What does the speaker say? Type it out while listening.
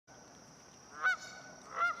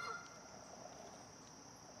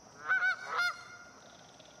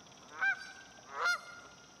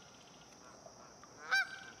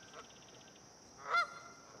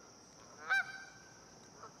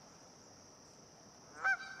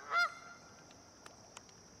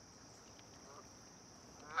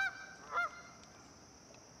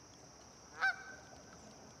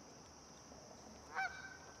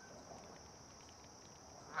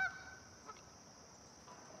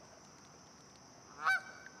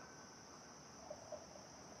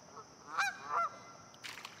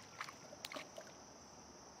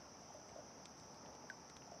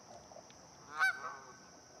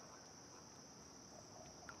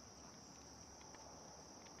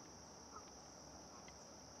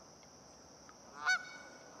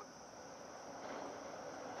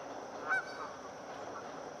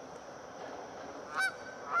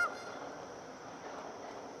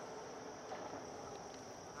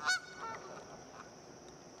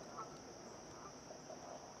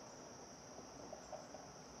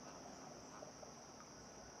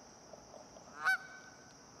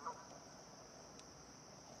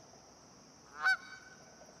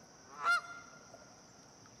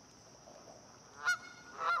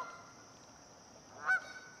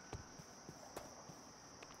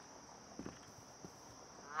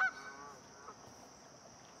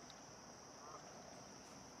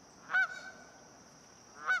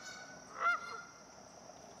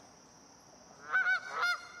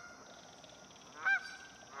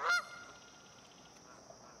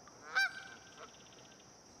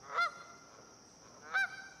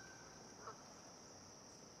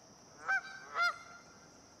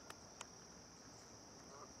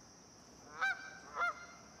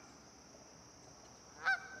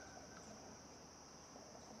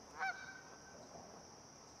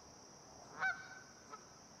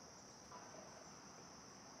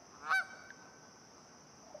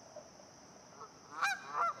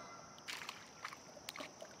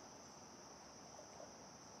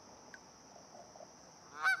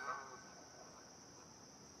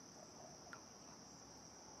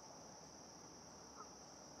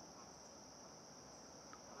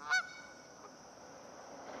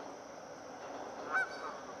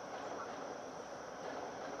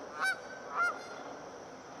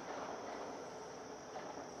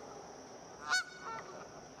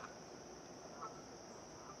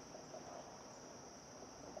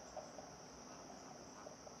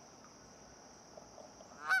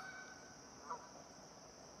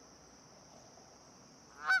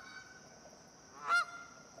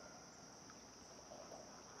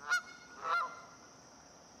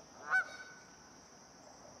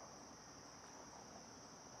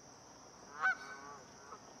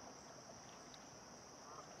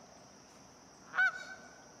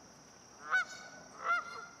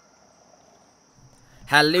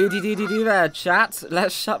Hello doo there, chat.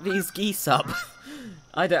 Let's shut these geese up.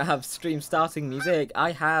 I don't have stream starting music.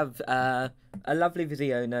 I have a lovely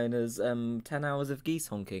video known as 10 hours of geese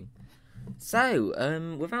honking.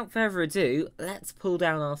 So, without further ado, let's pull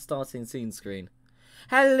down our starting soon screen.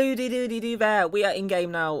 Hello doo there. We are in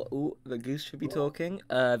game now. Ooh, the goose should be talking.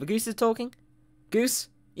 The goose is talking? Goose?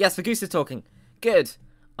 Yes, the goose is talking. Good.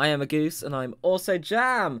 I am a goose, and I'm also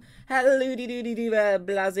Jam. Hello doo there,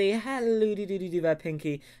 Blazzy. Hello doo there,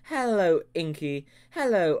 Pinky. Hello, Inky.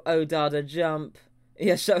 Hello, Odada Jump.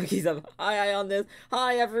 Yeah, shut the keys up. Hi on this.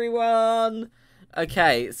 Hi, everyone.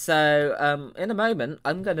 Okay, so, in a moment,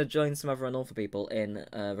 I'm going to join some other unorthodox people in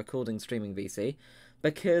recording streaming VC.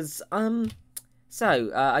 Because,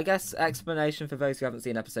 I guess explanation for those who haven't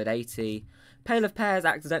seen episode 80. Pail of Pears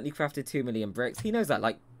accidentally crafted 2 million bricks. He knows I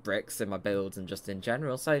like bricks in my builds and just in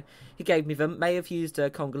general, so he gave me them. May have used a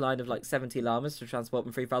conga line of like 70 llamas to transport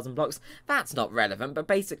them 3,000 blocks. That's not relevant, but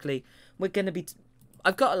basically, we're going to be...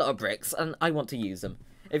 I've got a lot of bricks, and I want to use them.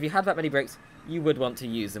 If you had that many bricks, you would want to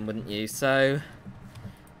use them, wouldn't you? So...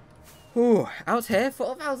 Ooh, out here,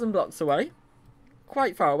 4,000 blocks away.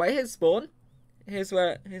 Quite far away. Here's spawn. Here's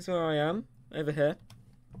where I am. Over here.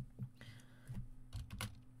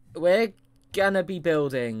 We're gonna be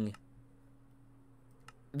building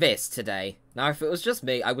this today. Now, if it was just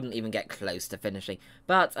me, I wouldn't even get close to finishing.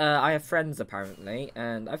 But I have friends, apparently,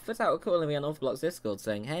 and I've put out a call in the Unorthoblocks Discord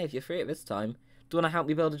saying, hey, if you're free at this time, do you want to help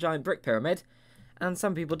me build a giant brick pyramid? And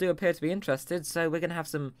some people do appear to be interested, so we're going to have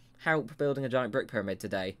some help building a giant brick pyramid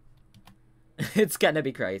today. It's going to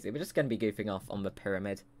be crazy. We're just going to be goofing off on the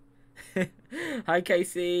pyramid. Hi,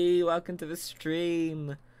 Casey. Welcome to the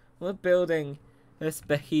stream. We're building this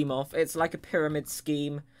behemoth. It's like a pyramid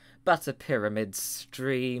scheme, but a pyramid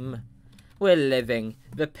stream. We're living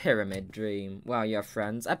the pyramid dream. Wow, your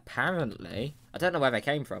friends. Apparently. I don't know where they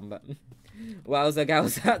came from, but... Wowza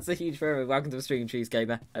gals, that's a huge pyramid. Welcome to the stream, Cheese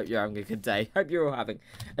Gamer. Hope you're having a good day. Hope you're all having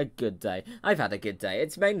a good day. I've had a good day.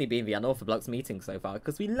 It's mainly been the Unorthoblocks meeting so far,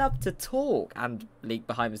 because we love to talk and leak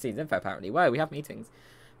behind the scenes info, apparently. Whoa, we have meetings.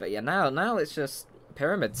 But yeah, now it's just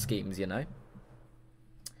pyramid schemes, you know.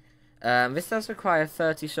 This does require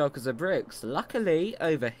 30 shulkers of bricks. Luckily,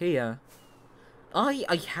 over here,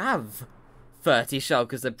 I have 30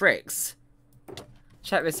 shulkers of bricks.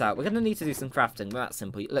 Check this out. We're going to need to do some crafting. Well, that's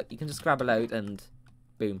simple. Look, you can just grab a load and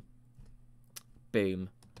boom. Boom.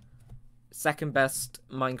 Second best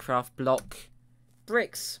Minecraft block.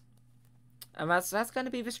 Bricks. And that's going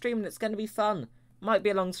to be the stream, and it's going to be fun. Might be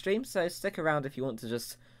a long stream, so stick around if you want to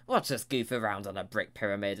just watch us goof around on a brick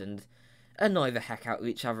pyramid and annoy the heck out of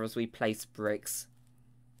each other as we place bricks.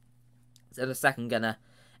 So in a second, gonna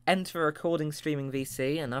enter a recording streaming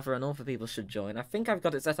VC, and other unorthodox people should join. I think I've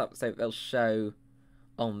got it set up so they'll show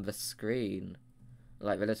on the screen.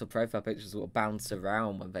 Like the little profile pictures will bounce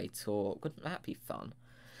around when they talk. Wouldn't that be fun?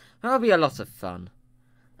 That'll be a lot of fun.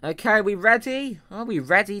 Okay, are we ready? Are we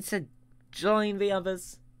ready to join the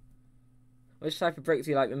others? Which type of bricks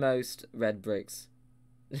do you like the most? Red bricks.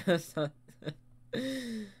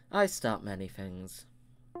 I start many things.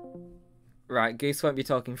 Right, Goose won't be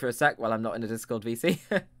talking for a sec while I'm not in a Discord VC.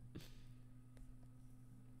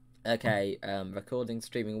 Okay, recording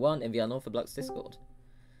streaming 1 in the Unorthoblocks Discord.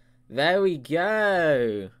 There we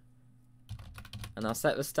go. And I'll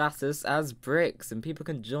set the status as bricks, and people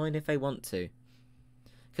can join if they want to.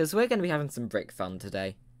 Because we're going to be having some brick fun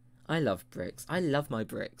today. I love bricks. I love my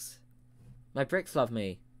bricks. My bricks love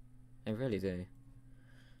me. They really do.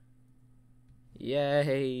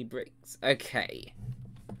 Yay, bricks. Okay.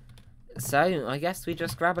 So, I guess we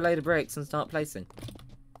just grab a load of bricks and start placing.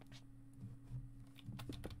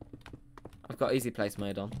 I've got easy place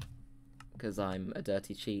mode on. Because I'm a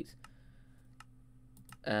dirty cheat.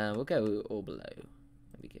 We'll go all below.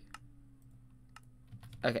 There we go.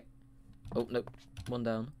 Okay. Oh, nope. One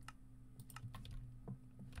down.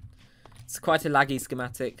 It's quite a laggy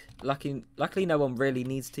schematic. Luckily, no one really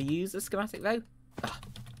needs to use a schematic, though. Ah.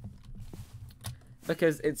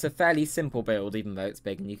 Because it's a fairly simple build, even though it's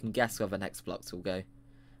big, and you can guess where the next blocks will go.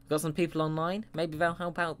 Got some people online. Maybe they'll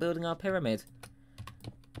help out building our pyramid.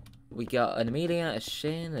 We got an Amelia, a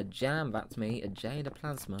Shin, a Jam, that's me, a J, and a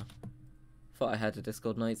Plasma. Thought I heard a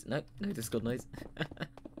Discord noise. Nope, no Discord noise.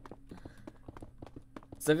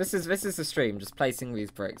 So this is the stream, just placing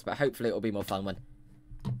these bricks, but hopefully it'll be more fun when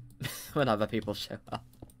when other people show up.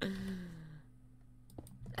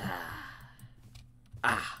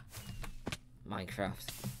 Minecraft.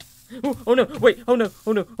 Oh no, wait, oh no,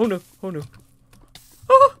 oh no, oh no, oh no.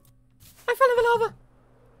 Oh! I fell in the lava!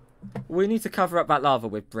 We need to cover up that lava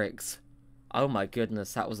with bricks. Oh my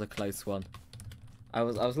goodness, that was a close one. I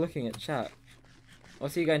was looking at chat.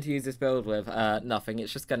 What are you going to use this build with? Nothing.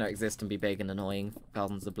 It's just going to exist and be big and annoying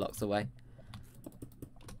thousands of blocks away.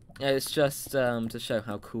 It's just to show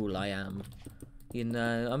how cool I am. You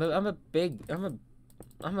know, I'm a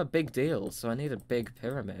big deal, so I need a big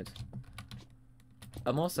pyramid.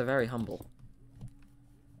 I'm also very humble.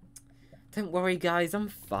 Don't worry, guys. I'm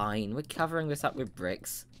fine. We're covering this up with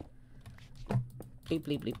bricks. Bleep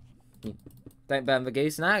bleep bleep. Don't burn the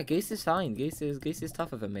goose. Nah, goose is fine. Goose is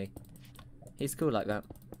tougher than me. He's cool like that.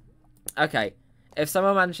 Okay, if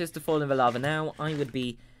someone manages to fall in the lava now, I would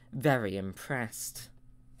be very impressed.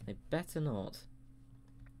 They better not.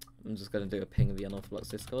 I'm just going to do a ping of the Unorthoblocks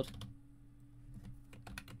Discord.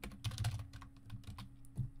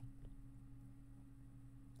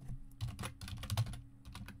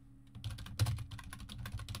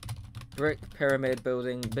 Brick pyramid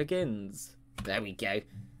building begins. There we go.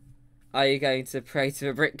 Are you going to pray to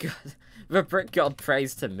the brick god? The brick god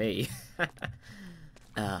prays to me.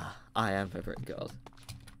 I am the brick god.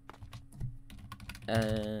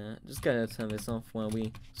 Just going to turn this off while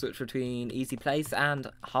we switch between easy place and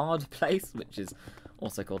hard place, which is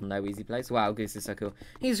also called no easy place. Wow, Goose is so cool.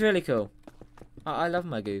 He's really cool. I love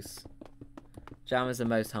my Goose. Jam is the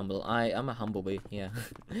most humble. I'm a humblebee, yeah.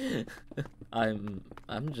 I'm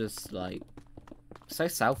just like so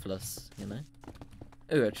selfless, you know.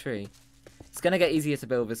 Ooh, a tree. It's gonna get easier to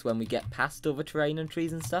build this when we get past all the terrain and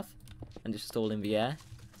trees and stuff, and it's just all in the air.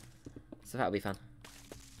 So that'll be fun.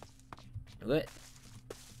 What?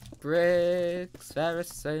 Bricks. There are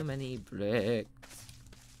so many bricks.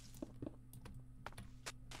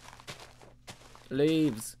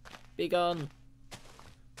 Leaves. Be gone.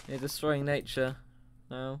 You're destroying nature.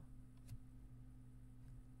 No.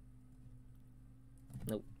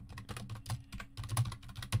 Nope.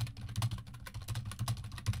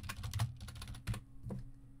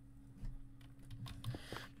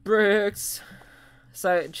 Bricks.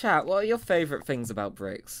 So, chat, what are your favourite things about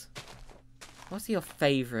bricks? What's your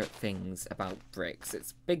favourite things about bricks?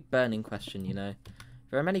 It's a big burning question, you know.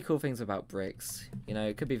 There are many cool things about bricks. You know,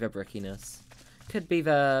 it could be the brickiness. Could be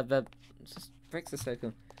the just bricks are so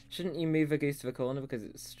cool. Shouldn't you move the goose to the corner because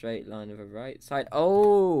it's a straight line of the right side?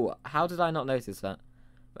 Oh, how did I not notice that?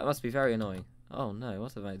 That must be very annoying. Oh no,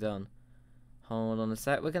 what have I done? Hold on a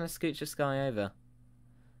sec. We're going to scooch this guy over.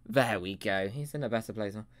 There we go. He's in a better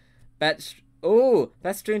place now. Best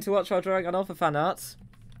stream to watch while drawing Unortho fan art.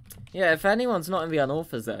 Yeah, if anyone's not in the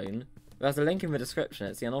Unortho zone, there's a link in the description.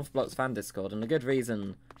 It's the Unorthoblocks fan Discord, and a good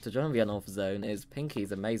reason to join the Unortho zone is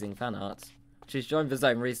Pinky's amazing fan art. She's joined the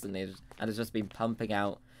zone recently and has just been pumping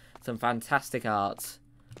out some fantastic art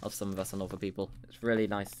of some of us Unortho people. It's really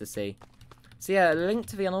nice to see. So yeah, link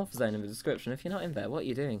to the Unortho zone in the description. If you're not in there, what are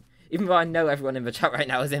you doing? Even though I know everyone in the chat right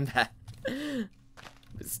now is in there.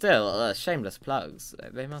 But still, shameless plugs.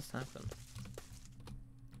 They must happen.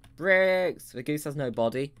 Bricks! The goose has no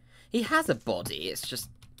body. He has a body, it's just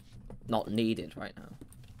not needed right now.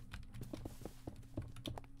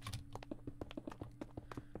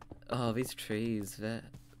 Oh, these trees, they're...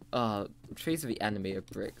 Oh, trees are the enemy of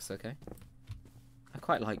bricks, okay? I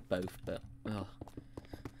quite like both, but... Oh.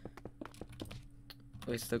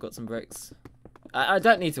 We still got some bricks. I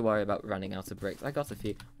don't need to worry about running out of bricks. I got a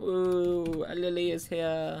few. Ooh, a lily is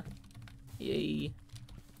here. Yay.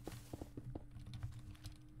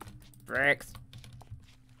 Bricks.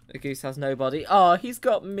 The goose has no body. Oh, he's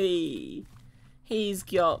got me. He's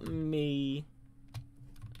got me.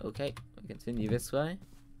 Okay, we'll continue this way.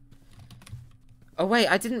 Oh wait,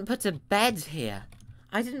 I didn't put a bed here.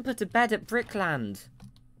 I didn't put a bed at Brickland.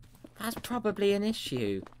 That's probably an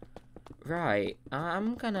issue. Right,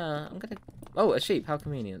 I'm gonna... Oh, a sheep, how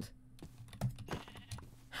convenient.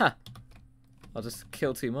 Huh. I'll just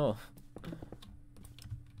kill 2 more.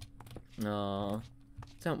 Aw.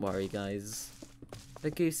 Don't worry, guys.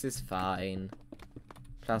 The goose is fine.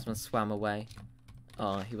 Plasma swam away.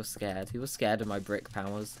 Oh, he was scared. He was scared of my brick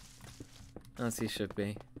powers. As he should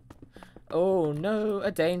be. Oh no,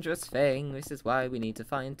 a dangerous thing. This is why we need to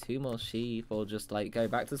find 2 more sheep, or just like go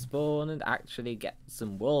back to spawn and actually get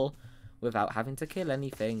some wool without having to kill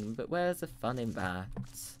anything. But where's the fun in that?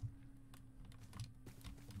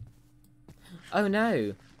 Oh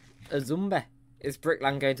no, a zombie. Is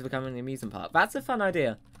Brickland going to become an amusement park? That's a fun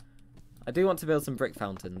idea. I do want to build some brick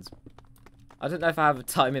fountains. I don't know if I have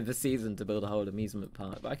time in the season to build a whole amusement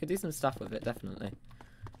park, but I could do some stuff with it, definitely.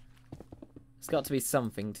 It's got to be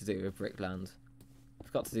something to do with Brickland.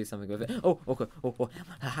 I've got to do something with it. Oh, okay. Oh,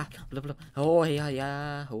 blah, blah. Oh, yeah,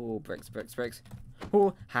 yeah. Oh, bricks, bricks, bricks.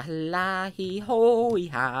 Oh, ha, la, he, ho,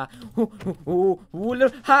 ha. Oh.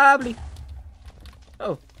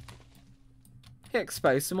 He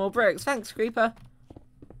exposed some more bricks. Thanks, Creeper.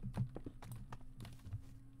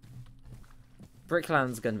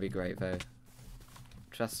 Brickland's gonna be great, though.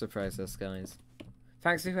 Trust the process, guys.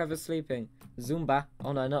 Thanks to whoever's sleeping. Zumba.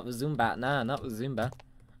 Oh no, not the Zumba. Nah, not the Zumba.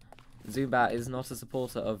 Zumba is not a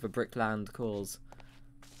supporter of the Brickland cause.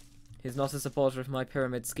 He's not a supporter of my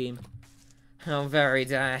pyramid scheme. How very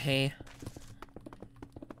dare he.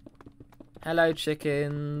 Hello,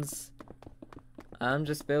 chickens. I'm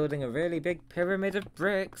just building a really big pyramid of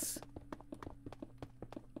bricks.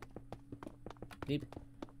 Doop,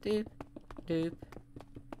 doop, doop,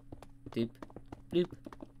 doop, doop,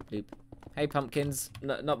 doop. Hey, pumpkins.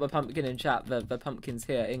 Not the pumpkin in chat, the pumpkins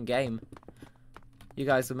here in-game. You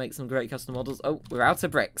guys will make some great custom models. Oh, we're out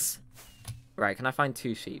of bricks. Right, can I find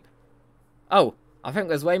 2 sheep? Oh, I think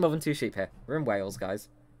there's way more than 2 sheep here. We're in Wales, guys.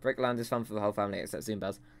 Brickland is fun for the whole family, except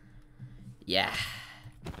Zumbas. Yeah.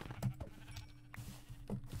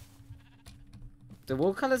 Do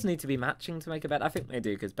wall colours need to be matching to make a bed? I think they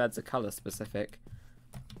do, because beds are colour specific.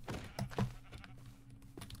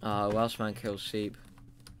 Oh, Welshman kills sheep.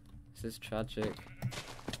 This is tragic.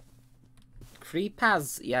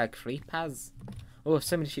 Creepers! Yeah, creepers. Oh,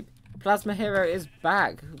 so many sheep. Plasma Hero is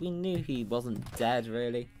back. We knew he wasn't dead,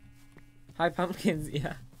 really. Hi, pumpkins.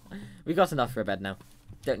 Yeah. We got enough for a bed now.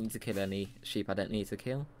 Don't need to kill any sheep I don't need to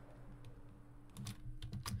kill.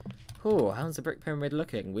 Oh, how's the brick pyramid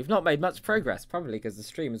looking? We've not made much progress, probably because the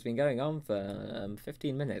stream has been going on for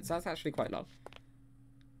 15 minutes. That's actually quite long.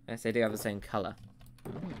 Yes, they do have the same colour.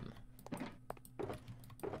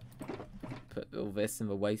 Put all this in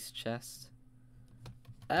the waste chest.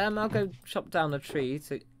 I'll go chop down a tree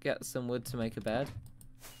to get some wood to make a bed.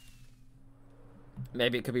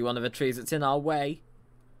 Maybe it could be one of the trees that's in our way.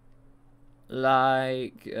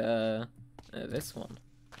 Like, this one.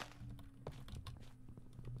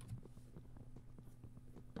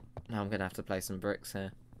 Now I'm going to have to place some bricks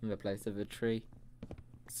here in the place of a tree.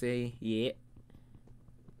 See? Yeah.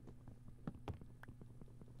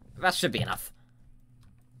 That should be enough.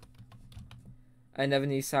 I never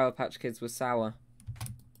knew Sour Patch Kids were sour.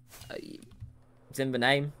 It's in the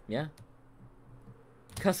name, yeah.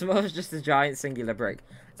 Customer is just a giant singular brick.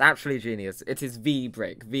 It's actually genius. It is the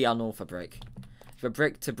brick, the unorthobrick. The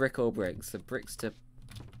brick to brick all bricks. The bricks to...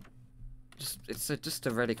 just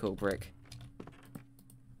a really cool brick.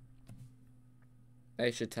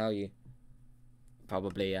 They should tell you.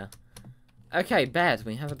 Probably, yeah. Okay, bed.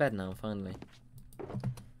 We have a bed now, finally.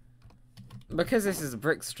 Because this is a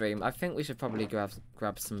brick stream, I think we should probably grab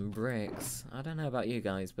some bricks. I don't know about you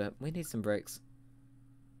guys, but we need some bricks.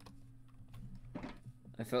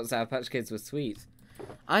 I thought Sour Patch Kids were sweet.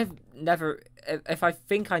 I've never... If I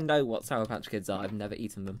think I know what Sour Patch Kids are, I've never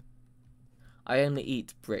eaten them. I only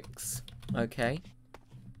eat bricks. Okay?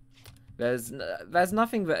 There's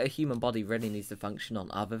nothing that a human body really needs to function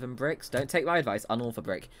on other than bricks. Don't take my advice.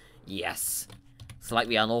 Unorthobrick. Yes. It's like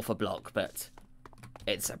the Unorthoblock, but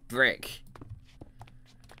it's a brick.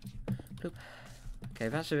 Bloop. Okay,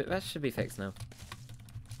 that should be fixed now.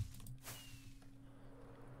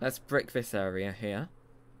 Let's brick this area here.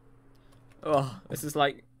 Oh, this is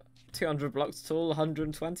like 200 blocks tall,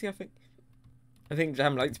 120, I think. I think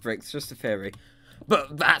Jam likes bricks, just a theory.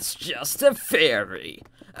 But that's just a theory.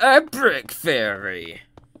 A brick theory.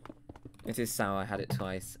 It is sour, I had it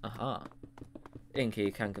twice. Aha. Inky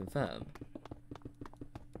can confirm.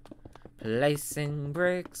 Placing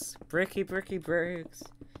bricks. Bricky, bricky bricks.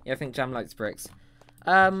 Yeah, I think Jam likes bricks.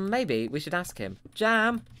 Maybe we should ask him.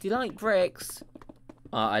 Jam, do you like bricks?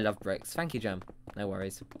 Oh, I love bricks. Thank you, Jam. No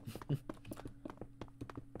worries.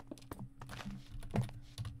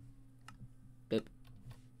 Boop.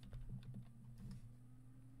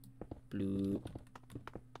 Blue.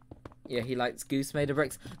 Yeah, he likes goose made of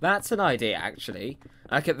bricks. That's an idea, actually.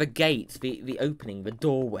 Like at the gate, the opening, the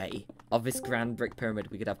doorway of this grand brick pyramid,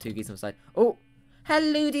 we could have 2 geese on the side. Oh,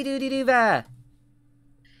 hello-de-doo-de-doo there.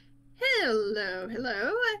 Hello,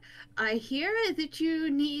 hello. I hear that you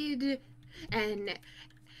need an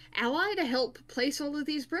ally to help place all of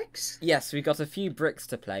these bricks? Yes, we've got a few bricks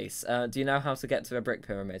to place. Do you know how to get to a brick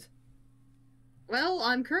pyramid? Well,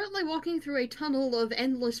 I'm currently walking through a tunnel of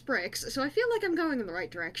endless bricks, so I feel like I'm going in the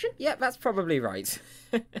right direction. Yeah, that's probably right.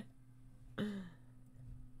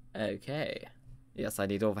 Okay. Yes, I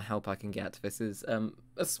need all the help I can get. This is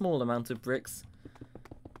a small amount of bricks.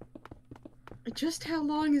 Just how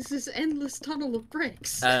long is this endless tunnel of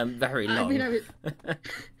bricks? Very long. I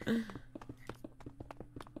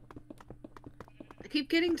keep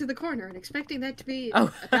getting to the corner and expecting that to be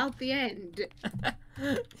about the end.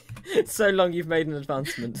 So long you've made an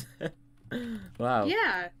advancement. Wow.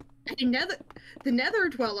 Yeah. The Nether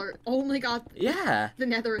Dweller only got the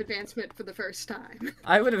Nether advancement for the first time.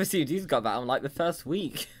 I would have assumed he's got that on like the first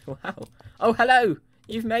week. Wow. Oh, hello!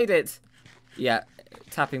 You've made it! Yeah,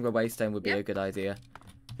 tapping the waystone would be a good idea.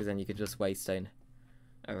 Because then you could just waystone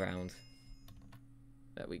around.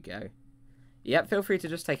 There we go. Yep, feel free to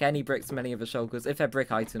just take any bricks from any of the shulkers. If they're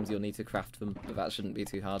brick items, you'll need to craft them, but that shouldn't be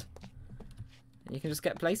too hard. And you can just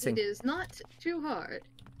get placing. It is not too hard.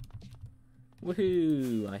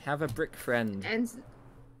 Woohoo! I have a brick friend. And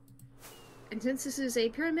since this is a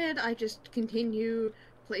pyramid, I just continue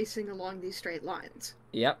placing along these straight lines.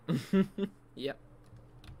 Yep. Yep.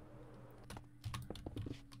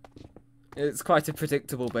 It's quite a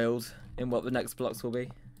predictable build in what the next blocks will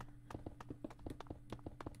be.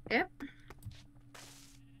 Yep.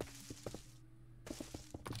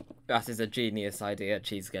 That is a genius idea,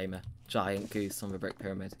 Cheese Gamer. Giant goose on the brick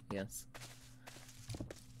pyramid, yes.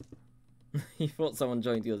 You thought someone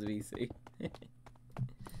joined your VC.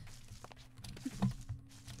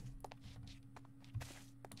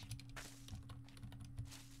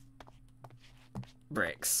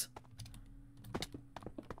 Bricks.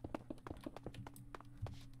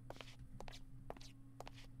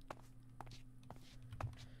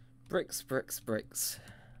 Bricks, bricks, bricks.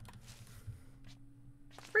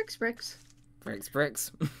 Bricks, bricks. Bricks,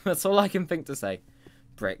 bricks. That's all I can think to say.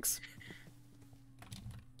 Bricks.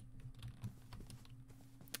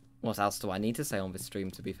 What else do I need to say on this stream,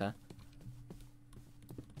 to be fair?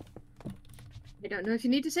 I don't know if you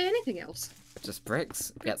need to say anything else. Just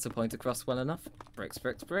bricks. Gets the point across well enough. Bricks,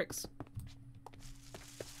 bricks, bricks.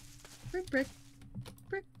 Brick, brick,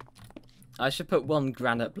 brick. I should put one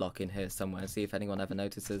granite block in here somewhere and see if anyone ever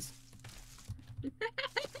notices.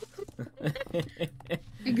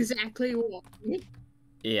 Exactly what?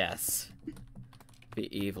 Yes.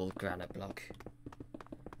 The evil granite block.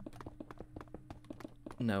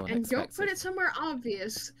 No one And don't expects put it somewhere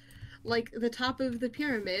obvious, like the top of the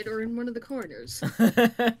pyramid or in one of the corners.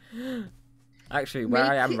 Actually, where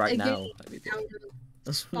I am right now.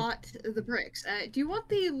 Spot the bricks. Do you want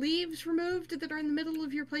the leaves removed that are in the middle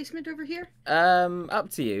of your placement over here? Up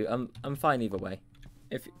to you. I'm fine either way.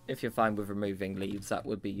 If you're fine with removing leaves, that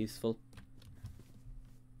would be useful.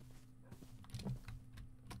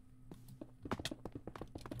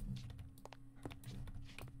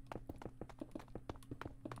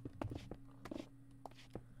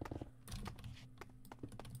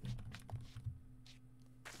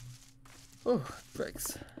 Oh,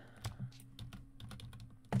 bricks.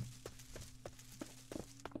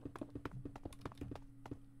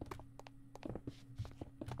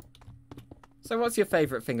 So what's your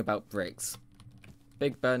favourite thing about bricks?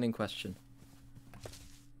 Big burning question.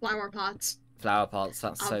 Flower pots. Flower pots,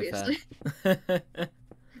 that's Obviously. so fair.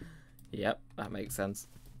 Yep, that makes sense.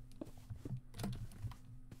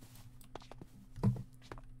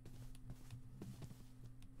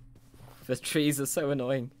 The trees are so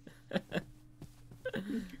annoying.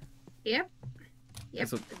 Yep. Yep,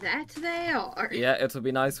 that they are. Yeah, it'll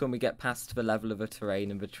be nice when we get past the level of the terrain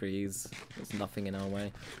and the trees. There's nothing in our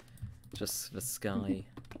way. Just the sky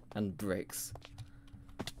and bricks.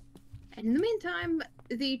 And in the meantime,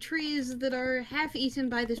 the trees that are half eaten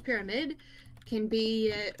by this pyramid can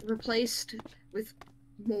be replaced with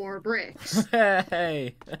more bricks.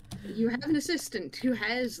 Hey! You have an assistant who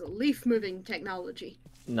has leaf-moving technology.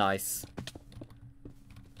 Nice.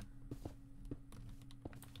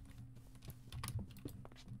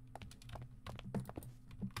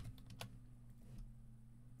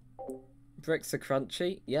 Bricks are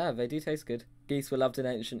crunchy. Yeah, they do taste good. Geese were loved in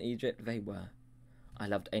ancient Egypt. They were. I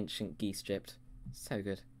loved ancient geese Egypt. So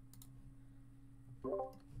good.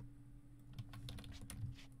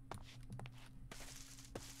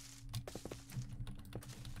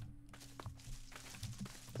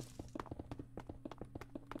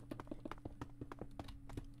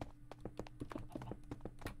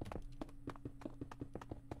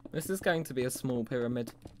 This is going to be a small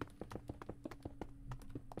pyramid.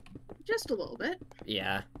 Just a little bit.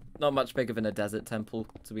 Yeah, not much bigger than a desert temple,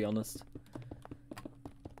 to be honest.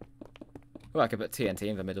 Well, I could put TNT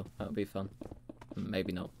in the middle. That would be fun.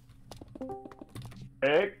 Maybe not.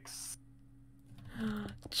 Bricks.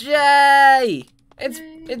 Jay!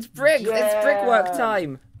 It's brick. Jam. It's brickwork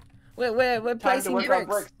time. We're Time to placing work on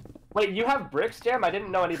bricks. Wait, you have bricks, Jam? I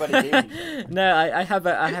didn't know anybody gave you. No, I have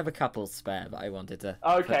a couple spare that I wanted to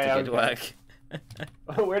put to good work.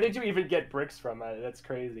 Where did you even get bricks from? That's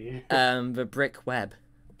crazy. The brick web.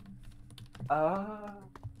 Uh...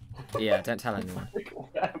 Yeah, don't tell anyone. Brick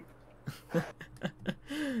web.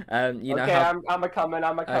 You know okay, how... I'm a coming.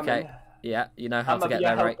 Okay, yeah, you know how I'm to get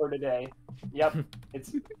there, right? for today. Yep,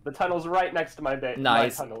 it's the tunnel's right next to my bed.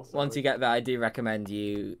 Nice. My tunnel, Once you get there, I do recommend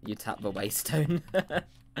you tap the waystone.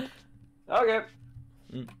 Okay.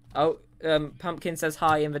 Oh, Pumpkin says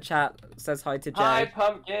hi in the chat. Says hi to Jay. Hi,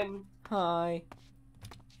 Pumpkin. Hi.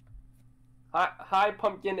 Hi,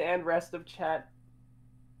 Pumpkin and rest of chat.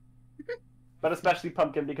 But especially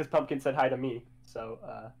Pumpkin, because Pumpkin said hi to me. So,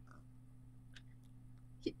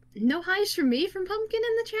 No highs from me from Pumpkin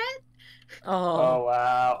in the chat? Oh,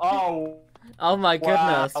 wow. Oh my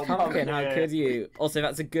goodness, Wow, Pumpkin, how Pumpkin. could you? Also,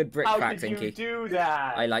 that's a good brick How fact, could you Inky. do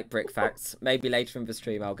that? I like brick facts. Maybe later in the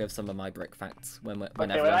stream I'll give some of my brick facts whenever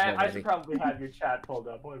Okay, well, we're I ready. should probably have your chat pulled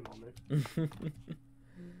up. One moment.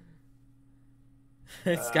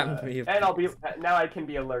 Scammed me. And I'll be now. I can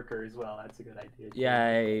be a lurker as well. That's a good idea.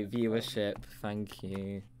 Yay, viewership. Thank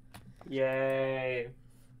you. Yay!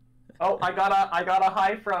 Oh, I got a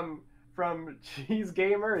hi from Cheese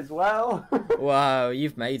Gamer as well. Wow,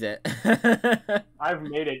 you've made it. I've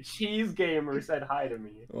made it. Cheese Gamer said hi to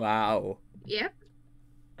me. Wow. Yep.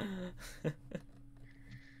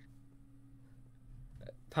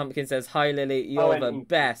 Pumpkin says, "Hi Lily, Oh, you're the and-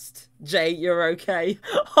 best. Jay, you're okay."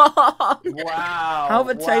 Wow! How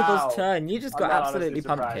the wow. tables turn. You just I'm got not absolutely honestly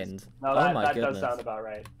surprised. pumpkined. No, Oh that, my that goodness. does sound about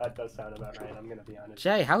right. That does sound about right. I'm gonna be honest.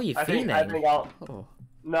 Jay, how are you feeling? I think I'll. Oh.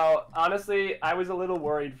 No, honestly, I was a little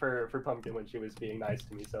worried for Pumpkin when she was being nice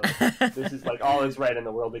to me. So this is like all is right in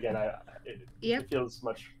the world again. Yep. It feels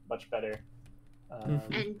much better.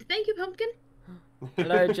 And thank you, Pumpkin.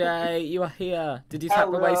 Hello, Jay. You are here. Did you tap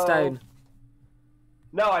the Hello. waystone?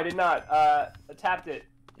 No, I did not. I tapped it.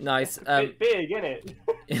 Nice. Bit big, innit?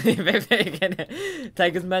 Very big, innit?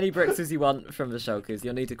 Take as many bricks as you want from the shulkers.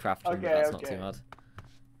 You'll need to craft them, but Okay, that's not okay. too hard.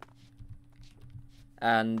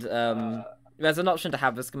 And there's an option to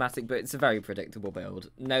have the schematic, but it's a very predictable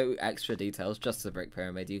build. No extra details, just the brick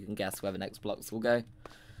pyramid. You can guess where the next blocks will go.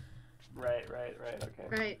 Right. Okay.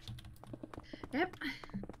 Right. Yep.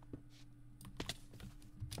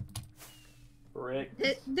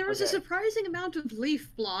 Bricks. There was a Okay. surprising amount of leaf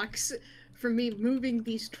blocks from me moving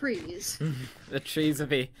these trees. The trees are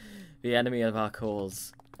the enemy of our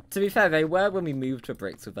cause. To be fair, they were when we moved to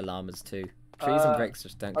bricks with the llamas too. Trees and bricks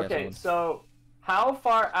just don't get Okay, on. so how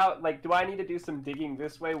far out? Like, do I need to do some digging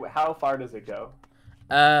this way? How far does it go?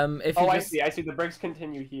 If you Oh, just... I see. The bricks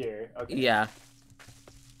continue here. Okay. Yeah.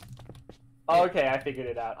 Oh, okay, I figured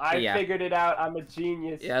it out. I Yeah. figured it out. I'm a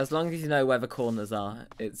genius. Yeah, as long as you know where the corners are,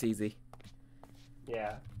 it's easy.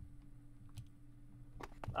 Yeah.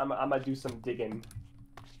 I'm gonna do some digging.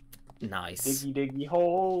 Nice. Diggy diggy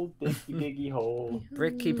hole. Diggy diggy hole.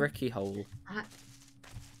 Bricky hole.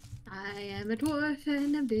 I am a dwarf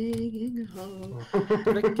and I'm digging a hole.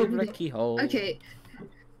 Bricky hole. Okay,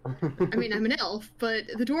 I mean, I'm an elf, but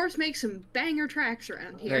the dwarves make some banger tracks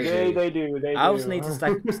around here. They They do. Elves need to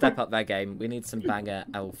step up their game. We need some banger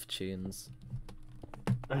elf tunes.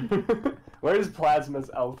 Where's Plasma's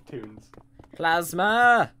elf tunes?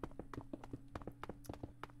 Plasma!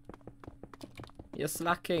 You're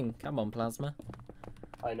slacking. Come on, Plasma.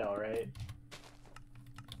 I know, right?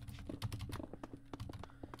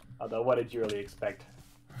 Although, what did you really expect?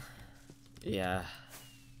 Yeah.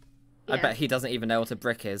 I Yeah. bet he doesn't even know what a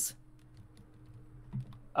brick is.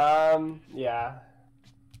 Yeah.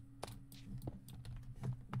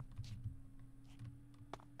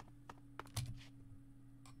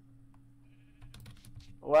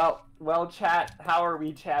 Well, chat, how are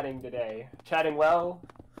we chatting today? Chatting well?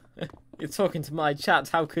 You're talking to my chat,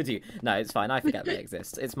 how could you? No, it's fine, I forget they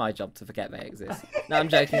exist. It's my job to forget they exist. No, I'm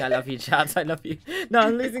joking, I love you, chat, I love you. No,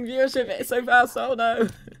 I'm losing viewership, it's so fast, oh no!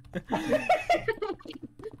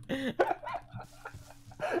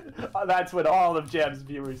 That's when all of Jeb's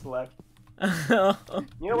viewers left. You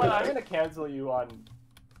know what? I'm gonna cancel you on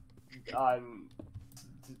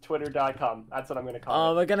Twitter.com. That's what I'm gonna call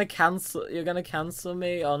Oh, it. we're gonna cancel. You're gonna cancel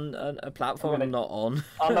me on a platform I'm not on.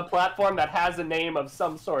 On the platform that has a name of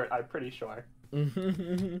some sort, I'm pretty sure.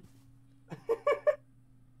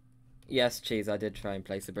 Yes, cheese. I did try and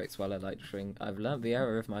place the bricks while I light string. I've learnt the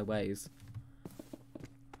error of my ways.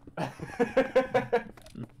 Of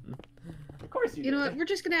course you You know did. what? We're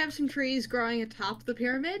just gonna have some trees growing atop the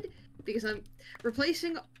pyramid because I'm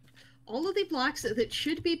replacing all of the blocks that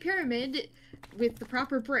should be pyramid with the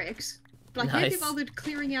proper bricks, but I can't be Nice. bothered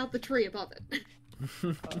clearing out the tree above it.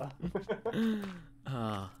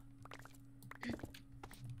 Ah.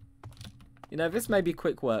 You know, this may be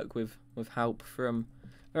quick work with help from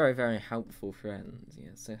very, very helpful friends. Yeah,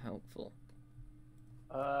 so helpful.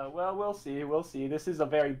 Well, we'll see. We'll see. This is a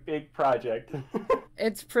very big project.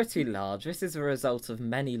 It's pretty large. This is a result of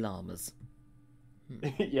many llamas.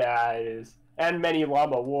 Yeah, it is. And many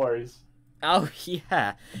llama wars. Oh,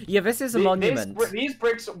 yeah. Yeah, this is a monument. These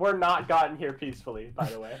bricks were not gotten here peacefully, by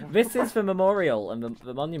the way. This is the memorial and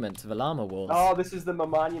the monument to the llama wars. Oh, this is the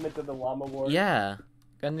monument of the llama wars. Yeah,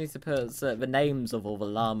 Gonna need to put the names of all the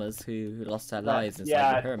llamas who lost their lives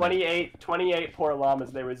inside the pyramid. 28 poor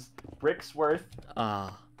llamas. There was Bricksworth.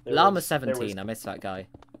 Ah, There Llama was- there 17. was- I missed that guy.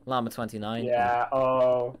 Llama 29. Yeah,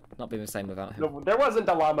 oh. Not being the same without him. There wasn't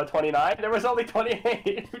a llama 29, there was only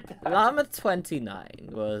 28. Llama 29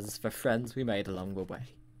 was the friends we made along the way.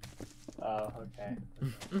 Oh, okay.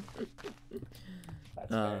 That's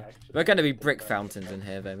fair, actually. We're gonna be brick fountains in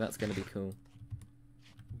here, though. That's gonna be cool.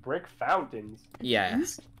 Brick fountains? Yeah.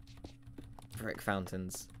 Brick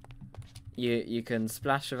fountains. You can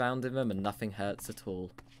splash around in them and nothing hurts at all.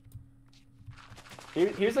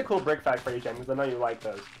 Here's a cool brick fact for you, Jen, because I know you like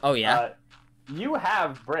those. Oh, yeah? You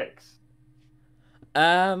have bricks.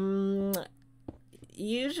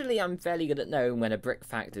 Usually I'm fairly good at knowing when a brick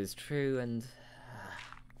fact is true, and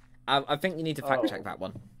I think you need to fact check that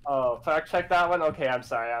one. Oh, fact check that one? Okay, I'm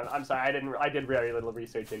sorry. I'm sorry. I did very little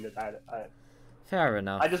research into that. Fair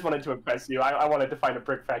enough. I just wanted to impress you. I wanted to find a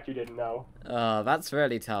brick fact you didn't know. Oh, that's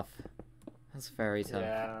really tough. That's very tough.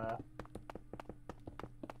 Yeah.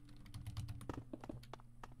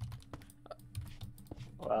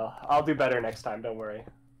 Well, I'll do better next time, don't worry.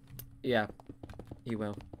 Yeah, you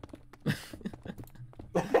will.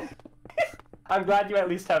 I'm glad you at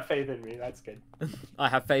least have faith in me, that's good. I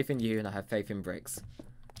have faith in you and I have faith in bricks.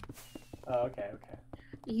 Oh, okay, okay.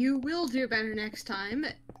 You will do better next time.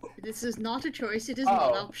 This is not a choice, it is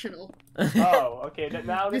not optional. Oh, okay,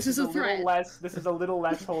 now this is a threat. little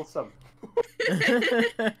less wholesome.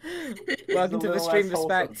 Welcome to the little stream, less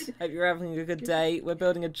wholesome. Respect. Hope you're having a good day. We're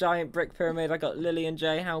building a giant brick pyramid. I got Lily and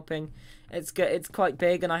Jay helping. It's good. It's quite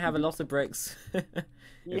big, and I have a lot of bricks.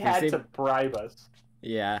 You had to bribe us.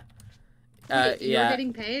 Yeah. Wait, yeah. You're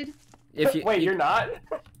getting paid? If you, Wait, you're not?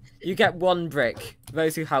 You get one brick.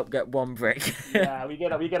 Those who help get one brick. Yeah, we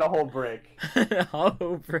get a whole brick. A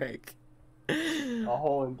whole brick. A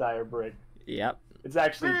whole entire brick. Yep. It's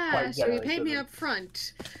actually quite so you generous paid of me them. up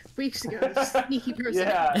front weeks ago, sneaky person.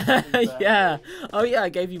 Yeah. Exactly. Yeah. Oh yeah, I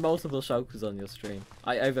gave you multiple shulkers on your stream.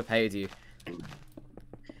 I overpaid you.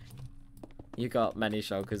 You got many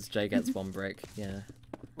shulkers. Jay gets one brick. Yeah.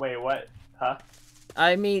 Wait, what? Huh?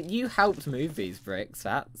 I mean, you helped move these bricks.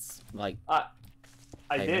 That's like.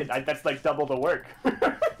 I did. That's like double the work.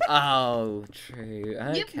 Oh, true.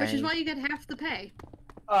 Okay. Yep, which is why you get half the pay.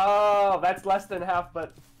 Oh, that's less than half,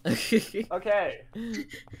 but okay.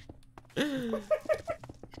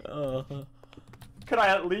 Oh. Could I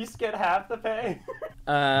at least get half the pay?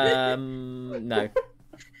 No.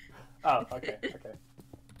 Oh, okay, okay.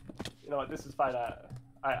 You know what? This is fine.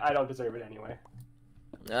 I don't deserve it anyway.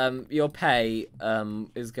 Your pay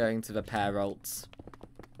is going to the pair alts.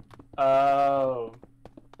 Oh.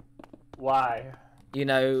 Why? You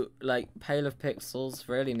know, like Pale of Pixels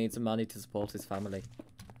really needs the money to support his family.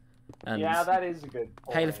 And Yeah, that is a good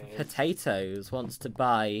point. Pale of Potatoes wants to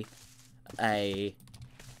buy a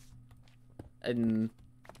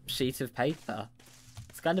sheet of paper.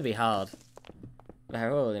 It's going to be hard.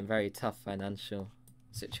 They're all in very tough financial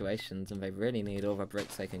situations, and they really need all the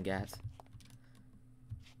bricks they can get.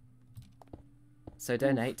 So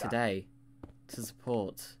donate today to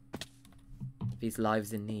support these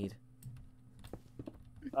lives in need.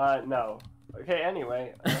 No. Okay,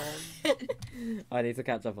 anyway. I need to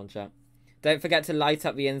catch up on chat. Don't forget to light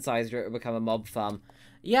up the insides or it will become a mob farm.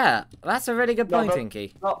 Yeah, that's a really good point,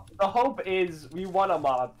 Inky. Well, the hope is we want a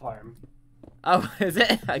mob farm. Oh, is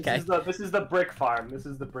it? Okay. This is the brick farm. This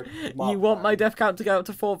is the brick mob You want farm. my death count to go up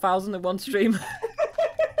to 4,000 in one stream?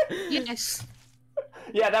 Yes.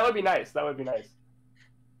 Yeah, that would be nice. That would be nice.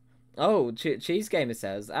 Oh, Cheese Gamer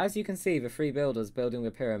says, as you can see, the three builders building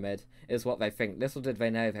the pyramid is what they think. Little did they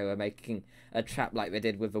know they were making a trap like they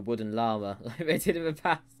did with the wooden llama, like they did in the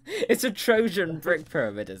past. It's a Trojan brick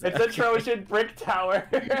pyramid, is it? It's a Trojan brick tower.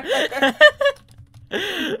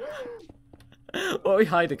 What are we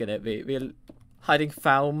hiding in it? We hiding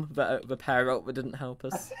Falm, the parrot that didn't help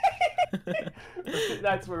us.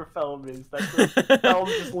 That's where Felm is. That's where Felm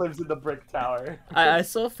just lives in the brick tower. I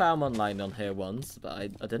saw Falm online on here once, but I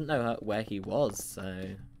didn't know where he was, so...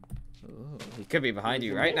 Ooh, he could be behind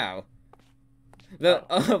you right now.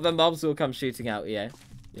 The mobs will come shooting out, yeah.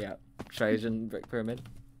 Yeah, Trojan brick pyramid.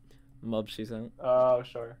 Mob shoots out. Oh,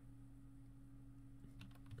 sure.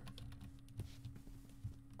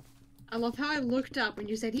 I love how I looked up when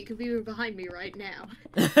you said he could be behind me right now.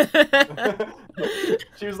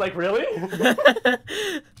 She was like, really?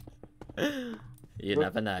 You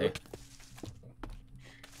never know.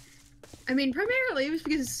 I mean, primarily it was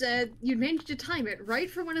because you'd managed to time it right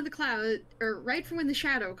for when the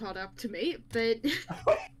shadow caught up to me, but...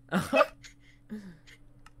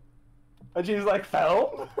 And she's like,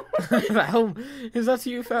 Felm? Falm, is that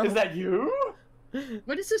you, Falm? Is that you?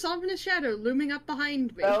 What is this ominous shadow looming up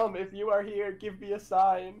behind me? Elm, if you are here, give me a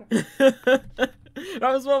sign. That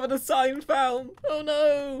was more than a sign found. Oh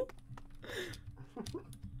no.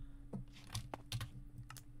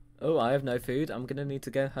 Oh, I have no food. I'm gonna need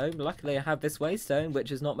to go home. Luckily, I have this waystone,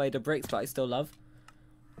 which is not made of bricks, but I still love.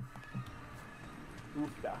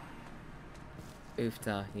 Oofda.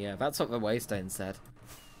 Oofta, yeah, that's what the waystone said.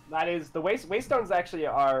 That is, the waystones actually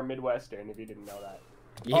are Midwestern, if you didn't know that.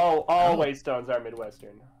 Yeah. All waystones are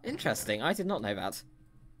Midwestern. Interesting. I did not know that.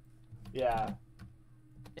 Yeah.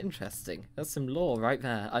 Interesting. That's some lore right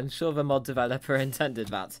there. I'm sure the mod developer intended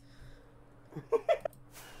that.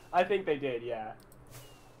 I think they did, yeah.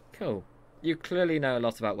 Cool. You clearly know a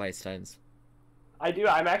lot about waystones. I do.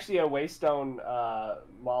 I'm actually a waystone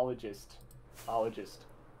mologist.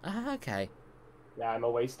 Ah, okay. Yeah, I'm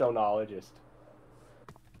a waystoneologist.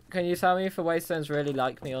 Can you tell me if the waystones really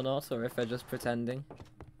like me or not, or if they're just pretending?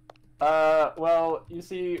 Well, you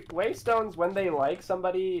see, waystones, when they like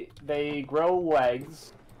somebody, they grow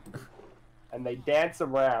legs, and they dance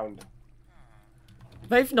around.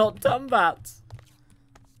 They've not done that!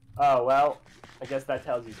 Oh, well, I guess that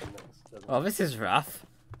tells you some things, doesn't it? Oh, this is rough.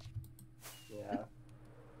 Yeah.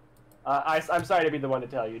 I'm sorry to be the one to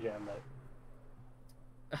tell you, Jam, but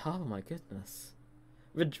Oh my goodness.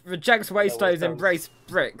 Rejects waystones, waystones. embrace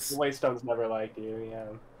bricks. the waystones never liked you, yeah.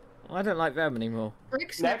 I don't like them anymore.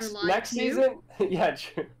 Bricks never lied Next to you. season, yeah,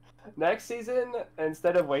 true. Next season,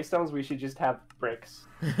 instead of waystones, we should just have bricks.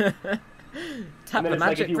 Tap And the then it's like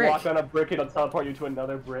magic if you brick. walk on a brick, it'll teleport you to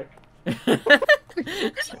another brick.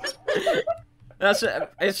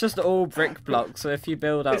 It's just all brick blocks, so if you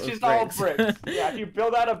build out It's of just bricks... all bricks. Yeah, if you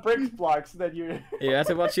build out of brick blocks, then you... You have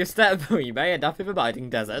to watch your step, or you may end up in a mining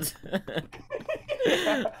desert.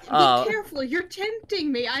 Be Oh. careful, you're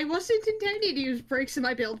tempting me. I wasn't intending to use bricks in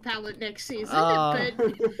my build palette next season, Oh.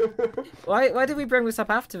 but Why did we bring this up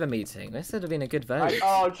after the meeting? This would have been a good vote.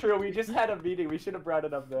 Oh, true. We just had a meeting. We should have brought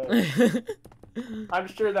it up then. I'm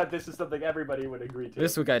sure that this is something everybody would agree to.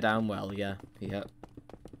 This will go down well, yeah. Yep.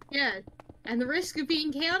 yeah. And the risk of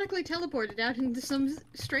being chaotically teleported out into some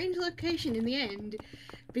strange location in the end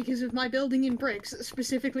because of my building in bricks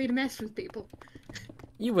specifically to mess with people.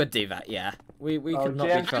 You would do that, yeah. We Oh, could not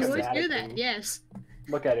Jan, be I trusted. would do Schematicing. that, yes.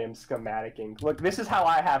 Look at him schematicing. Look, this is how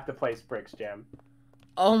I have to place bricks, Jam.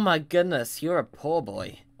 Oh my goodness, you're a poor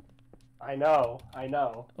boy. I know. I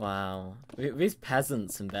know. Wow. These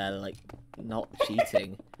peasants and they're like not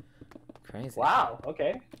cheating. Crazy. Wow.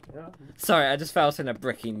 Okay. Yeah. Sorry, I just felt in a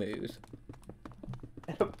bricky mood.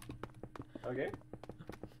 Okay.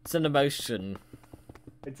 It's an emotion.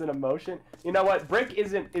 It's an emotion. You know what? Brick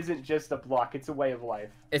isn't just a block. It's a way of life.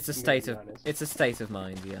 It's a I'm gonna state be of honest. it's a state of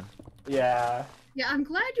mind, yeah. Yeah. Yeah, I'm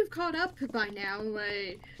glad you've caught up by now,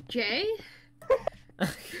 Jay.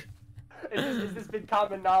 Has this been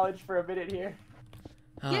common knowledge for a minute here?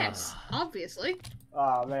 Yes, Ah. obviously.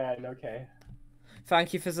 Oh man. Okay.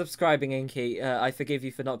 Thank you for subscribing, Inky. I forgive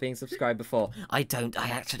you for not being subscribed before. I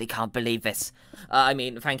actually can't believe this. I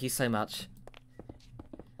mean, thank you so much.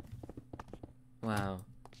 Wow.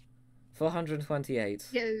 428.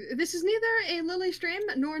 Yeah, this is neither a lily stream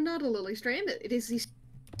nor not a lily stream. It is the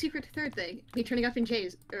secret third thing. Me turning up in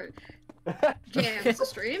Jay's Jam's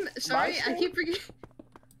stream. Sorry, I stream? keep forgetting.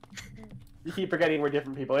 You keep forgetting we're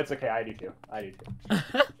different people. It's okay. I do too. I do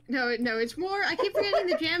too. No, it's more. I keep forgetting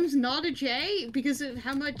the Jam's not a Jay because of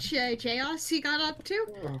how much chaos he got up to.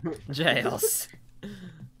 Jails.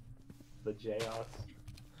 The Jaos.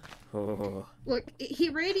 Oh. Look, he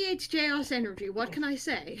radiates chaos energy. What can I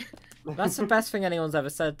say? That's the best thing anyone's ever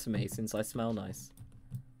said to me since I smell nice.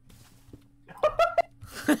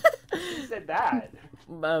 Who said that?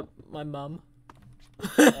 My mum.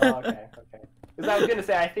 Oh, okay. Because I was gonna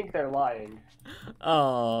say I think they're lying.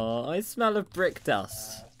 Oh, I smell of brick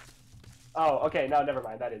dust. Oh, okay. No, never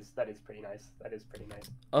mind. That is pretty nice. That is pretty nice.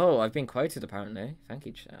 Oh, I've been quoted apparently. Thank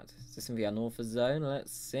you, chat. Is this in the unorthodox zone?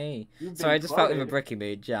 Let's see. You've Sorry, I been just felt in a quoted. bricky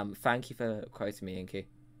mood. Jam, thank you for quoting me, Inky.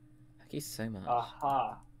 Thank you so much.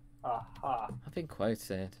 Aha. Aha. I've been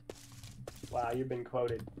quoted. Wow, you've been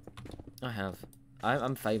quoted. I have.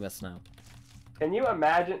 I'm famous now. Can you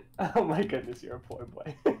imagine? Oh my goodness, you're a poor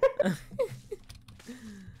boy.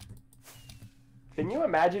 Can you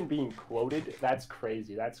imagine being quoted? That's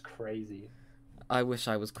crazy. That's crazy. I wish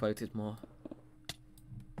I was quoted more.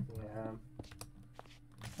 Yeah.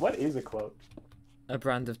 What is a quote? A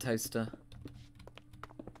brand of toaster.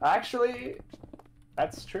 Actually,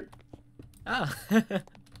 that's true. Ah.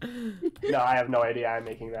 No, I have no idea. I'm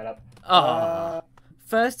making that up. Aw.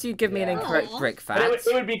 First, you give me an yeah. incorrect Aw. brick But fact.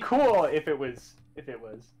 it would be cool if it was.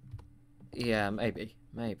 Yeah, maybe.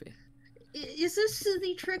 Is this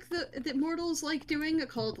the trick that mortals like doing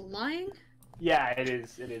called lying? Yeah, it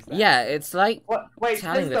is. It is. That. Yeah, it's like What? Wait,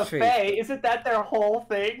 telling this the the truth. Fae? Isn't that their whole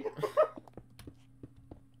thing?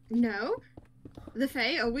 No. The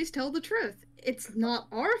Fae always tell the truth. It's not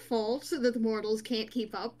our fault that the mortals can't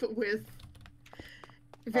keep up with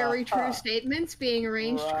very true statements being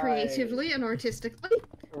arranged creatively and artistically.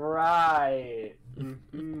 Right.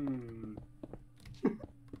 Mm-hmm.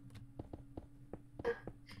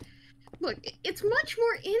 Look, it's much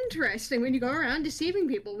more interesting when you go around deceiving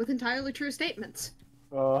people with entirely true statements.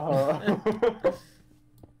 Uh-huh.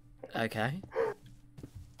 Okay.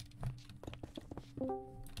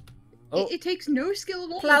 Oh. It takes no skill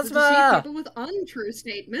at all Plasma! to deceive people with untrue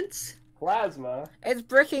statements. Plasma. It's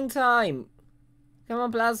bricking time. Come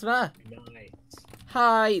on, Plasma. Nice.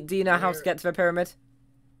 Hi. Do you know how to get to the pyramid?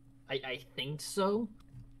 I think so.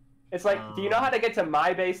 It's like, do you know how to get to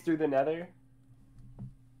my base through the Nether?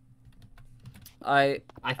 I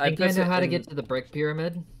think I put know it how to in- get to the brick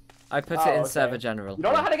pyramid. I put Oh, it in okay. server general. You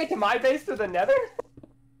don't know how to get to my base through the Nether?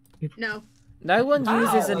 No. No one Wow.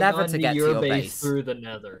 uses a I've nether gone to get to your your base. through the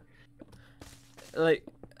nether. Like,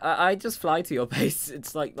 I just fly to your base.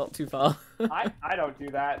 It's like not too far. I don't do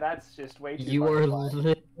that. That's just way too You far are to fly.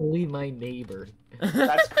 literally my neighbor.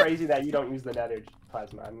 That's crazy that you don't use the Nether,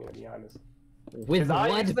 Plasma. I'm gonna be honest. With 'Cause I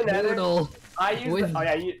what use the nether. portal? I use. With- Oh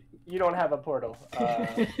yeah, you don't have a portal.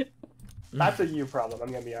 That's a you problem.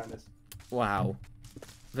 I'm gonna be honest. Wow.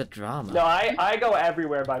 The drama. No, I go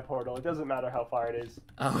everywhere by portal. It doesn't matter how far it is.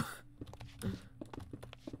 Oh.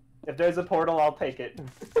 If there's a portal, I'll take it.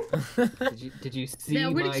 Did you see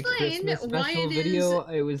Now, would my explain Christmas why special it video?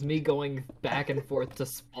 It was me going back and forth to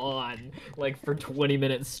spawn like for 20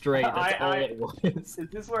 minutes straight. That's all it was. Is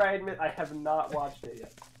this where I admit I have not watched it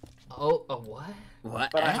yet? Oh, a what?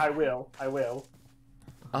 What? But I will. I will.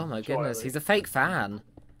 Oh my goodness, Surely. he's a fake fan.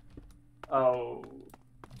 Oh.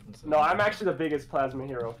 No, I'm actually the biggest Plasma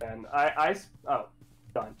Hero fan. Oh,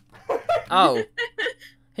 done. Oh.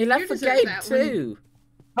 He You left the deserve game that one. too.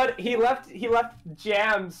 But he left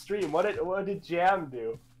Jam's stream. What did Jam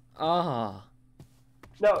do? Ah.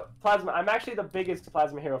 No, Plasma. I'm actually the biggest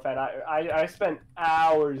Plasma Hero fan. I spent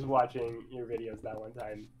hours watching your videos that one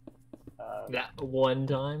time. That one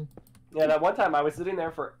time? Yeah, that one time I was sitting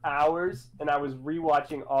there for hours and I was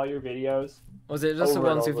rewatching all your videos. Was it just the Over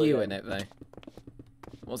and ones with over you again. in it though?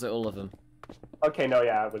 Was it all of them? Okay, no,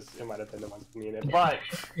 yeah, it might have been the ones with me in it, but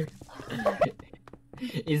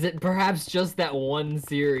Is it perhaps just that one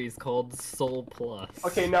series called Soul Plus?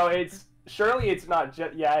 okay, no, surely it's not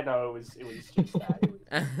just. Yeah, no, it was just that.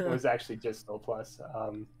 It was actually just Soul Plus.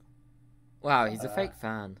 Wow, he's a fake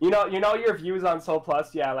fan. You know your views on Soul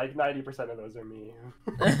Plus. Yeah, like 90% of those are me.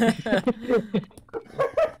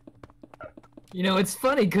 You know, it's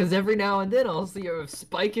funny because every now and then I'll see a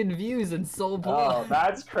spike in views in Soul Plus. Oh,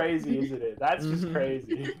 that's crazy, isn't it? That's just Mhm.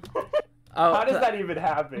 crazy. Oh, How does that even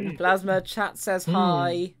happen? Plasma chat says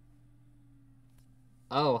hi.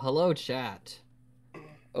 Oh, hello, chat.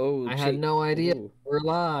 Oh, I had no idea Ooh. we're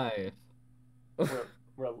live.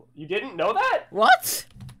 You didn't know that? What?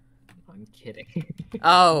 I'm kidding.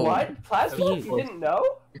 Oh. What? Plasma? Phew. You didn't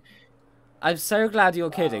know? I'm so glad you're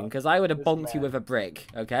kidding, because I would have this bonked you man. with a brick,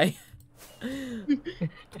 okay? Yeah,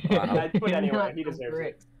 Wow. but anyway, Not he the deserves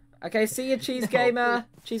brick. it. Okay, see you, Cheese No. Gamer.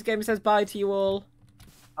 Cheese Gamer says bye to you all.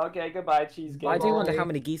 Okay, goodbye, Cheese I Gamer. do wonder how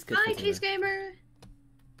many geese could Hi, fit in Cheese there. Gamer!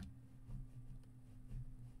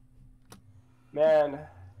 Man,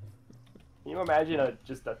 can you imagine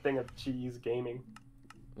just a thing of cheese gaming?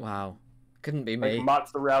 Wow. Couldn't be Like me.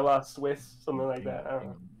 mozzarella, Swiss, something like that. I don't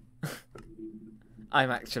know. I'm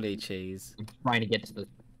actually cheese. I'm trying to get to the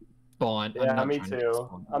spawn. I'm Yeah, not me trying to get to the too.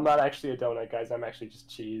 spawn. I'm not actually a donut, guys. I'm actually just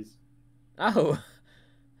cheese. Oh.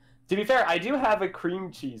 To be fair, I do have a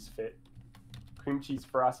cream cheese fit. Cream cheese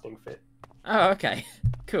frosting fit. Oh, okay.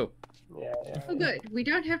 Cool. Yeah, yeah. Oh, good. We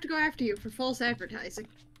don't have to go after you for false advertising.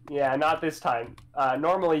 Yeah, not this time.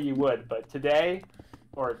 Normally you would, but today,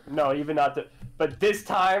 or no, even not but this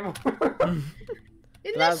time,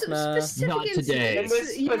 In Plasma. this specific Not today. in instance,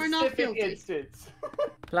 this you are not specific guilty. instance.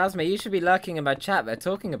 Plasma, you should be lurking in my chat. They're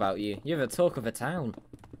talking about you. You're the talk of the town.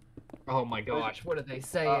 Oh my gosh, what are they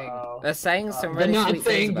saying? Uh-oh. They're saying some They're really not sweet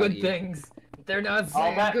saying things about good you. things. They're not All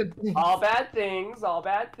saying bad, good things. all bad things, all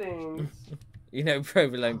bad things. You know,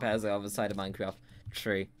 provolone pears are the other side of Minecraft.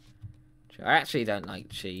 True. True. I actually don't like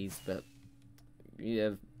cheese, but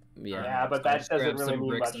yeah, Yeah, yeah. but Let's that grab doesn't really some mean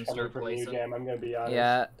bricks much and coming start from you, placing. Jam. I'm gonna be honest.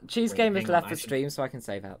 Yeah, Cheese Wait, Game has hang on, left I the should- stream, so I can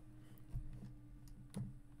save out.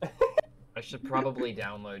 I I should probably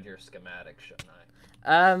download your schematic, shouldn't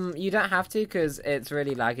I? You don't have to, because it's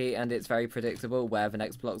really laggy and it's very predictable where the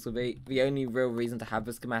next blocks will be. The only real reason to have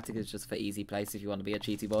the schematic is just for easy place if you want to be a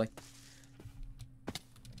cheaty boy.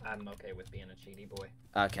 I'm okay with being a cheaty boy.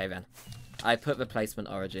 Okay then. I put the placement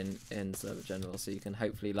origin in server general so you can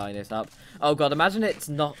hopefully line it up. Oh god, imagine it's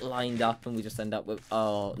not lined up and we just end up with...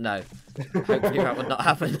 Oh, no. Hopefully that would not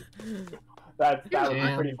happen. That would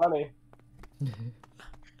be pretty funny.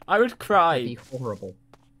 I would cry. That'd be horrible.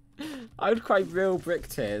 I would cry real brick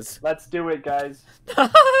tears. Let's do it, guys. No!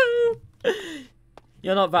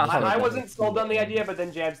 You're not that horrible. I wasn't sold on the idea, but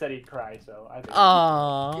then Jam said he'd cry, so I think...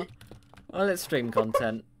 Aww. Well, it's stream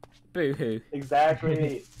content. Boo-hoo.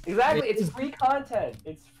 Exactly. Exactly. It's free content.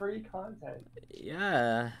 It's free content.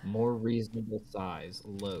 Yeah. More reasonable size.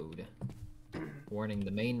 Load. Warning,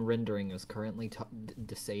 the main rendering is currently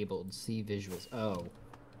disabled. See visuals. Oh.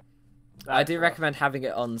 I do recommend having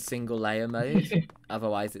it on single layer mode.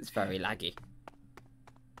 Otherwise, it's very laggy.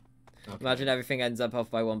 Okay. Imagine everything ends up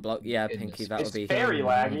off by one block. Yeah, Goodness. Pinky, that would be... It's very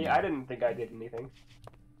laggy. I didn't think I did anything.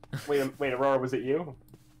 Wait, Aurora, was it you?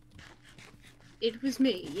 It was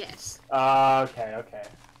me, yes. Okay.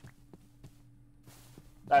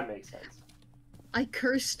 That makes sense. I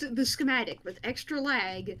cursed the schematic with extra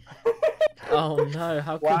lag. Oh no,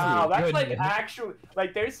 how could Wow, you? that's like actual.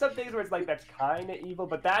 Like, there's some things where it's like that's kind of evil,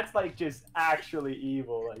 but that's like just actually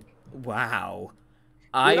evil. Like, Wow.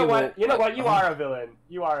 you know what? You know what? You are a villain.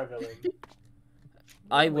 You are a villain.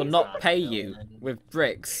 I will Please not not pay villain. you with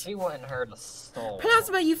bricks. She wanted her to stall.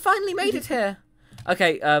 Plasma, you finally made it here.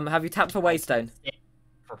 Okay, have you tapped for Waystone?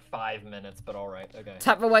 For 5 minutes, but alright, okay.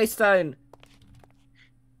 Tap the Waystone.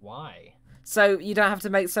 Why? So you don't have to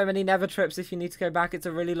make so many never trips if you need to go back. It's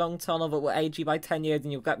a really long tunnel that will age you by 10 years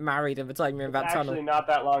and you'll get married in the time you're in that It's tunnel. actually not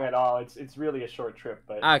that long at all. It's really a short trip,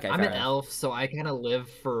 but Okay, I'm fair an enough. elf, so I kind of live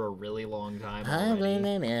for a really long time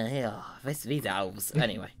already. These elves.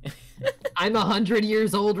 Anyway. I'm 100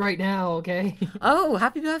 years old right now, okay? Oh,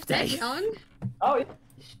 happy That birthday. young? oh, yeah.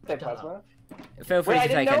 Hey, Shut Plasma. up. Feel free Wait, I to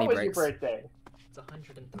didn't take know any it was breaks. your birthday. It's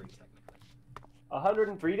 103 technically.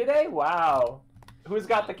 103 today? Wow. Who's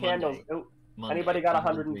got the candles? Monday. Oh, Monday, Anybody got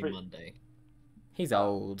 103? Monday. He's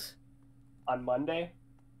old. on Monday?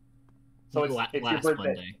 So it's your last birthday.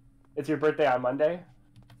 Monday. It's your birthday on Monday?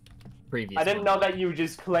 Previous I didn't Monday. know that you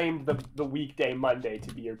just claimed the weekday Monday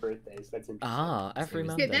to be your birthday, so that's interesting. Ah, every It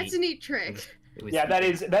was Okay, Monday. that's a neat trick. It was Yeah, that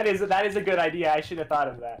is a good idea. I should have thought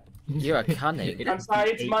of that. You're a cunning. I'm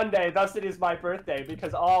sorry, it's Monday, thus it is my birthday,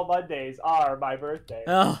 because all Mondays are my birthday.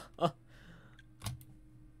 Oh.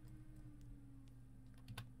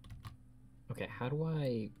 Okay, how do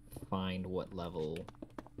I find what level?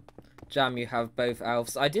 Jam, you have both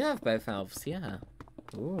elves. I do have both elves, yeah.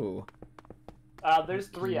 Ooh. There's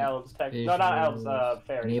 3 elves. No, not elves,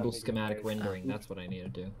 fairies. Enable I'm thinking schematic fairies. rendering, that's what I need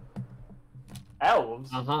to do. Elves?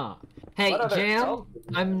 Uh-huh. Hey, What other Jam, elves do you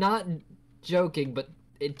I'm have? not joking, but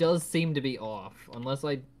it does seem to be off. Unless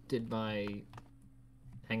I did my...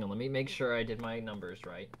 Hang on, let me make sure I did my numbers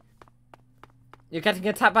right. You're getting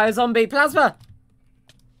attacked by a zombie. Plasma!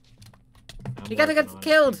 I'm You're gonna working get on it,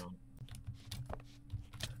 killed. hang on.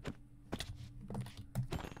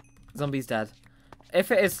 Zombie's dead. If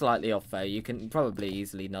it is slightly off, though, you can probably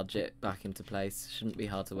easily nudge it back into place. Shouldn't be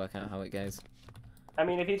hard to work out how it goes. I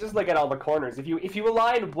mean, if you just look at all the corners, if you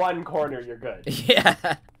align one corner, you're good. Yeah.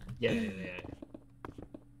 Yeah.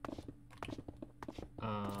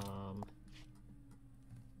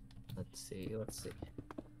 Let's see.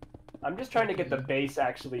 I'm just trying to get the base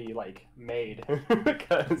actually, like, made.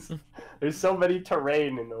 Because there's so many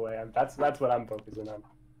terrain in the way. That's what I'm focusing on.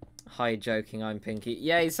 Hi, joking, I'm Pinky.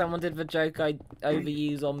 Yay, someone did the joke I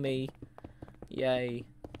overuse on me. Yay.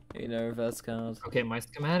 Reverse card. Okay, my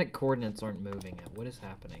schematic coordinates aren't moving yet. What is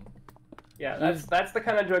happening? Yeah, that's the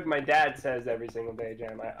kind of joke my dad says every single day,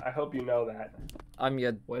 Jam. I hope you know that. I'm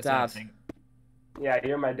your What's dad. happening? Yeah,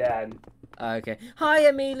 you're my dad. Okay. Hi,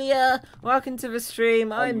 Amelia! Welcome to the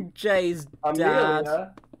stream. I'm Jay's dad.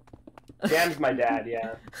 Amelia. Jam's my dad,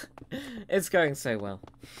 yeah. It's going so well.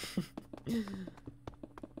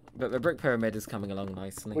 But the brick pyramid is coming along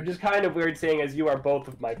nicely. Which is kind of weird saying as you are both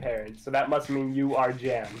of my parents, so that must mean you are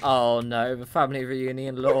Jam. Oh no, the family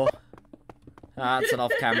reunion law. That's an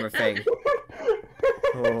off-camera thing.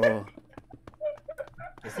 Oh.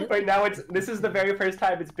 Wait, now this is the very first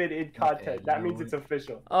time it's been in content. Okay, That you means know it's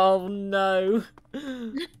official. Oh no.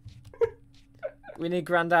 We need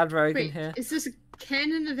Grandad Rogan Wait, here. is this a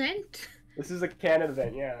canon event? This is a canon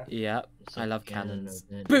event, yeah. Yep, So I love canon cannons.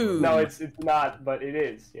 event. Boom! No, it's not, but it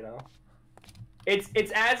is, you know. It's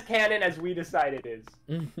as canon as we decide it is.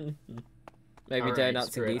 Maybe Alright,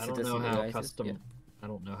 donuts screw and it. geese I are don't just know how simulated. custom Yeah. I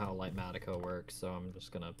don't know how Lightmatica works, so I'm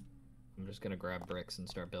just gonna grab bricks and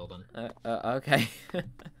start building. Okay.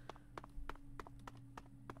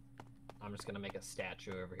 I'm just gonna make a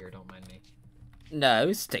statue over here. Don't mind me.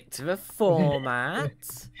 No, stick to the format.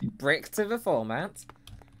 Brick to the format.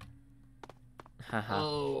 Haha.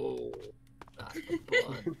 Oh. Not the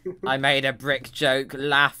bun. I made a brick joke.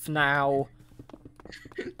 Laugh now.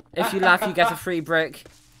 If you laugh, you get a free brick.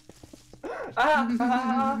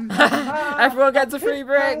 Everyone gets a free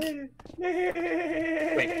brick.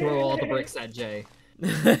 Wait, throw all the bricks at Jay.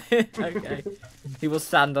 Okay. He will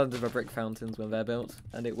stand under the brick fountains when they're built,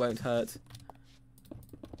 and it won't hurt.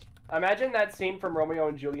 Imagine that scene from Romeo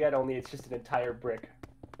and Juliet, only it's just an entire brick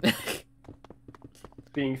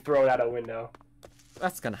being thrown out a window.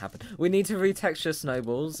 That's gonna happen. We need to retexture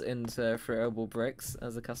snowballs into throwable bricks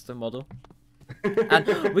as a custom model.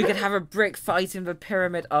 And we could have a brick fight in the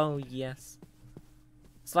pyramid. Oh, yes.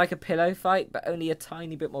 It's like a pillow fight, but only a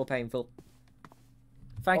tiny bit more painful.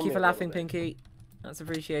 Thank you Only for a laughing, little bit. Pinky. That's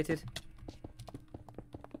appreciated.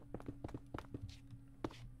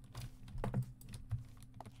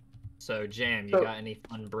 So, Jam, you So- got any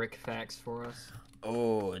fun brick facts for us?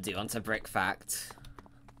 Oh, do you want a brick fact?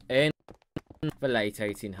 In the late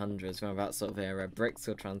 1800s, from that sort of era, bricks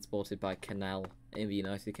were transported by canal in the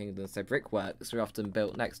United Kingdom. So brickworks were often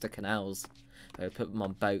built next to canals. They would put them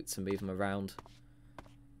on boats and move them around.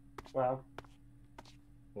 Wow.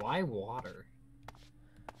 Why water?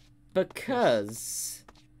 Because...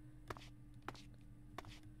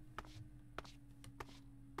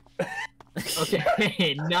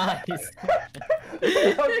 Okay, nice.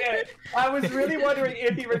 Okay, I was really wondering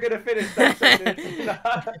if you were gonna finish that sentence.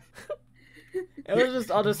 It was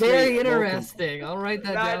just honestly... Very more interesting. I'll write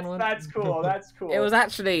that down. That's cool. That's cool. It was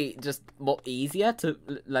actually just more easier to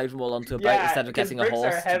load them all onto a boat yeah, instead of 'cause getting a bricks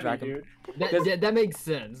horse are to heavy, drag them. dude. That makes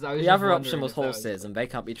sense. I was The just other option wondering was if that horses, and they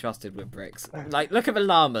can't be trusted with bricks. Like, look at the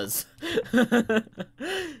llamas.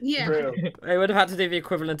 Yeah. True. They would have had to do the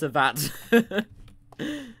equivalent of that.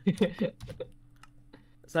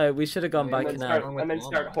 So we should have gone by And then canal.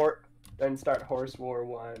 with start Horse War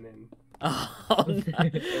 1, and Oh no.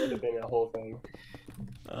 it would have been a whole thing.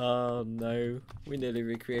 Oh no. We nearly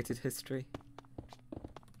recreated history.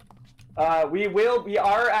 We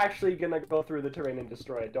are actually gonna go through the terrain and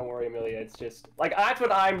destroy it. Don't worry, Amelia. It's just like that's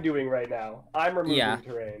what I'm doing right now. I'm removing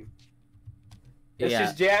terrain. It's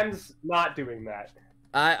just Jam's not doing that.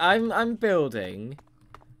 I'm building.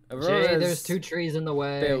 Jay, Aurora's there's 2 trees in the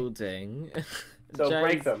way. building. So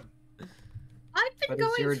break Jay's- them. I've been But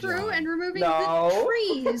it's your going through job. and removing No. the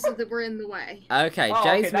trees that were in the way. Okay, Oh,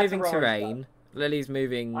 Jay's okay, that's moving Aurora's terrain. Lily's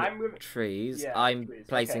moving I'm moving. trees. Yeah, I'm trees,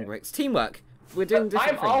 placing okay. bricks. Teamwork. We're doing But I'm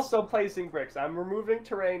different things. also placing bricks. I'm removing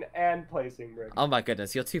terrain and placing bricks. Oh my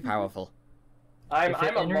goodness, you're too powerful. I'm If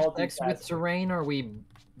it a intersects with multitasker. terrain, are we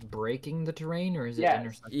breaking the terrain, or is it Yes.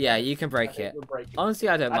 intersecting? Yeah, you can I break think it. we're breaking. Honestly,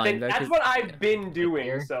 I don't I mind think though. that's 'cause- what I've been doing.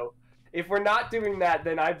 here. So if we're not doing that,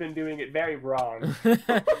 then I've been doing it very wrong.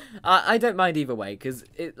 I don't mind either way because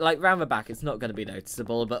it like round the back it's not going to be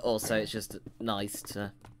noticeable, but also it's just nice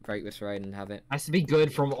to break the terrain and have it. Has to be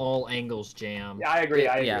good from all angles, Jam. Yeah, I agree.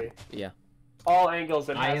 I Yeah, agree. yeah. All angles.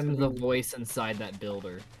 It I has am to the be- voice inside that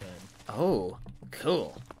builder. Then. Oh,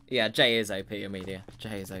 cool. Yeah, Jay is OP, Amelia.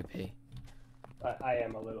 Jay is OP. I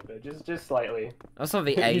am a little bit, just slightly. That's what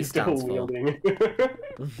the A He's stands dual for.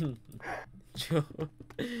 wielding. Sure.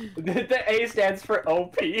 The A stands for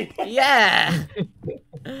OP. Yeah.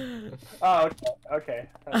 Oh, okay.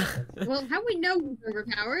 Well, how we know we're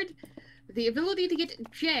overpowered? The ability to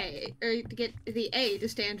get J, or to get the A to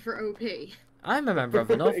stand for OP. I'm a member of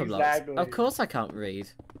Unorthoblocks. Exactly. Of course I can't read.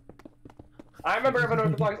 I remember of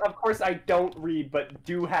Unorthoblocks. Of course, I don't read, but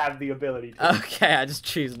do have the ability to. Okay, I just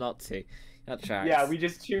choose not to. That tracks. Yeah, we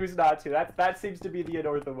just choose not to. That seems to be the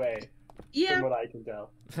Unortho way, Yeah, from what I can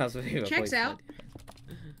tell. That's what you checks out.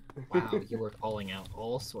 Wow, you were calling out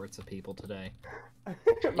all sorts of people today.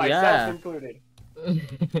 Myself Yeah. included.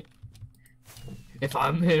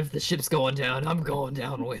 If the ship's going down, I'm going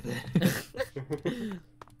down with it.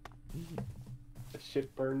 The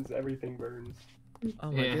ship burns, everything burns.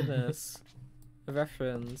 Oh my Yeah. goodness. A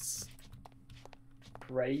reference.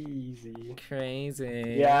 Crazy.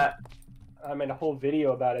 Crazy. Yeah, I made a whole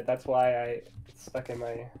video about it. That's why it's stuck in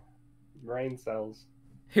my brain cells.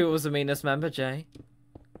 Who was the meanest member, Jay?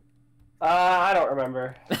 I don't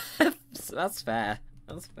remember. That's fair.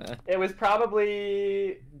 That's fair. It was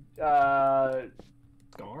probably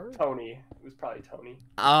Scar? Tony. It was probably Tony.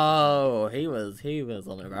 Oh, he was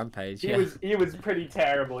on a rampage. Yeah. He was pretty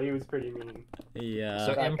terrible. He was pretty mean. Yeah.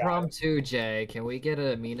 So that impromptu, Jay, can we get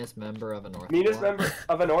a meanest member of an Unorthoblocks? Meanest member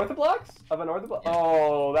of an Unorthoblocks? Of an Unorthoblocks? Yeah.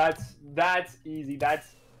 Oh, that's easy. That's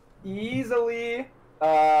easily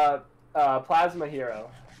Plasma Hero.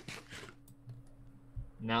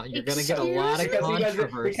 Now you're gonna get a lot of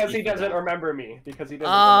controversy. Because he doesn't remember me. Because he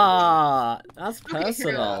doesn't Ah, that's Okay,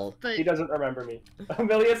 personal. but He doesn't remember me.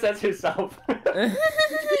 Amelia says herself.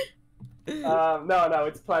 No,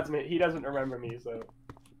 it's Plasma. He doesn't remember me, so.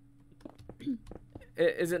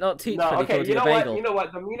 Is it not Teach? No, when he okay, called you know a what? bagel? You know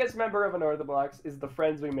what? The meanest member of an Unorthoblocks is the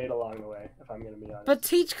friends we made along the way, if I'm gonna be honest. But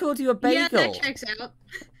Teach called you a yeah, bagel. that checks out.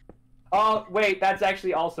 Oh, wait, that's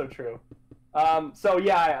actually also true. So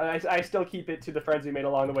yeah, I still keep it to the friends we made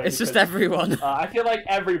along the way. It's just because, everyone. I feel like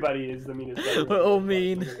everybody is the meanest member. We're all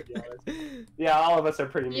mean. Yeah, all of us are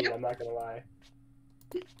pretty mean, Yep. I'm not gonna lie.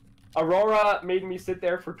 Aurora made me sit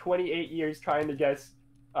there for 28 years trying to guess,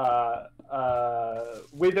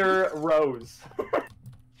 Wither Rose.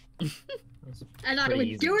 And I Pretty would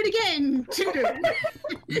easy. do it again, too.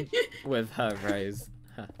 With her rose.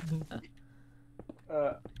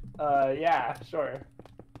 Yeah, sure.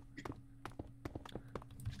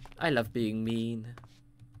 I love being mean.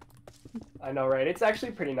 I know, right? It's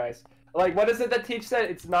actually pretty nice. Like, what is it that Teach said?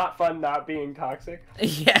 It's not fun not being toxic.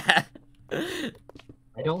 Yeah.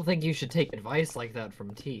 I don't think you should take advice like that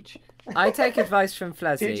from Teach. I take advice from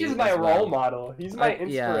Flezzy. Teach is my as well. role model. He's my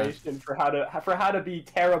yeah. inspiration for how to be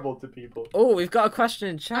terrible to people. Oh, we've got a question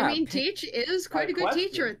in chat. I mean, Teach is quite a good question.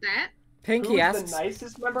 teacher at that. Pinky Who's asks. the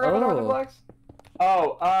nicest member of an Oh. Unorthoblocks?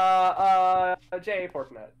 J.A.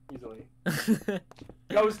 Forknut, easily.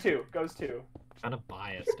 Goes two. Kind of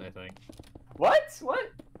biased, I think. What?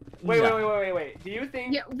 Wait. No. Do you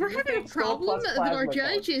think? Yeah, we're do you having a think Skull problem plus that our Plasma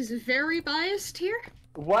judge counts? is very biased here.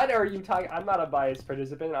 What are you talking? I'm not a biased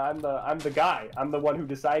participant. I'm the guy. I'm the one who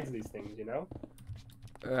decides these things. You know.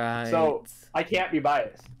 Right. So I can't be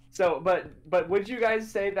biased. So, but would you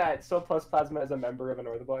guys say that Soul plus Plasma is a member of an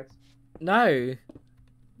Unorthoblocks? No.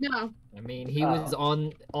 No. I mean, he was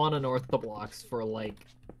on Unorthoblocks for like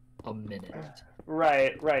a minute.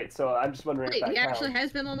 Right. So I'm just wondering Wait, if that he counts. actually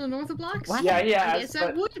has been on Unorthoblocks? What? Yeah, I yeah. guess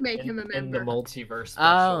that would make him a In the member. multiverse special.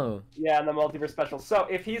 Oh. Yeah, in the multiverse special. So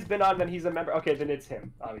if he's been on, then he's a member. Okay, then it's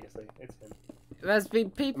him. Obviously, it's him. There's been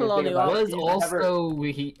people I on mean, who think are. about Was He's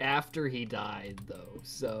also after he died though,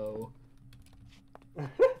 so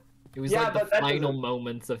it was Yeah, like the but that final doesn't-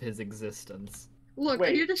 moments of his existence. Look, Wait.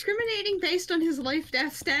 are you discriminating based on his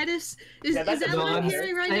life-death status? Is Yeah, that is that doesn't what I'm matter.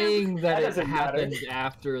 hearing right saying That that it doesn't matter. happened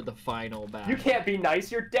after the final battle. You can't be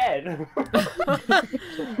nice. You're dead.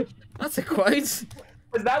 That's a quote. Is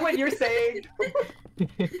that what you're saying?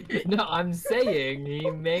 No, I'm saying he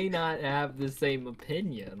may not have the same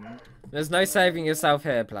opinion. There's no saving yourself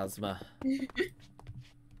here, Plasma.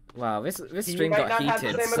 Wow, this He stream might got not have the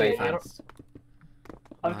heated same so opinion. fast.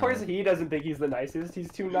 Of Wow. course, he doesn't think he's the nicest.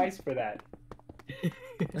 He's too nice for that.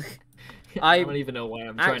 I don't even know why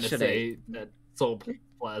I'm trying to Actually- say that Soul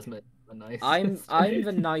Plasma is the nicest. I'm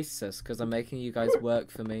the nicest because I'm making you guys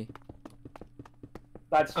work for me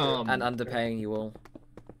That's true. and underpaying you all.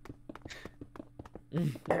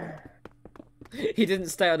 He didn't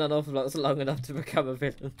stay on Unorthoblocks long enough to become a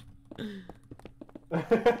villain.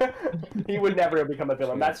 He would never become a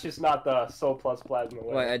villain. That's just not the Soul plus Plasma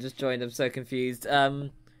way. Wait, I just joined. I'm so confused.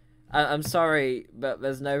 I'm sorry, but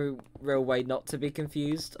there's no real way not to be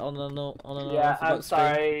confused on an Yeah, I'm Unorthodox stream.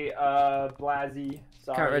 sorry, Blasey.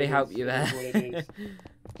 Sorry. Can't really it help is- you it there. is what it is.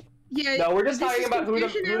 Yeah. No, we're just this talking is about who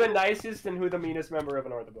confusion the now, nicest and who the meanest member of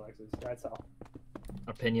an Unorthoblocks is. That's all.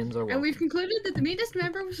 Opinions are And welcome. we've concluded that the meanest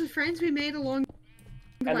member was the friends we made along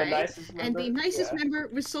the And the way, nicest and member. the nicest yeah. member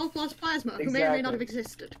was Soul plus Plasma, who may or may not have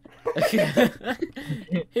Exactly.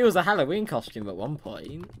 existed. He was a Halloween costume at one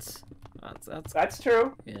point. That's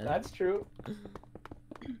true. Yeah. That's true. Is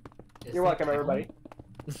You're that welcome, count? everybody.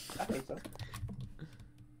 I think so.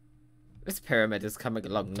 This pyramid is coming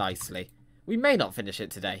along nicely. We may not finish it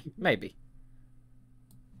today. Maybe.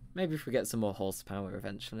 Maybe if we get some more horsepower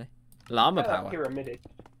eventually. Llama power. Pyramidic.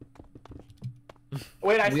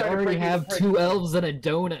 Wait, I We started already breaking have the 2 elves and a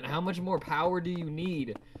donut. How much more power do you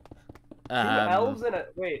need? Two elves and a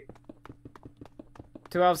wait,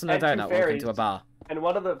 2 elves and a and two donut walk fairies. into a bar. and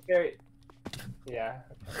one of the fairy. Yeah.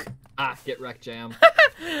 Ah, get wrecked, Jam.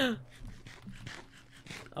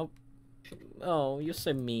 Oh, you're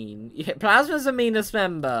so mean. Yeah, Plasma's the meanest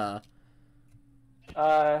member.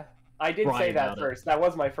 I did Cry say that about it. first. That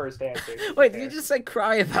was my first answer. Wait, did you just say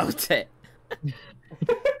cry about it?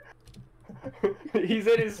 he's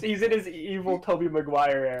in his evil Tobey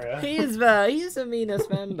Maguire era. He's the meanest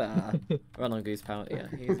member. Run on Goose Power, yeah,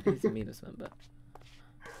 he's the meanest member.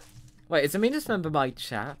 Wait, is the meanest member my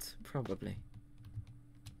chat? Probably.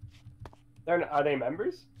 Are they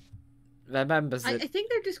members? They're members. I think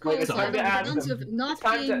they're It's disqualified time to on ask the grounds them. of not It's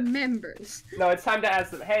time being to- members. No, it's time to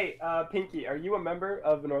ask them. Hey, Pinky, are you a member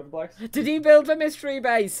of the Unorthoblocks? Did he build the mystery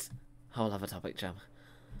base? Whole other topic, Jam.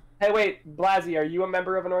 Hey, wait, Blasey, are you a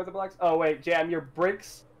member of Unorthoblocks? Oh, wait, Jam, your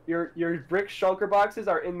bricks, your brick shulker boxes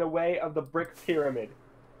are in the way of the brick pyramid.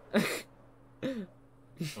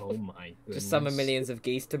 Oh my goodness. Just summon millions of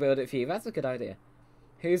geese to build it for you. That's a good idea.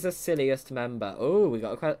 Who's the silliest member? Oh, we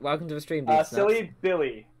got a welcome to the stream, dude. Silly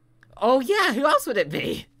Billy. Oh yeah, who else would it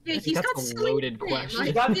be? Yeah, he's got That's a silly loaded name. question.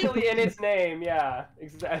 He's got Silly in his name, yeah.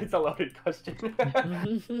 It's a loaded question.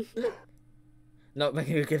 Not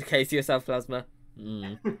making a good case of yourself, Plasma.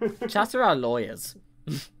 Chatter are lawyers.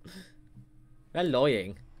 They're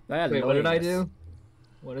lawyering. They're Wait, what did I lawyers.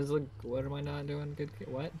 do? What am I not doing? Good.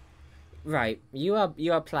 What? Right, you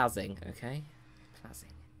are plazzing, okay?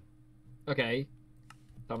 Plazzing. Okay.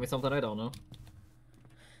 Tell me something I don't know.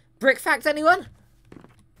 Brick fact, anyone?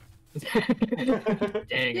 Dang,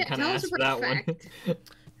 Yeah, I kind of tell us a asked brick that one.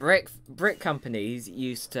 fact. Brick companies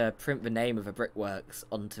used to print the name of a brickworks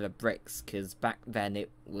onto the bricks because back then it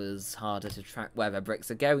was harder to track where the bricks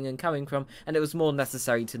are going and coming from, and it was more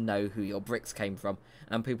necessary to know who your bricks came from,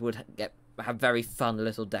 and people would have very fun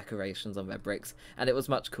little decorations on their bricks, and it was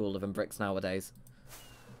much cooler than bricks nowadays.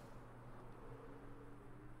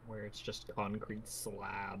 Where it's just concrete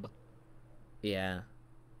slab. Yeah.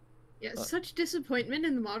 Yeah, such disappointment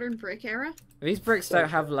in the modern brick era. These bricks don't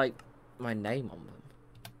have, like, my name on them.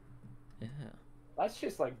 Yeah. That's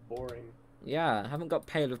just, like, boring. Yeah, I haven't got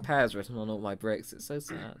Pale of Pears written on all my bricks. It's so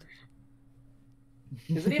sad.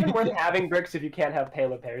 Is it even worth having bricks if you can't have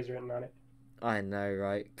Pale of Pears written on it? I know,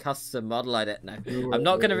 right? Custom model, I don't know. I'm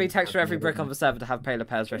not going to retexture every brick on the server to have Pale of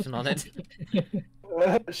Pears written on it.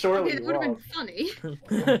 Surely It you would have won't.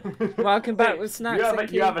 been funny. Welcome back with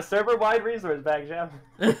snacks. You have a server-wide resource bag, Jam.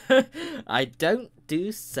 I don't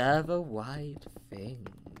do server-wide things.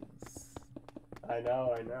 I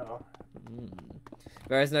know.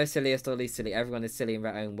 There is no silliest or least silly. Everyone is silly in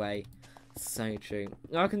their own way. So true.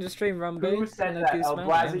 Welcome to stream, Rumbu. Who said that? Oh,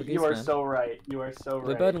 Blasey, you are so right. You are so right.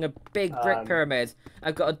 We're building a big brick pyramid.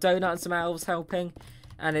 I've got a donut and some elves helping.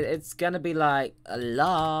 And it's gonna be like a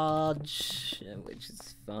large, which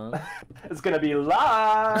is fun. It's gonna be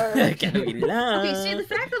large. It's gonna be large. Okay, see, the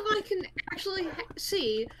fact that I can actually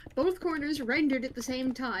see both corners rendered at the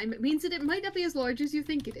same time means that it might not be as large as you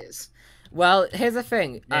think it is. Well, here's the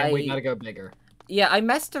thing. And we gotta go bigger. Yeah, I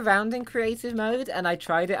messed around in creative mode, and I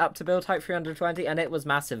tried it up to build height 320, and it was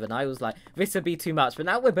massive, and I was like, this would be too much. But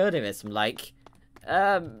now we're building this, I'm like,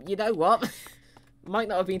 you know what? Might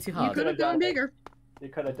not have been too hard. You could have gone bigger. You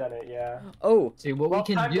could have done it, yeah. Oh. See, what we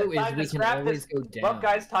can do is we can always go down. Well,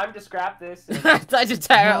 guys, time to scrap this. Time to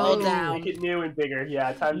tear it all Make down. it new and bigger.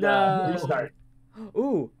 Yeah, time to restart.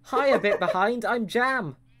 Ooh, hi, a bit behind. I'm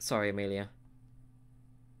Jam. Sorry, Amelia.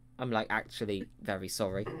 I'm, like, actually very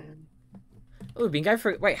sorry. Oh, we've been going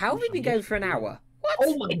for... Wait, how have we been going for an hour? What?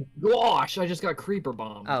 Oh my gosh, I just got creeper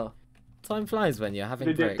bombed. Oh. Time flies when you're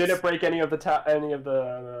having breaks. Did it break any of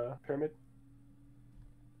the pyramid?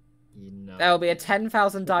 No. There'll be a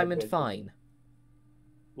 10,000 diamond fine.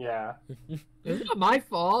 Yeah. It's not my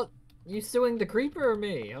fault. You suing the creeper or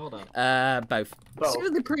me? Hold on. Both. Sue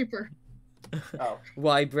the creeper. Oh.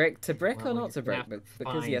 Why brick to brick or not to brick?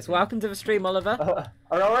 Because yes. Welcome to the stream, Oliver.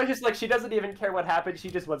 Or just like she doesn't even care what happened. She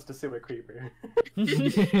just wants to sue a creeper.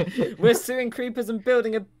 We're suing creepers and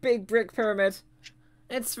building a big brick pyramid.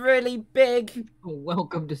 It's really big.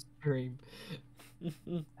 Welcome to stream.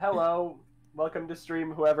 Hello. Welcome to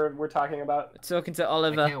stream, whoever we're talking about. Talking to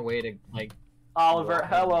Oliver. I can't wait to, like... Oliver.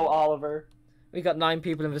 Hello, Oliver. We got 9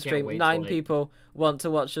 people in the stream. wait 9 till, people want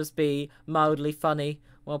to watch us be mildly funny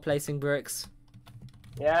while placing bricks.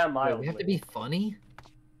 Yeah, Wait, mildly. we have to be funny?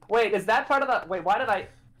 Wait, is that part of the... Wait, why did I...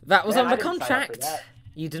 That was Man, on I the didn't sign up for contract. that.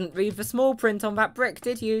 You didn't read the small print on that brick,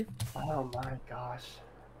 did you? Oh my gosh.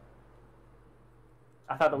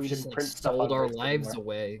 I thought that we just didn't like, print stuff sold on our bricks lives anymore.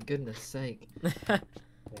 away. Goodness sake. Yeah.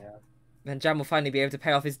 Then Jam will finally be able to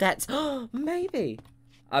pay off his debts. Maybe.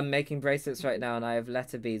 I'm making bracelets right now and I have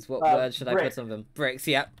letter beads. What word should I brick. put on them? Bricks,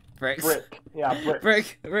 yep. Bricks. Brick. Yeah,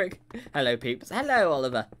 brick. Brick. Hello, peeps. Hello,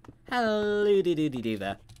 Oliver. Hello, doo-doo-doo-doo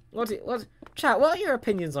there. Chat, what are your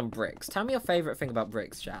opinions on bricks? Tell me your favourite thing about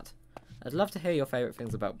bricks, chat. I'd love to hear your favourite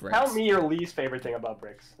things about bricks. Tell me your least favorite thing about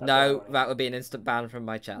bricks. That's what I No, wanna that would be an instant ban from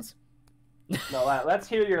my chat. No, let's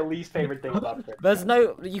hear your least favorite thing about bricks. There's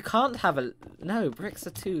no... You can't have a... No, bricks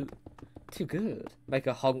are too... Too good. Make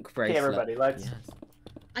a honk bracelet. Okay, everybody, let's. Yes.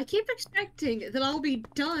 I keep expecting that I'll be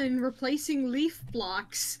done replacing leaf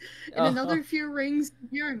blocks in another few rings of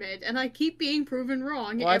pyramid, and I keep being proven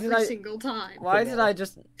wrong every single time. Why did I do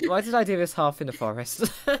this half in the forest?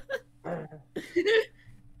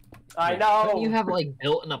 I know. Couldn't you have like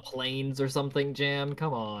built in a plains or something, Jam?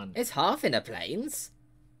 Come on. It's half in the plains.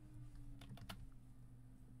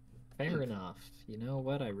 Fair enough. You know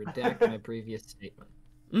what? I redact my previous statement.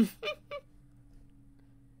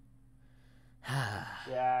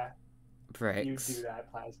 Yeah. Bricks. You do that,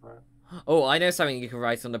 Plasma. Oh, I know something you can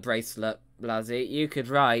write on the bracelet, Blazzy. You could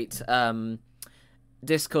write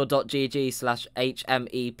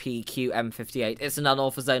discord.gg/HMEPQM58. It's an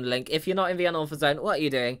Unorthob Zone link. If you're not in the Unorthob Zone, what are you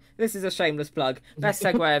doing? This is a shameless plug. Best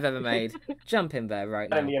segue I've ever made. Jump in there right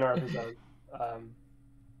now. In the Unorthob Zone.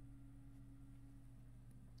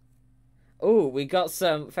 Oh, we got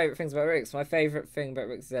some favourite things about Ricks. My favourite thing about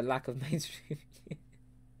Ricks is their lack of mainstream.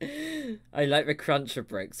 I like the crunch of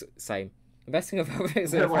bricks. Same. The best thing about bricks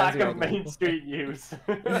is the lack of Main Street use.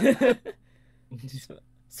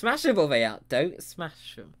 Smashable they are. Don't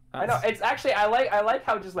smash them. I know. It's actually I like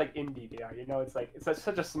how just like indie they are. You know, it's like it's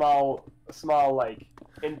such a small like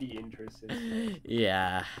indie interest.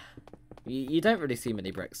 Yeah. You don't really see many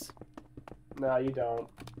bricks. No, you don't.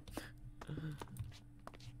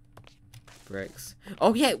 Bricks.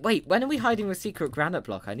 Oh yeah, wait, when are we hiding the secret granite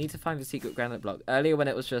block? I need to find the secret granite block. Earlier when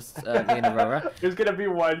it was just me and Aurora. There's gonna be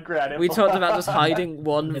one granite We block. talked about just hiding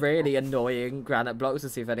one really annoying granite block to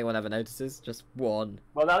see if anyone ever notices. Just one.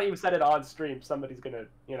 Well, now that you've said it on stream, somebody's gonna,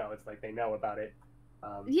 you know, it's like they know about it.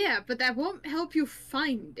 Yeah, but that won't help you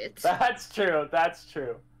find it. That's true, that's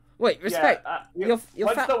true. Wait, respect. Yeah, once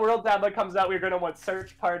the World Tablet comes out, we're gonna want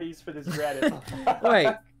search parties for this granite block.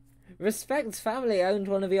 Wait. Respect's family owned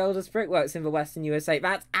one of the oldest brickworks in the Western USA.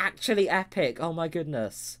 That's actually epic. Oh my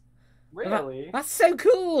goodness. Really? That's so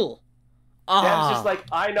cool. Yeah, it's just like,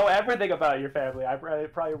 I know everything about your family. I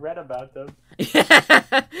probably read about them.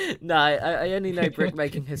 No, I only know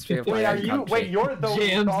brickmaking history of my own country. Wait, you're the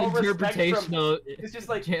Jam's interpretation of... It's just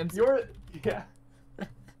like, Jam's... you're... Yeah.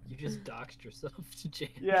 You just doxed yourself to Jam.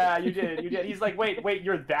 Yeah, you did. He's like, wait,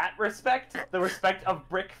 you're that respect? The respect of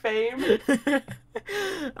brick fame?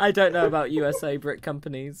 I don't know about USA brick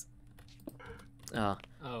companies. Oh.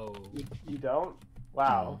 You don't?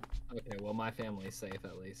 Wow. Okay, well, my family's safe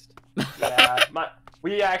at least. Yeah,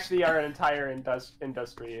 we actually are an entire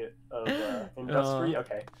industry of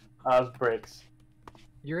bricks.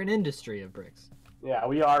 You're an industry of bricks. Yeah,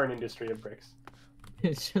 we are an industry of bricks.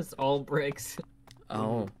 It's just all bricks.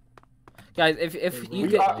 Oh. Guys, if you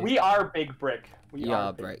we are big brick. We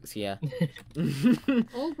are bricks, yeah.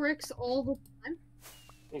 All bricks all the time.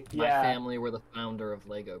 My family were the founder of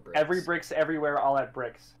Lego bricks. Every bricks everywhere, all at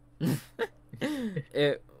bricks.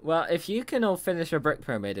 Well, if you can all finish a brick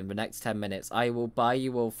pyramid in the next 10 minutes, I will buy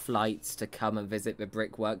you all flights to come and visit the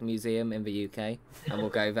Brickwork Museum in the UK, and we'll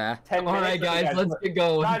go there. Alright, guys, let's get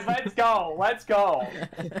going. Guys, let's go. Let's go.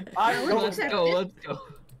 Let's go.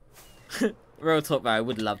 Real talk, though, I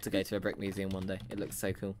would love to go to a brick museum one day. It looks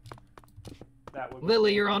so cool.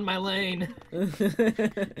 Lily, you're on my lane.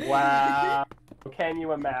 Wow. Can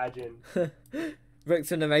you imagine?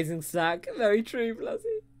 Bricks are an amazing snack. Very true,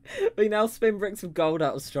 Blazzy. We now spin bricks of gold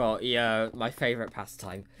out of straw. Yeah, my favourite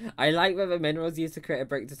pastime. I like that the minerals used to create a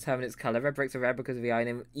brick determine its colour. Red bricks are red because of the iron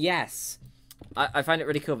in... Yes! I find it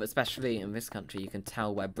really cool, but especially in this country, you can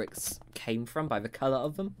tell where bricks came from by the colour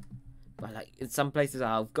of them. But, like, in some places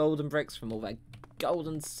I have golden bricks from all that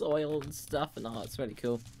golden soil and stuff, and it's really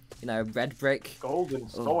cool. You know, red brick. Golden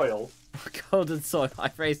soil? Golden soil. I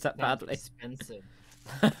phrased that badly. Expensive.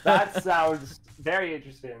 That sounds very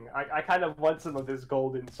interesting. I kind of want some of this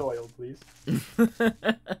golden soil, please.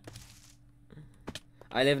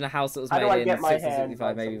 I live in a house that was made in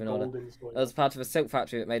 1665, maybe even older. It was part of a silk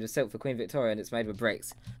factory that made of silk for Queen Victoria, and it's made with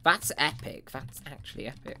bricks. That's epic. That's actually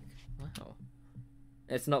epic. Wow.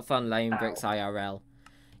 It's not fun laying bricks IRL.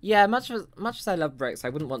 Yeah, much as I love bricks, I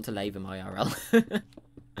wouldn't want to lay them IRL.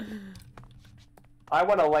 I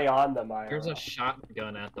want to lay on them IRL. There's a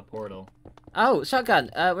shotgun at the portal. Oh, shotgun.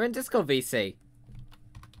 We're in Discord VC.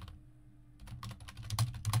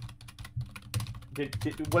 Did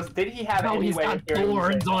he have any he's way got of hearing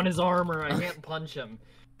thorns on his armor. I can't punch him.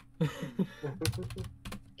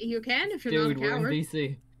 You can if you're Dude, not a coward. we're in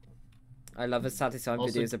DC. I love his satisfying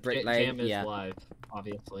videos of brick Jam laying. is live,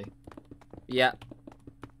 obviously. Yeah.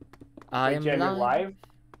 I am Jam live?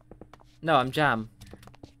 No, I'm Jam.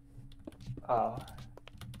 Oh.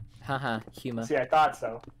 Haha, humor. See, I thought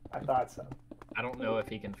so. I don't know if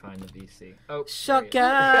he can find the VC. Oh,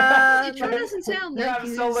 shotgun! It sure doesn't sound You like have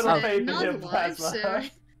he's so little faith in not him, alive, Plasma.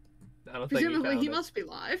 so... I don't think Presumably, he found it. must be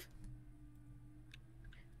live.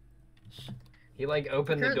 He like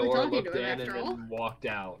opened the Currently door, talking looked to him, in, and after all. then walked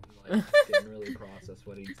out. Like, didn't really process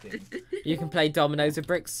what he'd seen. You can play dominoes with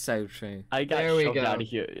bricks. So true. I got There we shoved go. out of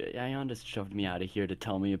here. Ion just shoved me out of here to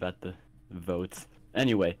tell me about the votes.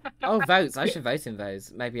 Anyway, Oh, votes. I should vote in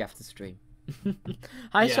those. Maybe after stream.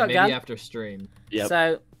 Hi, Yeah, Shotgun. maybe after stream. yep.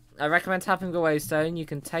 So, I recommend tapping the waystone. You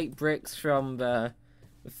can take bricks from the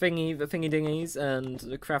thingy dingies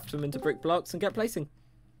and craft them into brick blocks and get placing.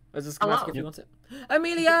 As a schematic if you want it.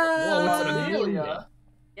 Amelia! Whoa, what's an Amelia. Amelia?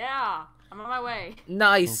 Yeah, I'm on my way.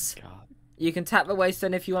 Nice. Oh, God. You can tap the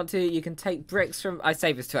waystone if you want to. You can take bricks from... I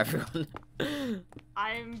say this to everyone.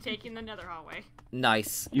 I'm taking the nether hallway.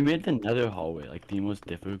 Nice. You made the nether hallway like the most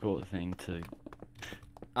difficult thing to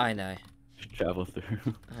I know. travel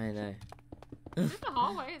through. I know. It's the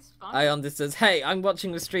hallway, it's fun. Ion just says, hey, I'm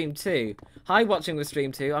watching the stream too. Hi, watching the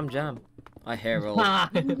stream too. I'm Jam. I hear all. I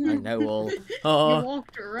know all. You Oh,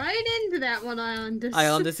 walked right into that one, Iondis.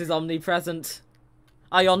 Iondis is omnipresent.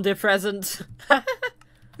 Iondispresent.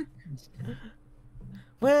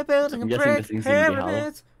 We're building a I'm guessing brick this thing's gonna be hollow.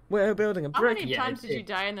 pyramid. We're building a How brick. many Yeah, times did it- you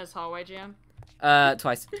die in this hallway, Jam?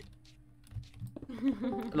 Twice.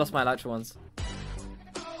 Lost my elytra once.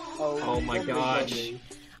 Oh my gosh.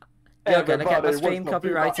 You're gonna get my Everybody stream wants to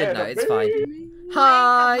be my copyrighted. No, it's enemy. fine. I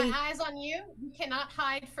Hi. have my eyes on you. You cannot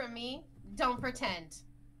hide from me. Don't pretend.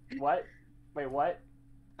 What? Wait, what?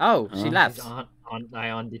 Oh, she Huh? left. He's on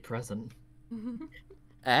Ion be present.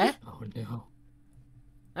 Eh? Oh no.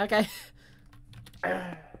 Okay.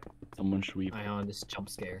 Someone sweep. Ion just jump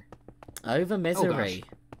scare. Over misery.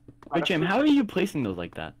 Wait, Jim, how are you placing those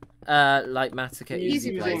like that? Like Matica He's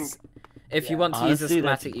easy using- place. If you yeah. want to use a Honestly,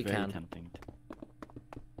 that's schematic, you very can. tempting.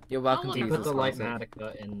 You're welcome I'll to look use at a Put the light schematic.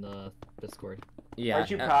 Matica in the Discord. Yeah.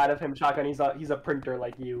 Aren't you proud of him, Shotgun? He's a printer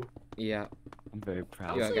like you. Yeah. I'm very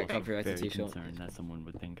proud. You won't get get copyrighted very t-shirt. concerned that someone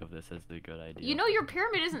would think of this as a good idea. You know your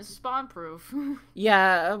pyramid isn't spawn proof.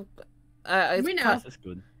 Yeah. It's We know. kind- That's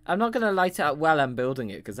good. I'm not gonna light it up while I'm building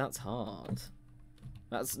it because that's hard.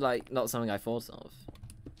 That's like not something I thought of.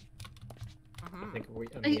 I think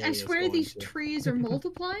I Amelia's swear going these to. trees are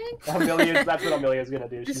multiplying. That's what Amelia's gonna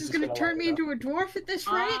do. This She's is just gonna turn light me it up. into a dwarf at this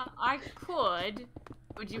rate. I could.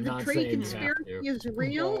 Would you? I'm The not tree saying you have conspiracy to. is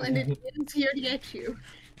real, and it is here to get you.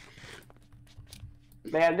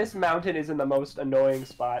 Man, this mountain is in the most annoying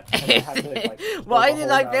spot. I have to, like, Why build a did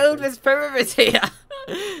whole I build mountain. this pyramid here?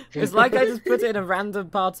 It's like I just put it in a random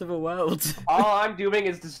part of the world. All I'm doing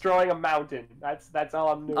is destroying a mountain. That's all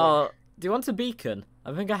I'm doing. Oh, do you want a beacon?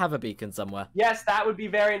 I think I have a beacon somewhere. Yes, that would be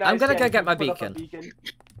very nice. I'm gonna Jen, go if get you my put up a beacon.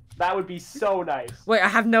 That would be so nice. Wait, I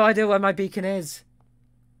have no idea where my beacon is.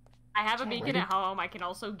 I have a beacon at home. I can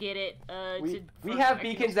also get it. We have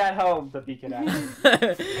beacons at home. The beacon at home.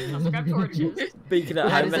 I can also grab torches. Beacon at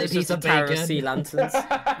That home, is a and it's just piece a of tower of bacon. sea lanterns.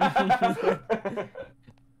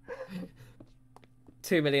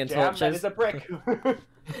 2 million Jam, that torches. is a brick.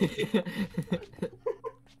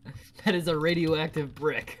 That is a radioactive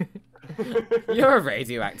brick. You're a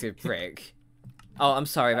radioactive brick. Oh, I'm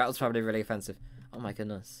sorry, that was probably really offensive. Oh my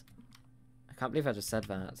goodness. I can't believe I just said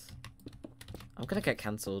that. I'm gonna get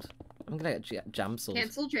cancelled. I'm gonna get jamselled.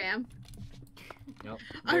 Cancel jam. Nope.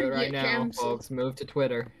 I Do it would right get now, jams. folks. Move to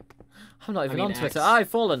Twitter. I'm not even I on mean, Twitter. X. I've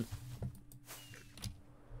fallen.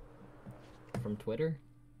 From Twitter?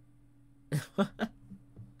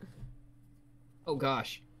 Oh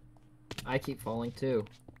gosh. I keep falling too.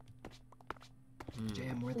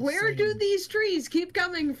 Jam, we're the Where do same. these trees keep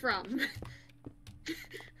coming from?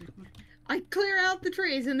 I clear out the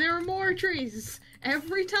trees, and there are more trees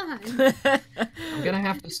every time. I'm gonna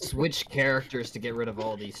have to switch characters to get rid of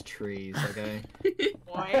all these trees, okay?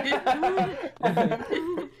 Boy.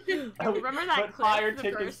 Remember that But fire clip the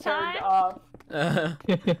tickets first turned time? off.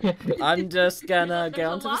 I'm just gonna There's go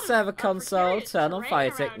a onto the lot of server console, precarious turn on terrain fire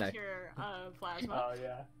around tick. No. your, plasma. Oh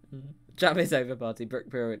yeah. Jam is over, party.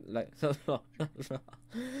 Brick pyramid. Like,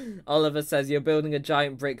 Oliver says you're building a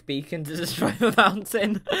giant brick beacon to destroy the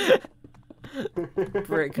mountain.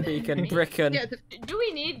 Brick beacon, bricken. Yeah, Do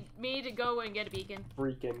we need me to go and get a beacon?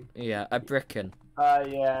 Freaking. Yeah, a bricken.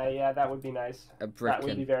 Yeah, that would be nice. A That would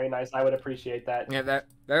be bricken. very nice. I would appreciate that. Yeah,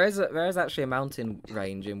 there is actually a mountain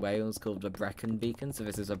range in Wales called the Brecon Beacon, so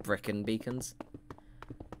this is a Bricken Beacons.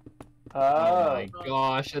 Oh Oh. my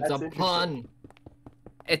gosh, it's That's a interesting. pun!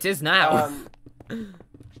 It is now.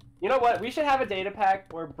 You know what? We should have a data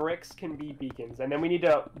pack where bricks can be beacons, and then we need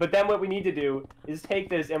to. But then what we need to do is take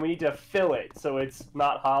this and we need to fill it so it's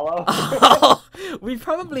not hollow. Oh, we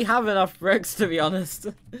probably have enough bricks, to be honest.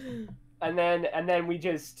 and then we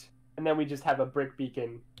just have a brick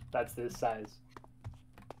beacon that's this size.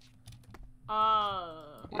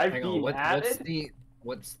 I've Hang on, been what's added? the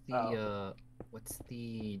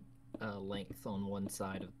length on one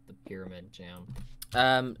side of the pyramid, Jam?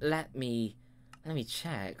 Let me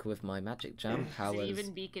check with my magic jam powers. It's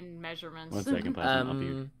even beacon measurements. 1 second, Plasma.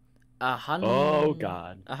 100. Oh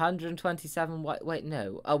god. 127 wide. Wait,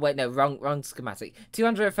 no. Oh wait, no. Wrong schematic.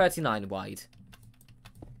 239 wide.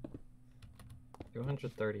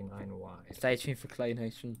 239 wide. Stay tuned for Clay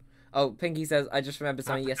Nation. Oh, Pinky says, I just remembered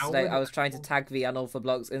something yesterday. I was trying to tag the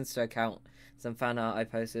Unorthoblocks Insta account. Some fan art I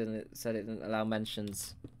posted and it said it didn't allow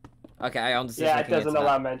mentions. Okay, I understand. Yeah, it doesn't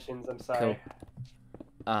allow mentions. I'm sorry.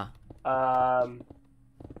 Cool.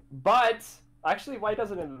 But actually, why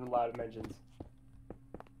doesn't it allow mentions?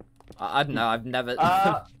 I don't know. I've never.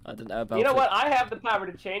 I don't know about. You know what? I have the power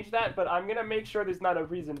to change that, but I'm gonna make sure there's not a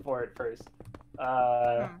reason for it first.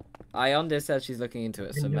 Ionda says she's looking into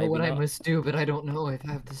it, so I know maybe what not. I must do, but I don't know if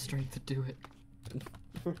I have the strength to do it.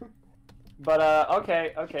 But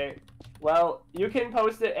okay. Well, you can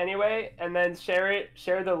post it anyway, and then share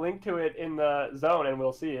the link to it in the zone, and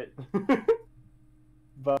we'll see it.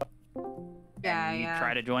 But Yeah.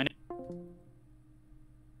 Try to join it.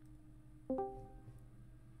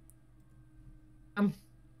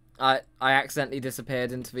 I accidentally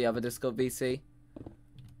disappeared into the other Discord VC.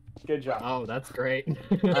 good job. Oh, that's great.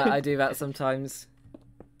 I do that sometimes.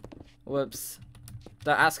 Whoops.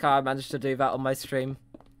 Don't ask how I managed to do that on my stream.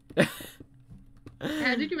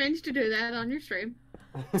 How did you manage to do that on your stream?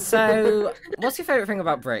 So, what's your favorite thing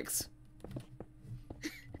about bricks?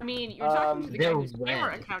 I mean, you're talking to the guy they're whose camera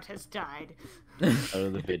red. account has died. Out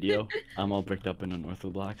of the video, I'm all bricked up in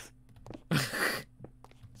Unorthoblocks.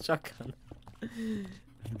 Shotgun.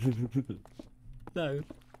 No.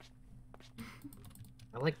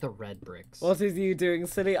 I like the red bricks. What is you doing,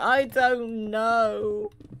 silly? I don't know.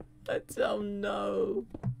 I don't know.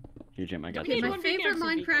 Here, Jim, I got Okay, need this. my one favorite beacon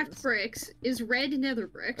or two Minecraft beacons? bricks is red nether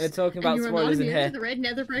bricks. We're talking about and you are not spoilers in immune here. to the red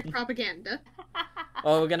nether brick propaganda.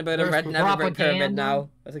 Oh, we're gonna build a There's red nether brick pyramid propaganda.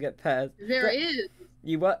 now. To get pairs. There But- is,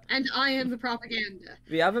 You what? and I am the propaganda.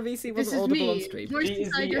 The other VC This wasn't is audible on me, stream. voice She is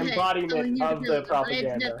inside the your head, embodiment telling you to of the build a red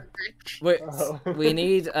propaganda. nether brick. We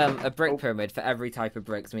need a brick pyramid for every type of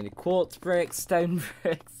bricks. We need quartz bricks, stone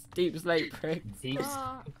bricks, deep slate bricks. Heaps.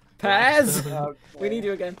 Pairs! Okay. We need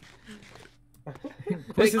you again.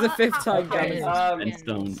 This is the fifth time, Okay. Gavin.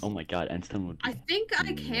 Endstone. Oh my god, Endstone would be. I think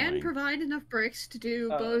I can annoying. provide enough bricks to do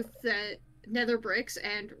both nether bricks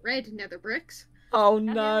and red nether bricks. Oh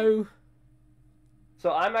no.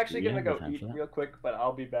 So I'm actually Do we gonna have go the time eat for that? real quick, but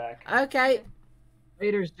I'll be back. Okay.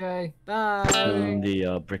 Raiders, Jay. Bye.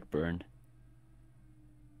 The brick burn.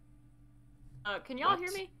 Can y'all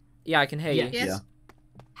hear me? Yeah, I can hear you. Yes. Yeah.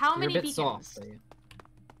 How You're a many bit beacons? soft. Are you?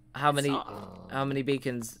 How many? Soft. How many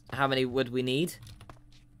beacons? How many would we need?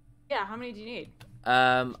 Yeah, how many do you need?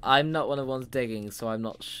 I'm not one of the ones digging, so I'm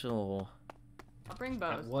not sure. I'll bring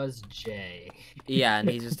That both. was Jay. Yeah, and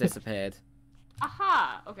he just disappeared.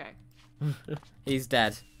 Aha! Okay. He's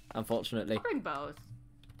dead, unfortunately. I'll bring both.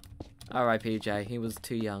 R.I.P. Jay. He was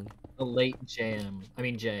too young. The late Jam. I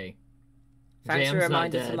mean Jay. Thanks for a Jam's not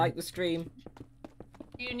reminder to dead. like the stream.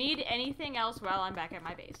 Do you need anything else while I'm back at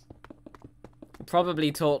my base?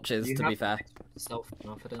 Probably torches, You to have be fair.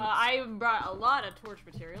 Self-confidence. I brought a lot of torch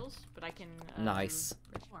materials, but I can. Nice.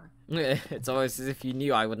 bring more. It's almost as if you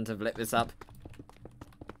knew I wouldn't have lit this up.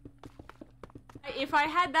 If I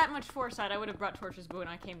had that much foresight, I would have brought torches when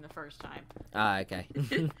I came the first time. Ah, okay.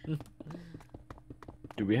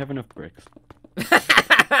 Do we have enough bricks?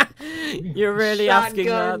 You're really asking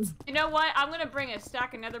Shotgun. that. You know what? I'm gonna bring a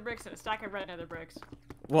stack of nether bricks and a stack of red nether bricks.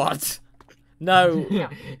 What? No.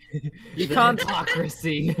 You can't-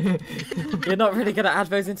 Hypocrisy. You're not really gonna add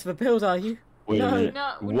those into the build, are you? Wait No. a minute.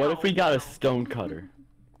 No, What if we got no. a stone cutter?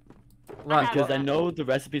 Right. have Because I that. know the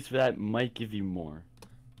recipes for that might give you more.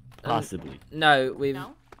 Possibly. No, we've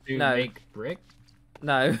No? To No. make brick?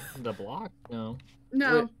 no, The block? No.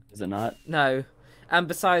 No, Is it not? no. And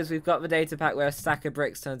besides, we've got the data pack where a stack of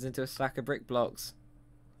bricks turns into a stack of brick blocks.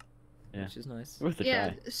 Yeah. Which is nice. Worth a yeah,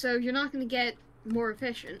 try. so you're not going to get more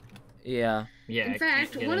efficient. Yeah. Yeah. In it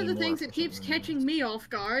fact, can't get one of any the more things that keeps efficient than catching me off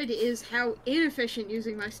guard is how inefficient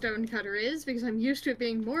using my stone cutter is, because I'm used to it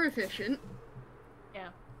being more efficient. Yeah.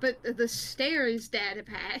 But the stairs data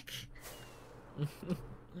pack. this.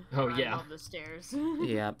 Oh I yeah. love the stairs.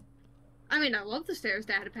 Yeah. I mean, I love the stairs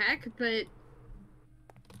data pack, but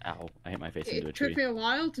Ow, I hit my face into a it tree. took me a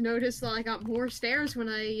while to notice that I got more stairs when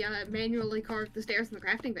I manually carved the stairs on the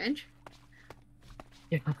crafting bench.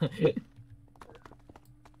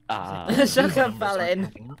 Ah. Shotgun fell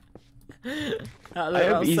in. That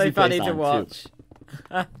have was so easy funny place to on, watch.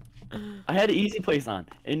 I had an easy place on,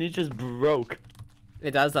 and it just broke.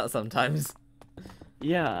 It does that sometimes.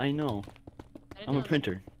 Yeah, I know. I'm a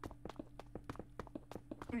printer.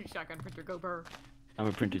 Shotgun printer, go burr. I'm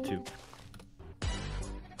a printer too.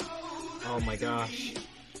 Oh my gosh.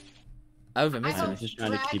 Over I misery. hope just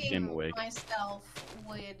trying to keep him dragging awake. myself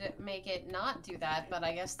would make it not do that, but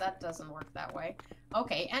I guess that doesn't work that way.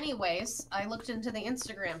 Okay, anyways, I looked into the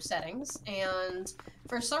Instagram settings, and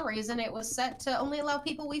for some reason it was set to only allow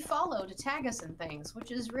people we follow to tag us in things, which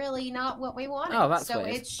is really not what we wanted. Oh, that's so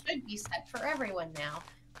weird. it should be set for everyone now.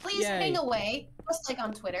 Please Yay. ping away, just like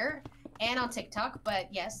on Twitter and on TikTok, but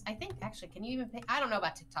yes, I think, actually, can you even ping? I don't know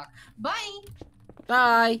about TikTok. Bye!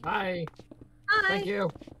 Bye. Hi. Hi. Thank you.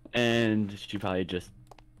 And she probably just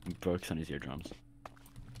broke Sunny's eardrums.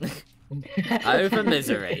 Over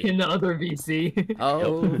misery. In the other VC.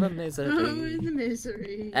 Over Oh, misery. the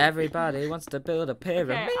misery. Everybody wants to build a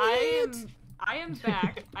pyramid. Okay, I am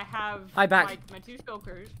back. I have Hi, back. my two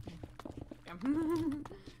shulkers.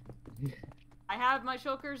 I have my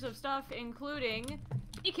shulkers of stuff, including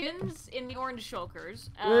beacons in the orange shulkers.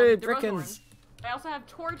 Woo, they're both brickens. orange. I also have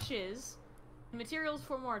torches, materials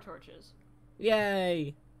for more torches.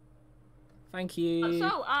 Yay. Thank you.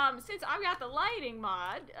 So, since I've got the lighting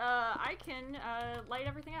mod, I can light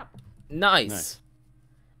everything up. Nice.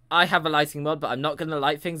 I have a lighting mod, but I'm not gonna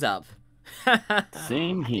light things up.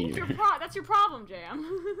 Same here. That's your problem, Jam.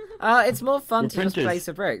 It's more fun We're to just printers. place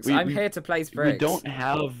the bricks. We- I'm we- here to place We bricks. don't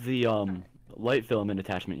have the light filament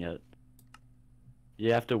attachment yet.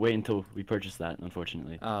 You have to wait until we purchase that,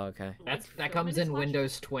 unfortunately. Oh, okay. That comes in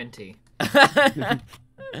Windows 20.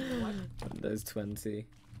 Windows 20.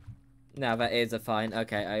 Now that ears are fine.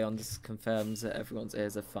 Okay, Aeon just confirms that everyone's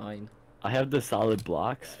ears are fine. I have the solid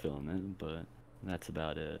blocks filament, but that's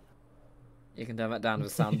about it. You can turn that down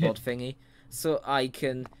with a soundboard thingy, so I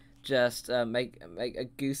can just make a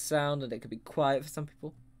goose sound, and it could be quiet for some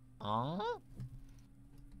people. Aww.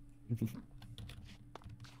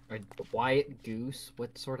 A quiet goose?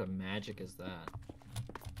 What sort of magic is that?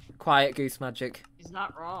 Quiet goose magic. He's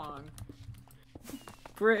not wrong.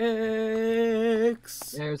 Bricks.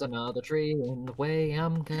 There's another tree in the way,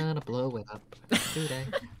 I'm gonna blow it up today.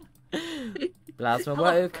 Plasma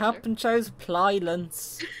Hello, woke up and chose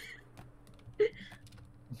Plylance.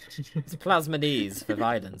 It's Plasmanese for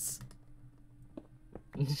violence.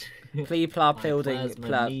 Plee pla building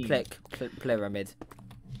Plasmanese. plick pyramid.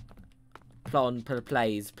 Plon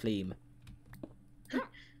plays pleam.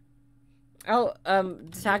 Oh,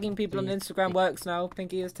 tagging people on Instagram works now.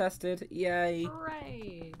 Pinky is tested. Yay.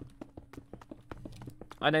 Hooray.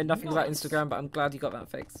 I know nothing about Nice. Instagram, but I'm glad you got that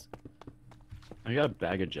fixed. I got a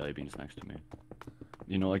bag of jelly beans next to me.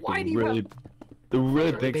 You know, like Why do the you really, the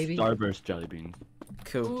really Jelly big baby? Starburst jelly beans.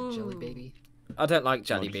 Cool. Jelly Ooh. baby. I don't like No,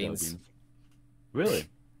 jelly just beans. Really?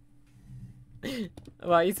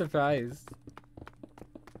 Why are you surprised?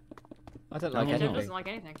 I don't like I don't Jam know. doesn't like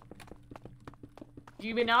anything. Do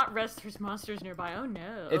you not rest? There's monsters nearby. Oh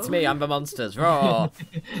no. It's me, I'm the monsters. Raw.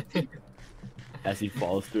 As he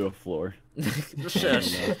falls through a floor.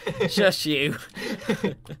 Shush. Shush you.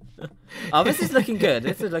 Oh, this is looking good.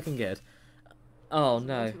 This is looking good. Oh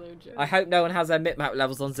no. I hope no one has their mipmap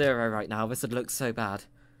levels on 0 right now. This would look so bad.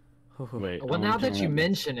 Wait. Well, I now wanna that you turn-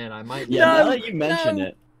 mention it, I might. Yeah, No, now that you mention no.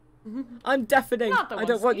 it. I'm deafening. Not the I one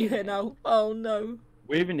don't want you speaking. here now. Oh no.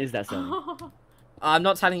 Where even is that setting? I'm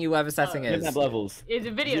not telling you where the setting is. Map levels. It's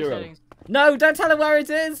in video 0. settings. No, don't tell him where it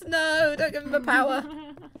is. No, don't give him the power.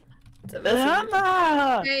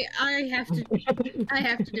 Okay, I have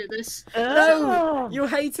to do this. No, you'll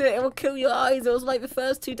hate it. It will kill your eyes. It was like the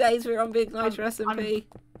first 2 days we were on Big Igniter SMP.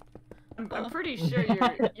 I'm pretty sure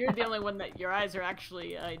you're the only one that your eyes are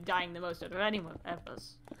actually dying the most out of anyone of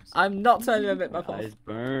us. I'm not telling you mipmap off. Eyes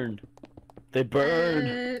burned. They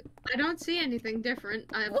burned. I don't see anything different.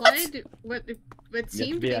 I What? applied what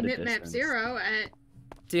seemed to be be at a mipmap distance. 0 at.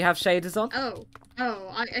 Do you have shaders on?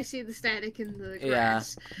 I see the static in the Yeah.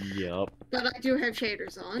 grass. Yup. But I do have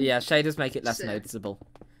shaders on. Yeah, shaders make it less Sick. noticeable.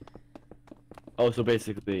 Oh, so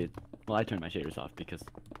basically, well, I turned my shaders off because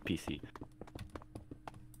PC.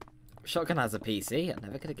 Shotgun has a PC. I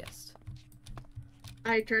never could have guessed.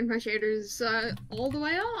 I turned my shaders all the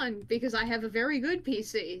way on because I have a very good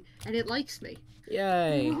PC and it likes me.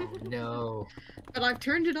 Yay. No. But I've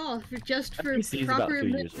turned it off just That for PC is about proper 2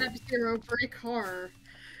 years mipmap old. 0 brick horror.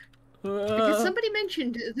 Because somebody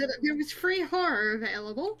mentioned that there was free horror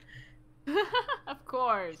available. Of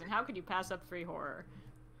course. And how could you pass up free horror?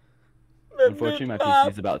 Unfortunately, my PC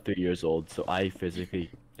is about 3 years old, so my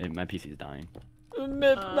PC is dying.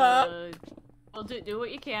 Mipmap. Well, do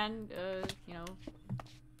what you can. You know,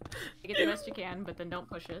 get the best you can, but then don't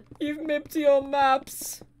push it. You've mipped your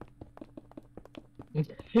maps. I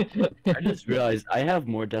just realized I have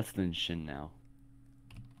more deaths than Shin now.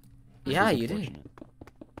 Yeah, This is you do. unfortunate.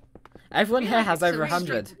 Everyone here has So over we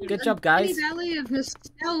 100. struck Good an job, guys. uncanny valley of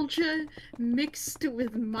nostalgia mixed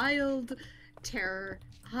with mild terror.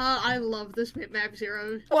 I love this Map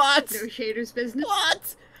Zero. What? No shaders business.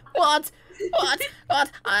 What? What? What?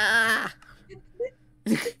 What? Ah!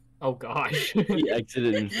 Oh gosh. He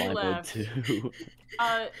exited in You fly mode left. too.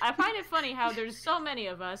 I find it funny how there's so many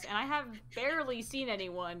of us, and I have barely seen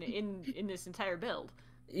anyone in this entire build.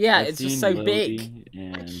 Yeah, I've it's just seen so big.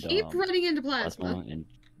 Lily I And, keep running into plasma. Plasma and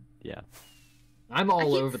yeah. I'm I all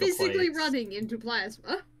keep over the place. physically running into plasma.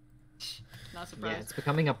 Not Yeah, surprised. it's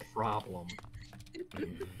becoming a problem.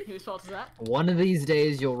 Whose fault is that? One of these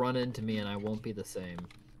days you'll run into me and I won't be the same.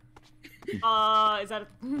 Is that a...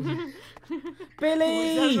 Billy!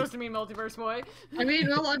 Is that supposed to mean multiverse boy? I mean,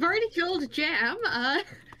 well, I've already killed Jam.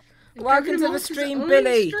 Welcome to the stream,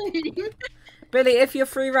 Billy. Billy, if you're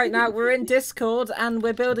free right now, we're in Discord and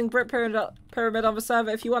we're building Brick Pyramid on the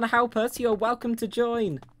server. If you want to help us, you're welcome to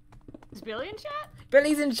join. Is Billy in chat?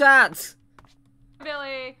 Billy's in chat.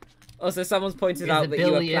 Billy. Also, someone's pointed Is out it that you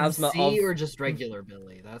were Billy plasma MC of or just regular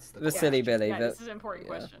Billy? That's the silly Billy. Yeah, but this is an important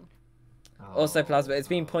question. also, Plasma, it's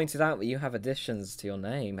been pointed out that you have additions to your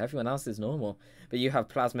name. Everyone else is normal. But you have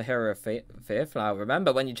Plasma Hero Fearflower.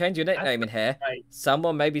 Remember, when you change your nickname in here, right.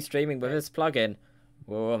 someone may be streaming with this plugin.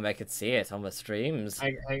 We'll make it see it on the streams.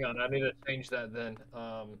 Hang on, I need to change that then.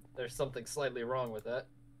 There's something slightly wrong with that.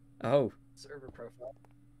 Oh. Server profile.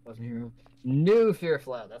 New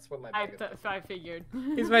Fearflower. That's what my I figured.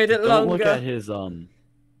 He's made it Don't longer. look at his I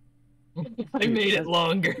made it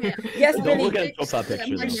longer. Yes, Don't Billy. look at profile pictures.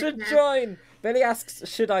 You should join. Billy asks,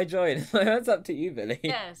 should I join? That's up to you, Billy.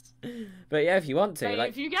 Yes. But yeah, if you want to. But like,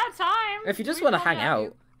 if you got time. if you just we want to won't hang have out.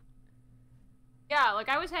 you. Yeah, like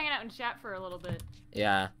I was hanging out in chat for a little bit.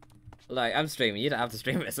 Yeah. Like, I'm streaming. You don't have to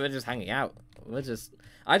stream it, so we're just hanging out.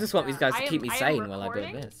 I just want these guys to keep me sane while I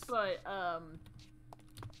build this. But,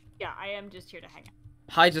 yeah, I am just here to hang out.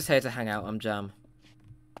 Hi, just here to hang out. I'm Jam.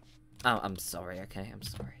 Oh, I'm sorry, okay? I'm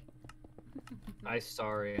sorry.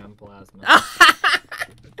 I'm Plasma.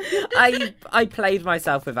 I played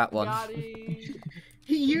myself with that one.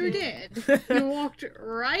 You did. You walked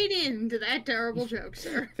right into that terrible joke,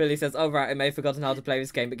 sir. Billy says, oh right, I may have forgotten how to play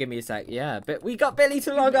this game, but give me a sec. Yeah, but we got Billy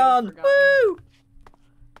to log on! Woo!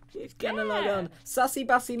 He's gonna log on. Sussy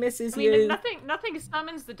Bussy misses you. Nothing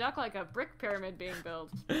summons the duck like a brick pyramid being built.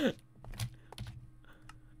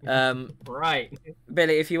 Right.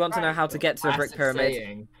 Billy, if you want to know how to get to a brick Classic pyramid,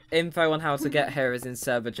 saying. info on how to get here is in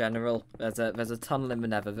server general. There's a tunnel in the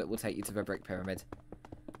nether that will take you to the brick pyramid.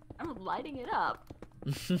 I'm lighting it up.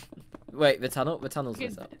 Wait, the tunnel? The tunnel's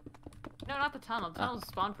lit up. No, not the tunnel. The tunnel's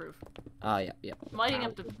spawn-proof. Ah, yeah, yeah. I'm lighting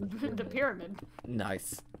up the pyramid.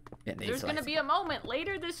 Nice. There's gonna be a moment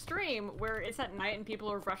later this stream where it's at night and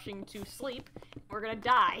people are rushing to sleep. We're gonna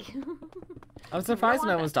die. I'm surprised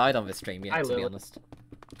no one's died on this stream yet, Hi, to be Lily. honest.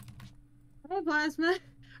 Hi, Plasma.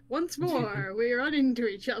 Once more, we run into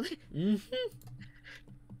each other.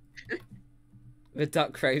 The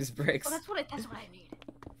duck craves bricks. Oh, that's what I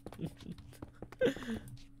needed.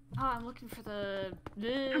 Oh, I'm looking for the.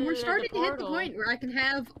 And we're starting to hit the point where I can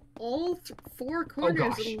have all four corners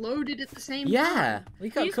gosh. loaded at the same Yeah, time. we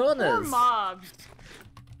got These corners. poor mobs.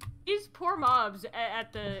 These poor mobs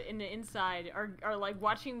in the inside are like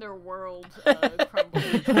watching their world crumble.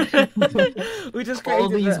 We just All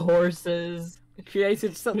created, these horses.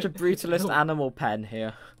 created such a brutalist animal pen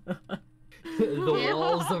here. The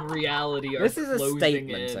walls of reality are This is a closing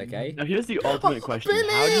statement, in. okay? Now here's the ultimate question: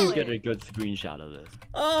 how do you Billy! get a good screenshot of this?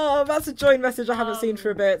 Oh, that's a join message I haven't seen for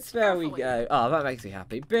a bit. There we carefully. go. Oh, that makes me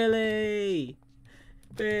happy. Billy!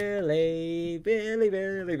 Billy, Billy,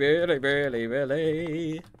 Billy, Billy, Billy,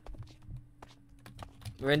 Billy.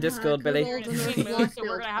 We're in Discord, good Billy. old We're gonna Block so we're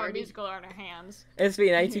build gonna have a party. musical on our hands. It's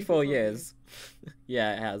been 84 years.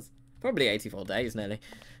 Yeah, it has. Probably 84 days, nearly.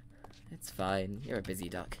 It's fine. You're a busy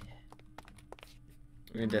duck.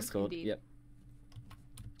 We're in Discord. indeed. Yep.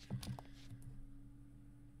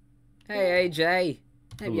 Hey, AJ.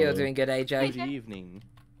 Hope you're Hello. doing good, AJ. Good evening.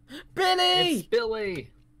 Billy! It's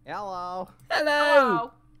Billy. Hello.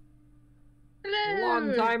 Hello! Hello.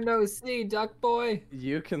 Long time no see, duck boy.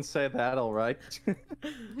 You can say that, all right.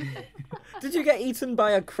 Did you get eaten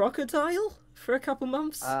by a crocodile for a couple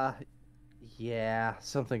months? Yeah,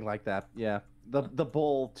 something like that. Yeah, the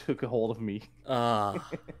bull took a hold of me. Ah.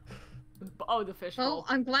 Oh, the fish Well, bowl.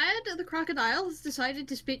 I'm glad the crocodile has decided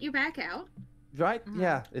to spit you back out. Right?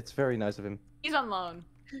 Yeah, it's very nice of him. He's on loan.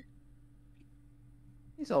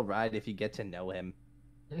 He's all right if you get to know him.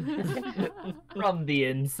 From the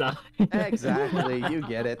inside. Exactly, you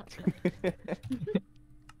get it. Okay,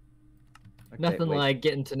 Nothing wait. like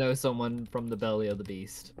getting to know someone from the belly of the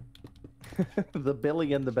beast. The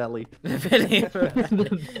Billy and the Belly. Billy,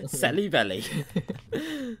 Selly Belly.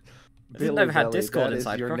 Billy never had Belly, Discord that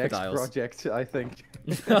inside is your crocodiles. next project, I think.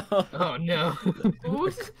 Oh no.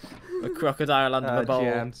 A crocodile under the bowl.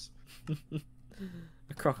 Jams.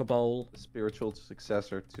 A crocobole. Spiritual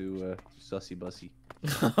successor to Sussy Bussy.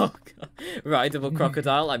 Oh, God. Rideable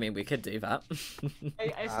crocodile. I mean, we could do that.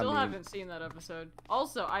 I still haven't seen that episode.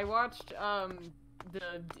 Also, I watched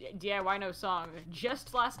the DIY No song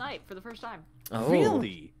just last night for the first time. Oh.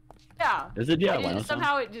 Really? Yeah. Is it DIY?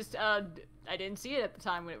 Somehow it just I didn't see it at the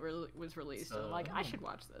time when it was released. So I'm like, I should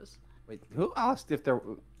watch this. Wait, who asked if there...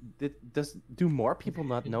 Do more people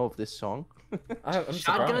not know of this song? I'm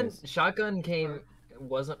surprised. Shotgun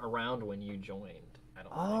wasn't around when you joined. I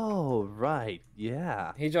don't think. Oh, right.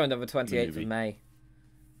 Yeah. He joined on the 28th of Maybe. May.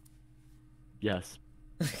 Yes.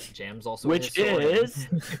 Jam's also Which in his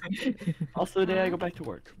is also the day I go back to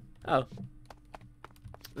work. Oh.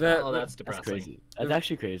 Oh, that's That's depressing. crazy. That's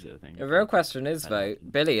actually crazy, I think. The real question is, though,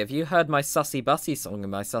 Billy, have you heard my Sussy Bussy song in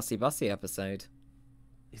my Sussy Bussy episode?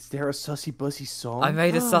 Is there a Sussy Bussy song? I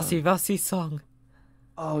made a Sussy Bussy song.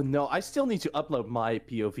 Oh, no. I still need to upload my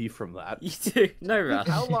POV from that. You do? No rush.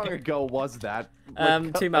 How long ago was that?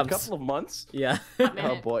 2 months. A couple of months? Yeah.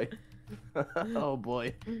 Oh, boy. Oh,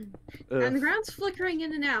 boy. And the ground's flickering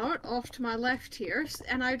in and out off to my left here,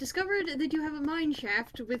 and I've discovered that you have a mine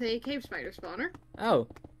shaft with a cave spider spawner. Oh.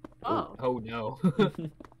 Oh. Oh no.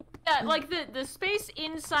 Yeah, like the space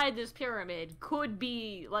inside this pyramid could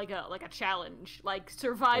be like a challenge, like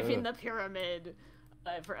survive in the pyramid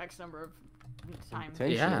for X number of time.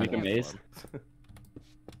 Yeah. Make a maze.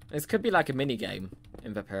 This could be like a mini game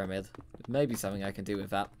in the pyramid. Maybe something I can do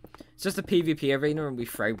with that. It's just a PvP arena and we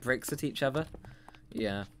throw bricks at each other.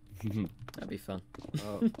 Yeah. That'd be fun.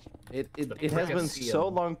 It has been so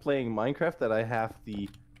long playing Minecraft that I have the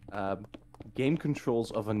game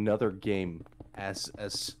controls of another game as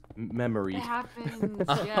memory. It happens,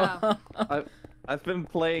 yeah. I've been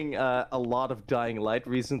playing a lot of Dying Light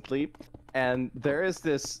recently, and there's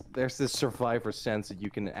this survivor sense that you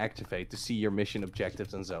can activate to see your mission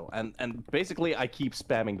objectives and so. And basically I keep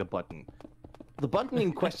spamming the button. The button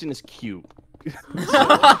in question is Q.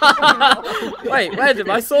 Wait, where did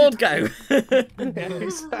my sword go?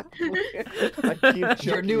 Exactly. I keep Your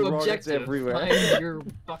chucking new rockets objective. everywhere. Find your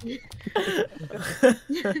fucking...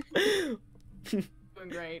 Doing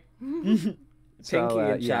great. So, Pinky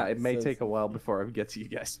in yeah, chat it may says- take a while before I get to you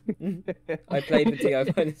guys. I played the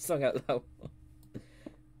DIY song out loud.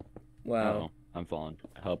 Wow. Oh, I'm falling.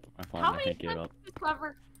 Help. I'm falling. How I many can't get chunks up. does this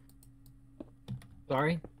cover?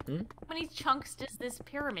 Sorry? How many chunks does this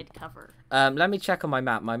pyramid cover? Let me check on my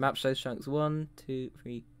map. My map shows chunks 1, 2,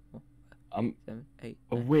 3, 4, 5, 7, 8.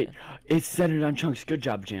 Oh 9, wait, 10. it's centered on chunks. Good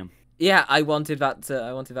job, Jam. Yeah, I wanted that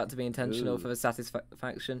to be intentional for the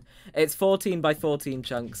satisfaction. It's 14 by 14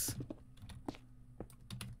 chunks.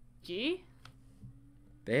 G?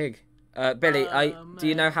 Big. Billy, do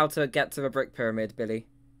you know how to get to the brick pyramid, Billy?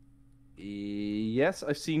 Yes,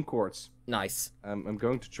 I've seen quartz. Nice. I'm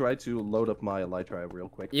going to try to load up my elytra real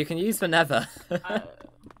quick. You can use the nether.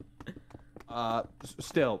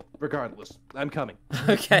 Still, regardless, I'm coming.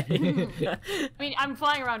 Okay. I mean, I'm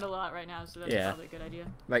flying around a lot right now, so that's Yeah. probably a good idea.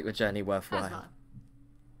 Make the journey That's worthwhile. not.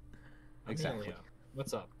 Exactly. Amelia,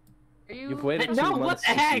 what's up? Are you... You've waited No, 2 what months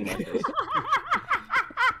the to see heck? my face.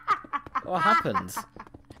 What happened?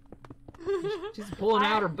 She's pulling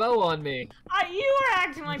out her bow on me. You were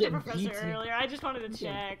acting like the Getting professor beaten. earlier. I just wanted to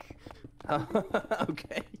check.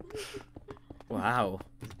 Okay. Wow.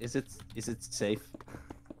 Is it safe?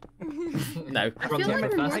 No. I From feel the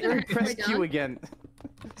like we're more professor? than Press halfway Q done. again.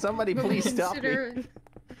 Somebody When we please stop me. consider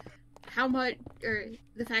how much, or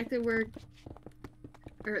the fact that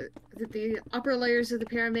that the upper layers of the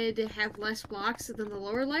pyramid have less blocks than the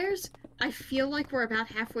lower layers, I feel like we're about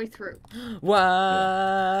halfway through.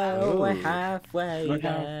 Whoa, we're Ooh. halfway We're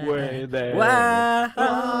there. halfway there. Wow,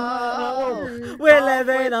 Oh, we're halfway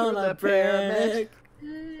living on through a the pyramid. brick.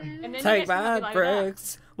 And then you Take guys can my be like that.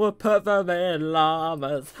 bricks, we'll put them in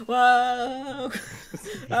llamas. Whoa,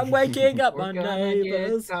 I'm waking up my We're gonna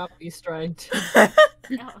neighbors. get copy-striked.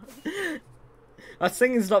 My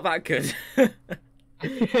singing's not that good.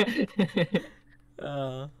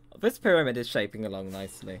 This pyramid is shaping along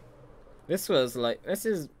nicely. This is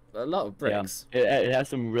a lot of bricks. Yeah, it has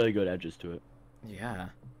some really good edges to it. Yeah.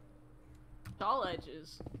 Tall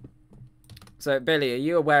edges. So, Billy, are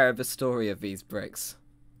you aware of the story of these bricks?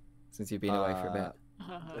 Since you've been away for a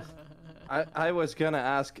bit. I was gonna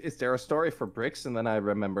ask, is there a story for bricks? And then I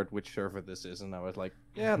remembered which server this is, and I was like,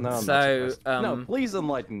 yeah, no, I'm not So, surprised. No, please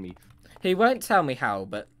enlighten me. He won't tell me how,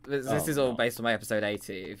 but this Oh, is all no. based on my episode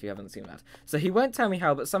 80, if you haven't seen that. So he won't tell me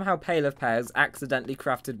how, but somehow Pale of Pears accidentally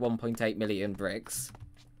crafted 1.8 million bricks.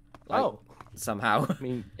 Like, Oh, somehow. I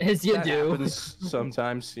mean, As you that do. happens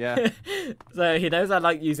sometimes. Yeah. So he knows I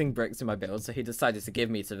like using bricks in my build, so he decided to give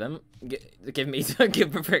me to them. Give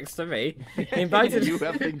the bricks to me. He invited You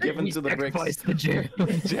have been given to the bricks. Sacrifice the jam.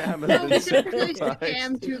 Jam No, has we been sacrificed the sacrificed.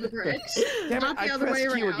 jam to the bricks, Damn it, not the I other way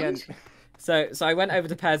pressed Q around. again. So I went over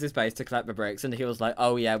to Pears' base to collect the bricks, and he was like,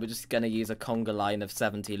 "Oh yeah, we're just gonna use a conga line of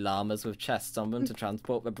 70 llamas with chests on them to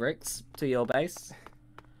transport the bricks to your base."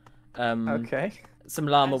 Okay. Some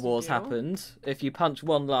llama As you wars do. happened. If you punch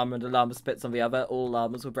one llama and a llama spits on the other, all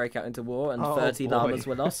llamas will break out into war, and Oh, 30 boy. llamas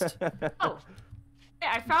were lost. Oh, hey,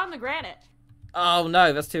 I found the granite. Oh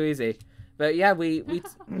no, that's too easy. But yeah, we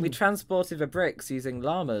transported the bricks using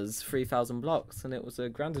llamas 3,000 blocks, and it was a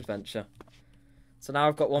grand adventure. So now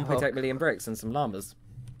I've got 1.8 million bricks and some llamas.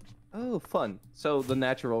 Oh, fun. So the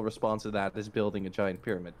natural response to that is building a giant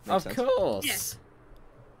pyramid. Makes Of sense. course. Yes.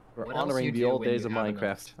 We're What else honoring you the do old when days you of have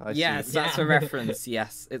Minecraft. I Yes, see. that's Yeah. a reference.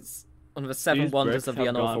 Yes, it's one of the 7 These wonders bricks of the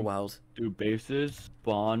have Unorthoblocks gone- world. Do bases,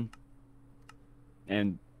 spawn,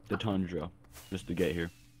 and the tundra just to get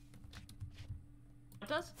here. It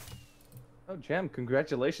does? Oh, Jam,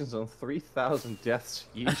 congratulations on 3,000 deaths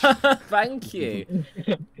each. Thank you.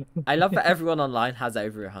 I love that everyone online has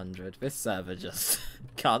over 100. This server just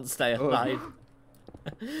can't stay alive.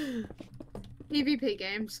 PvP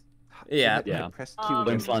games. Yeah. Yeah. Press Q Um,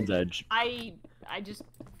 again. Swan's Edge. I just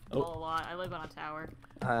Oh. fall a lot. I live on a tower.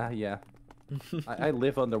 Yeah. I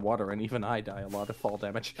live underwater and even I die a lot of fall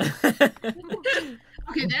damage.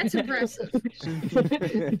 Okay, that's impressive.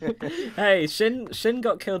 Hey, Shin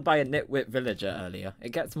got killed by a nitwit villager earlier.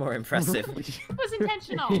 It gets more impressive. It was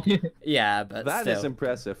intentional. Yeah, but That still. is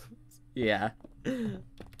impressive. Yeah. The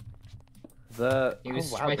He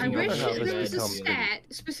was oh, wow, I striking wonder wish how over this there was a becomes- stat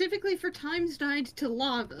specifically for times died to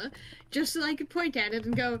lava, just so I could point at it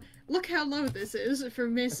and go, look how low this is for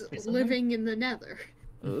Miss Isn't living in the nether.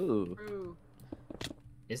 Ooh, True.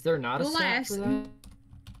 Is there not a stat for Alas. that?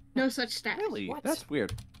 No such stat. really? What? That's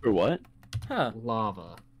weird. For what? Huh.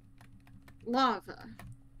 Lava. Lava.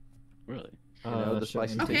 Really? You know, the sure.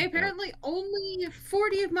 spicy Okay, thing. apparently only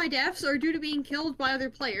 40 of my deaths are due to being killed by other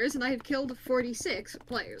players, and I have killed 46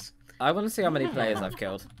 players. I want to see how many players I've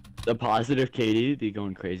killed. The positive Katie be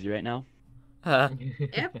going crazy right now.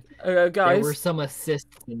 Yep. There Guys, were some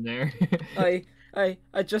assists in there.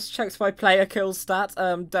 I just checked my player kill stat.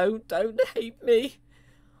 Don't hate me.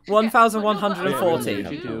 1,140. Yeah,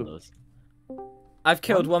 you do. I've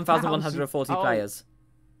killed 1,000. 1,140 Oh. players.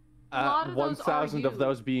 A lot of those are 1,000 of you.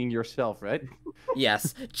 those being yourself, right?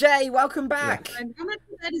 Yes. Jay, welcome back. And how much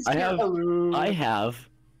of that is I have- killed? I have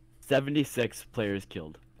 76 players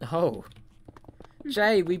killed. Oh.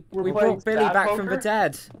 Jay, we We're playing brought Billy stat back from the poker?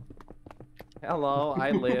 dead. Hello,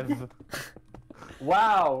 I live.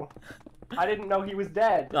 Wow. I didn't know he was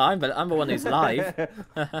dead. No, I'm the one who's live.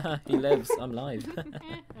 He lives. I'm live.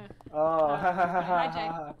 Oh. Hi, Jay.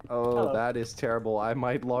 Oh, Hello. that is terrible. I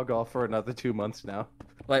might log off for another 2 months now.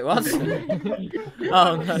 Wait, what? Oh,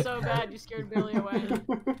 Oh, no. no. So bad you scared Billy away.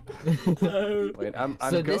 No. Wait, I'm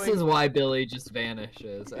So going... this is why Billy just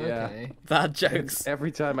vanishes. Yeah. Okay. Bad jokes.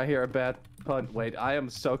 Every time I hear a bad pun, wait, I am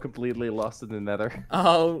so completely lost in the nether.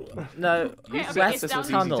 Oh, no. You Okay, said okay, West it's down the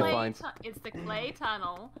tunnel. clay find. it's the clay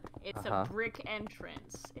tunnel. It's Uh-huh. a brick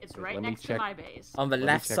entrance. It's Wait, right let me next to check. my base. On the Let me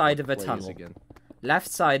left check side what of a clay is tunnel. Again. Left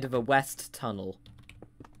side of a west tunnel.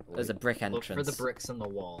 There's a Wait, brick Look for the entrance. bricks in the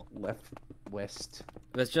wall. left, west.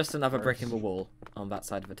 There's just another brick in the Where's- wall on that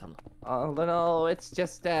side of the tunnel. Oh no, it's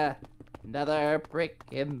just another brick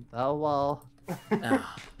in the wall.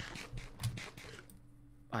 Ah.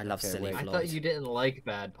 I love Okay, silly wait. I Floyd. thought you didn't like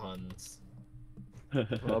bad puns.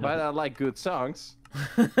 Well, but I like good songs.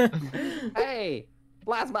 Hey,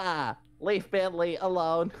 Plasma, leave Bentley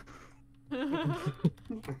alone. So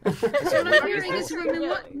what I'm hearing is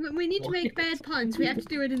when we need to make bad puns, we have to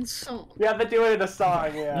do it in song. You have to do it in a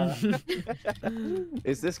song, yeah.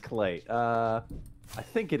 Is this clay? I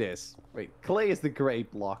think it is. Wait, clay is the gray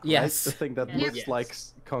block, right? Yes. The thing that Yes. looks Yes. like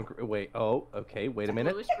concrete. Wait, oh, okay, wait a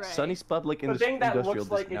minute. Bluish gray. Sunny's Public The thing that Industrial looks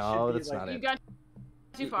like Dis- it No, should be that's like- not You it. got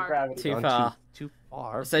too far. Gravity. Too Gone far. Too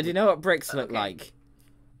far. So do you know what bricks look Okay. like?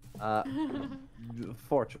 Uh,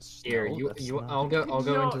 fortress. Here, No, you, that's you, not I'll go No,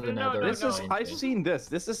 into the no, nether. no, This is. no. I've seen this.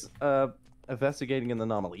 This is investigating an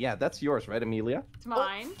anomaly. Yeah, that's yours, right, Amelia? It's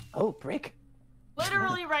mine. Oh, brick.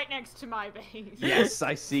 Literally right next to my base. Yes,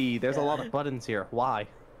 I see. There's a lot of buttons here. Why?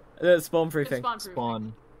 Spawn It's proofing. spawn-proofing.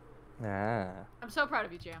 Spawn. Ah, I'm so proud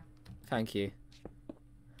of you, Jam. Thank you.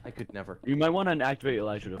 I could never. You might want to activate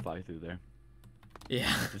Elijah to fly through there.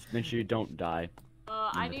 Yeah. Just make sure you don't die.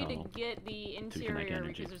 I the need to tunnel get the to connect interior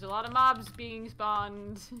energy. because there's a lot of mobs being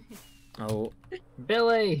spawned. Oh,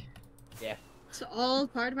 Billy! It's all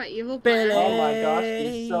part of my evil Billy! plan. Oh my gosh,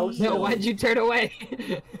 he's so No, silly. why'd you turn away?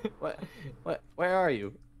 What? Where are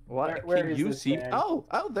you? What? Where Can is you this see? man? Oh,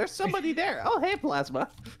 there's somebody there. Oh, hey, Plasma.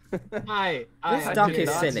 Hi. This I duck did is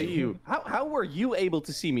not silly. see you. How were you able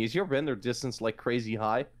to see me? Is your render distance like crazy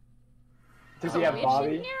high? Does he have Witch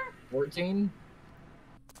Bobby? in here? 14?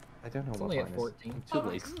 I don't know It's what only at mine is. 14. I'm too Oh,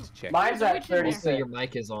 lazy to check. Mine's There's a at witch in there. 36. Also, your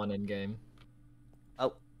mic is on in game.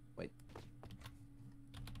 Oh, wait.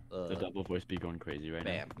 The double voice be going crazy right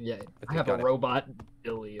Bam. Yeah, think I have a got it. robot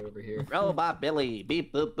Billy over here. Robot Billy.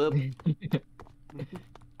 Beep boop boop.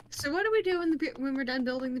 So what do we do when we're done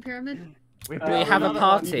building the pyramid? We have a another one,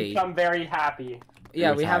 party. You become very happy.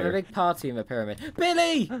 Yeah, we have a retire. big party in the pyramid.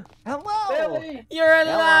 Billy! Hello. Billy! You're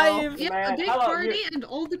alive! Yep, Man, a big hello, party you- and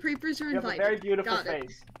all the creepers are You have a invited. very beautiful Got it.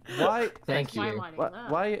 face. Why? Thank Why you. am I doing What? that?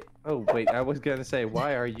 Why? Oh wait, I was gonna say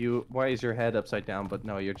why are you? Why is your head upside down? But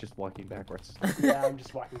no, you're just walking backwards. Yeah, I'm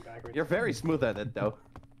just walking backwards. You're very smooth at it though.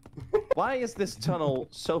 Why is this tunnel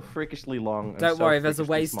so freakishly long? And Don't so worry, there's a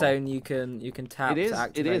freakishly small? waystone you can tap It is. to It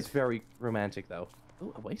activate. is very romantic though.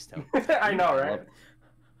 Ooh, a waystone. I know, right?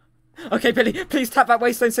 Okay, Billy, please tap that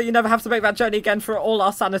waystone so you never have to make that journey again for all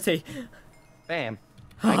our sanity. Bam.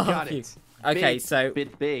 I got Phew. it. Okay, Big, so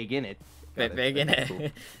bit big in it. bit Got big in That's it. cool.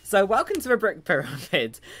 So welcome to the brick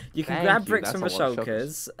pyramid. You can Thank grab you, bricks from the that's a lot of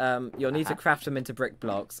shulkers. You'll need to craft them into brick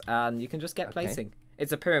blocks, and you can just get Okay. placing.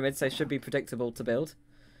 It's a pyramid, so it should be predictable to build.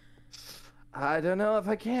 I don't know if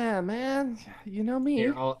I can, man. You know me.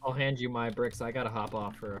 Here, I'll hand you my bricks. I gotta hop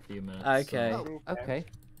off for a few minutes. Okay. Oh, okay.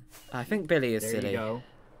 I think Billy is There silly. you go.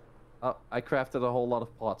 Oh, I crafted a whole lot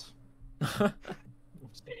of pots.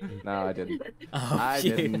 No, I didn't. Oh, I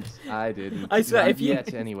phew. didn't. I didn't. I swear, Not if you-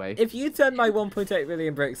 yet, anyway. If you turned my 1.8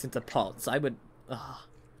 million bricks into pots, I would. Oh.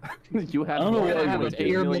 You have, I don't know you what have I a would do.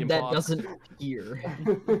 8 million pyramid that pots. doesn't appear.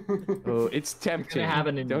 Oh, it's tempting. have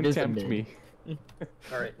an Don't tempt invisible. me.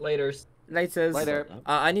 Alright, laters. Later. Later.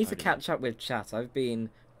 I need to Okay. catch up with chat. I've been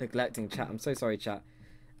neglecting chat. I'm so sorry, chat.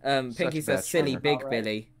 Such Pinky a says bad silly charmer. big Alright.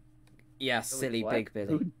 Billy. Yeah, silly what? big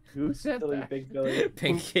Billy. Who said Silly that? big Billy.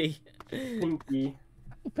 Pinky. Pinky.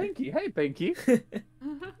 Pinky. Hey, Pinky.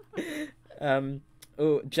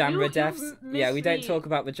 Oh, Jamra You deaths. Yeah, missed we don't me. talk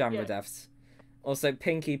about the Jamra Yeah. deaths. Also,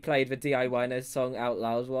 Pinky played the DIY song out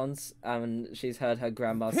loud once, and she's heard her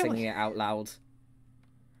grandma Really? singing it out loud.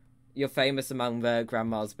 You're famous among the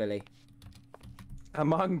grandmas, Billy.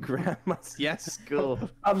 Among grandmas. Yes, cool.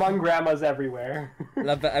 Among grandmas everywhere.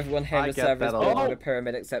 Love that everyone here in I the get server is that a building lot. a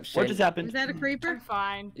pyramid except What Shin. just Is happened? that a I'm creeper?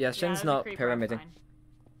 fine. Yeah, Shin's it's a not creeper, I'm pyramiding. fine.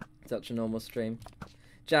 Such a normal stream.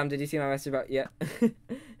 Jam, did you see my message about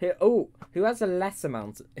Here, oh, who has the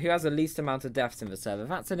least amount of deaths in the server?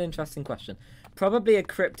 That's an interesting question. Probably a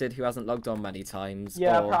cryptid who hasn't logged on many times.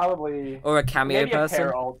 Yeah, or, probably. or a cameo Maybe person.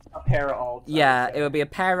 A pair alt. Yeah, it would be a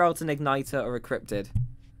pair alt, an igniter, or a cryptid.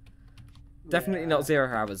 Definitely not 0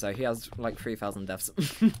 hours though. He has like 3,000 deaths.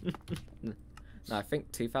 No, I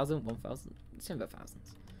think 2,000, 1,000. It's in the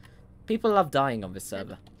thousands. People love dying on this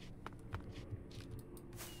server.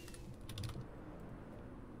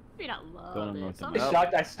 Maybe not Don't love know it. what I'm to Some- do.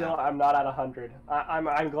 shocked I'm not at 100.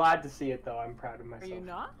 I'm glad to see it though. I'm proud of Are myself. you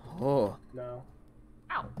not? Oh, No.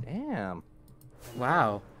 Ow. Damn.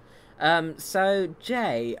 wow. So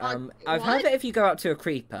Jay, I've heard what? that if you go up to a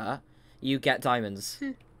creeper, you get diamonds.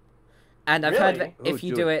 And I've heard that Really? if Oh,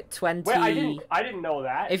 you do do it 20, Wait, I didn't know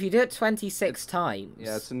that. if you do it 26 times,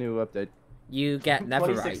 Yeah, it's a new update. you get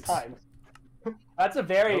 26 netherite. times. That's a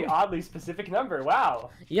very Oh. oddly specific number.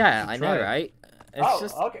 Wow. Yeah, should I try know, it. right? It's Oh,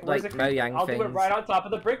 just okay. Where's like the creeper? Mojang I'll things. do it right on top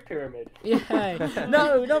of the brick pyramid. Yay!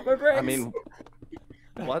 No, not the bricks. I mean,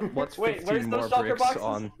 what's Wait, 15 where's more those shulker bricks boxes?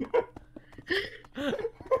 on?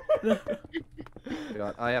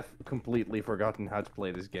 God, I have completely forgotten how to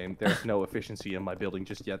play this game. There's no efficiency in my building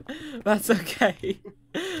just yet. That's okay.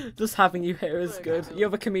 Just having you here is good. You're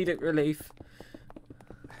the comedic relief.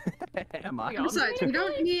 Am I? We all- Besides, we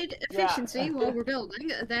don't need Yeah. efficiency while we're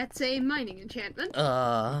building. That's a mining enchantment.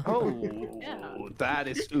 Oh, Yeah. that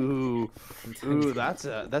is ooh. That's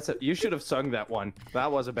a. You should have sung that one.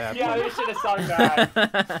 That was a bad Yeah, one. you should have sung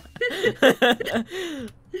that.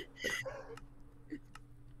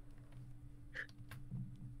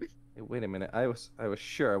 Hey, wait a minute. I was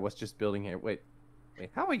sure I was just building here. Wait,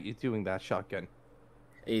 how are you doing that shotgun?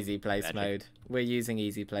 Easy place Magic. mode. We're using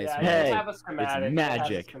easy place Yeah, mode. it does Hey, have a schematic. It has a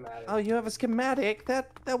magic. schematic. Oh, you have a schematic.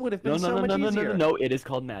 That would have been No, so much easier. no. It is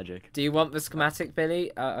called magic. Do you want the schematic,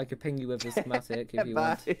 Billy? I could ping you with the schematic if you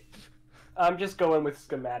want. Bye. I'm just going with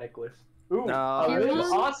schematic list. Ooh, No, a I live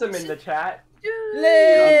just- awesome in the chat.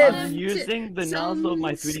 Live! I'm using the nozzle of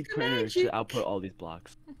my 3D printer to output all these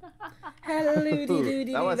blocks. That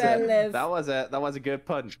was a good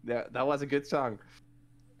pun. That was a good song.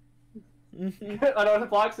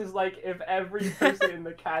 Unorthoblocks is like if every person in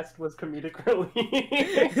the cast was comedic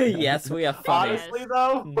relief. Yes, we are funny. Honestly,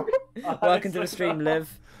 though. Welcome to the stream,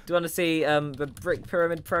 Liv. Do you want to see the brick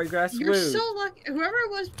pyramid progress? You're Woo. so lucky. Whoever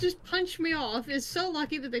it was just punched me off is so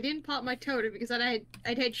lucky that they didn't pop my totem because I'd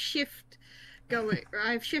had shift going. Or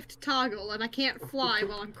I have shift toggle and I can't fly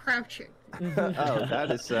while I'm crouching. Oh, that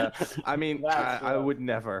is. I mean, I would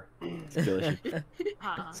never.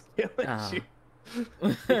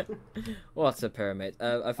 What's a pyramid?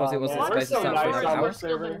 I thought it was man. supposed to We're so sound nice very on More our house.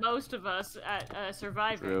 skilled server. than most of us at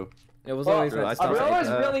surviving. True. It was Well, always I meant to started- sound Aurora's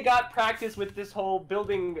like- really got practice with this whole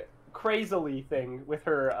building crazily thing with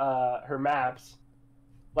her maps,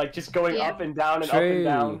 like just going Yeah. up and down and up and True.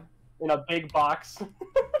 down in a big box.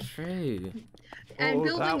 True. And Oh,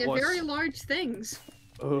 building that was- very large things.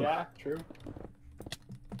 Oh. Yeah, true.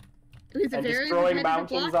 With a And just very throwing repetitive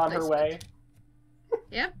mountains block on her placement.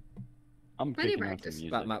 way. I'm Plenty picking out practice. some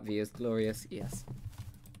music. That map view is glorious. Yes.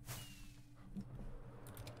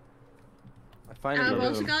 I finally I've did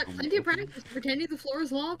also them. got plenty of practice pretending the floor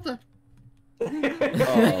is lava. Oh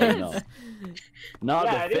no. Not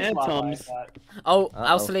Yeah, the it is lava, I phantoms. thought. Oh, Uh-oh.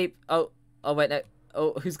 I'll sleep. Oh wait, no.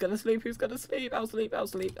 Oh, who's gonna sleep? Who's gonna sleep? I'll sleep. I'll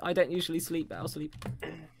sleep. I don't usually sleep, but I'll sleep.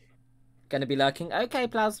 Gonna be lurking. Okay,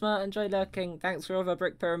 Plasma, enjoy lurking. Thanks for all the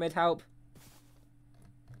brick pyramid help.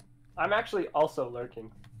 I'm actually also lurking.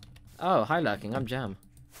 Oh, hi lurking. I'm Jam.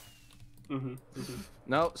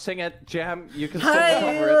 No, sing it, Jam. You can still Hi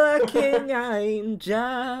cover it. lurking, I'm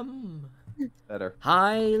Jam. Better.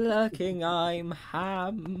 Hi lurking, I'm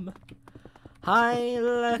Ham. Hi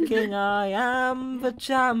lurking, I am the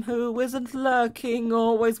Jam who isn't lurking,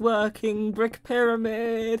 always working. Brick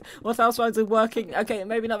pyramid. What else rhymes with working? Okay,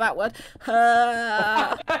 maybe not that word.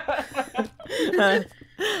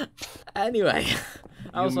 Anyway,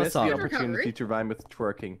 I You was missed the sorry. opportunity to rhyme with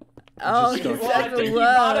twerking. Oh, Just you don't- Well, I said think the he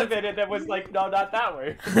thought of word. it and it was like, no, not that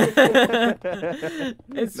word.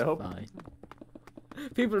 It's Nope. fine.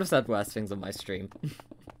 People have said worse things on my stream.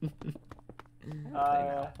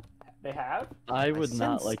 They have? I would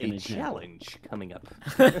not sense like a an example. challenge coming up.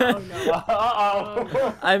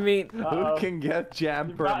 Uh-oh. I mean, Who can get Jam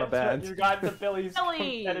You got, permabanned? you got the Billy's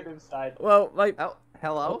Billy! competitive side. well, like, Oh,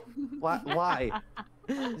 hello? Why?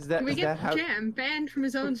 Is that, Can we is that get how... Jam banned from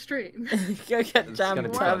his own stream? go get It's Jam gonna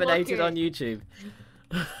be terminated fun. on YouTube.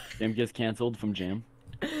 Jam gets cancelled from Jam.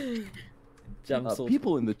 Jam sold.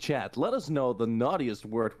 people in the chat, let us know the naughtiest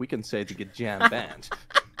word we can say to get Jam banned.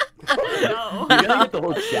 No. You're gonna get the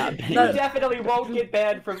whole chat banned. You definitely won't get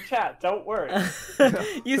banned from chat, don't worry.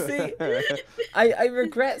 You see, I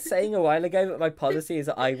regret saying a while ago that my policy is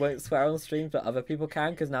that I won't swear on stream, but other people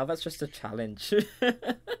can, because now that's just a challenge.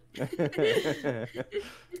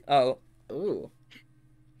 Oh, ooh.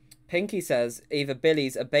 Pinky says either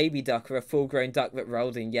Billy's a baby duck or a full-grown duck that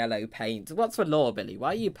rolled in yellow paint. What's the law, Billy? Why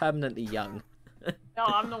are you permanently young? No,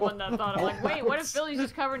 I'm the one that thought, I'm like, wait, what if Billy's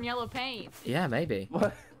just covered in yellow paint? Yeah, maybe.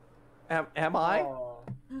 What? Am I? Oh.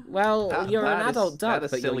 Well, you're an That is- adult duck, that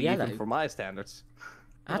is but you're silly yellow. even for my standards.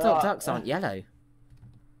 Adult ducks aren't yellow.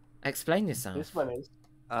 Explain yourself. This one is.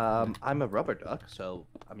 I'm a rubber duck, so,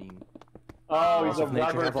 I mean... Oh, he's a of nature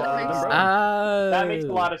rubber have always been duck. rubber. Oh. That makes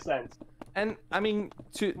a lot of sense. And, I mean,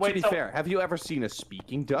 to Wait, be so- fair, have you ever seen a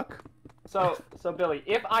speaking duck? So Billy,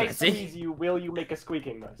 if I Jesse? squeeze you, will you make a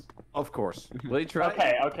squeaking noise? Of course. Will you try?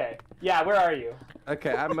 Okay. Yeah, where are you?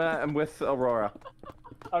 Okay, I'm with Aurora.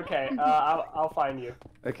 Okay, I'll find you.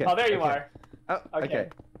 Okay. Oh, there you okay. are. Oh, okay.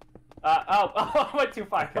 I went too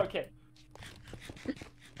far. Okay.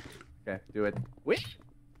 Okay, do it. Wait.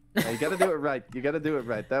 No, you gotta do it right. You gotta do it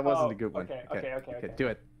right. That wasn't Oh, a good one. okay. Do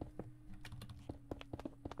it.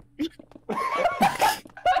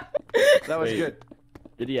 That was Wait. good.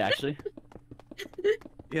 Did he actually?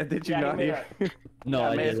 Yeah, did you Yeah, not he hear? No, Yeah,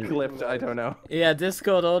 I may have didn't. clipped. I don't know. Yeah,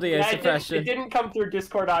 Discord audio Yeah, it suppression. didn't come through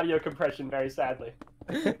Discord audio compression, very sadly.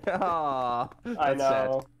 Aww, that's I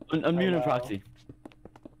know. Unmute I know. and proxy.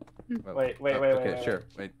 sad. Wait, Okay, wait. sure.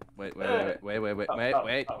 Wait. Oh,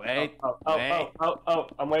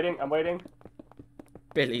 I'm waiting.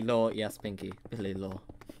 Billy Law, yes, Pinky. Billy Law.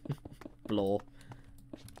 Law.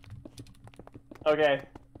 Okay.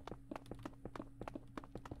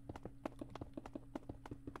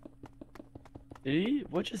 Did he?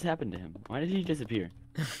 What just happened to him? Why did he disappear?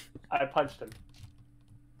 I punched him.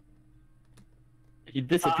 He I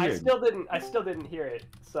disappeared. still didn't hear it,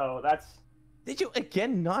 so that's... Did you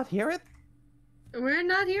again not hear it? We're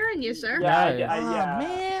not hearing you, sir. Yeah, No. yeah.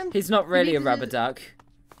 Man. He's not really a Because rubber it- duck.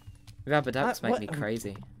 Rubber ducks make what? me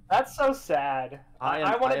crazy. That's so sad.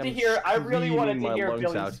 I wanted to hear. I really wanted to hear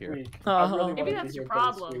Billy squeak. I really Maybe wanted that's to your hear Billy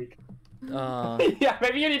problem. squeak. Yeah,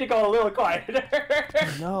 maybe you need to go a little quieter.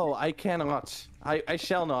 No, I cannot. I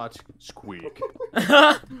shall not squeak.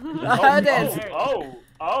 I heard it.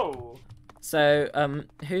 Oh. So,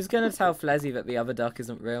 who's gonna tell Flezzy that the other duck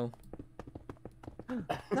isn't real?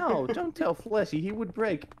 No, don't tell Fleshy. He would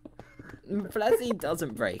break. Flezzy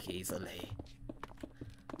doesn't break easily.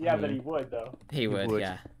 Yeah, but he would though. He would,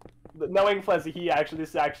 yeah. Knowing Flezzy,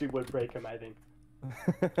 this actually would break him, I think.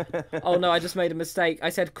 Oh no, I just made a mistake. I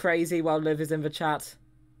said crazy while Liv is in the chat.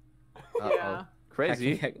 Yeah.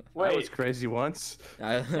 Crazy? Wait. I was crazy once.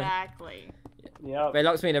 Exactly. Yeah. They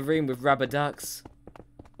locked me in a room with rubber ducks.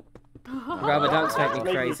 Rubber ducks make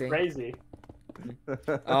me crazy.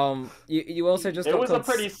 You also just it got was called a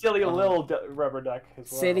pretty silly little rubber duck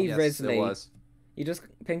as well. Silly Yes, Risley. it was.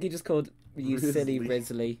 Pinky just called you Risley. silly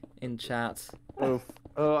Risley in chat. Oof.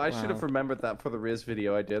 Oh, I Wow. should have remembered that for the Riz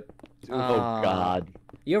video I did. Oh God.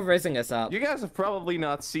 You're rizzing us up. You guys have probably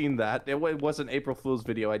not seen that. It was an April Fool's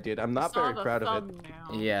video I did. I'm not very proud of it.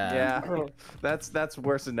 Yeah. Yeah, that's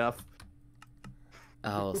worse enough.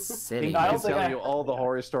 Oh, silly. I can tell you all the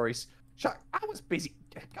horror stories. I was busy.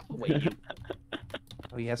 Go away.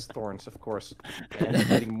 Oh, he has thorns, of course. And he's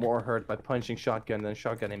getting more hurt by punching shotgun than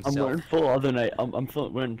shotgun himself. I'm wearing full other night. I'm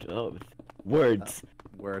wearing words.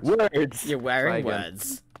 Words. Words. You're wearing Try again.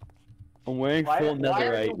 words. I'm wearing Why full are you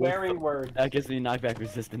netherite. wearing words? That gives me knockback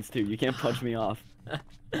resistance too. You can't punch me off.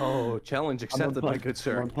 Oh, challenge accepted, my good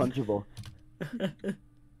sir. I'm unpunchable.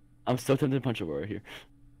 I'm still tempted to punch a warrior here.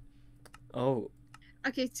 Oh.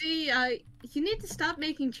 Okay, see, you need to stop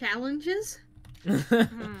making challenges.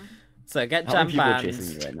 So get How many jam people are chasing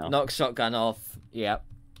banned, me right now? knock shotgun off. Yep.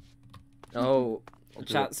 Oh,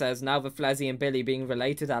 chat says now the Flezzy and Billy being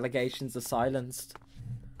related allegations are silenced.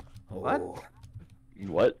 What?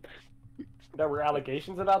 What? There were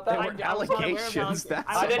allegations about that? There were allegations.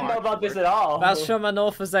 I didn't know about this at all. That's from an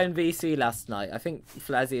Orthozone VC last night. I think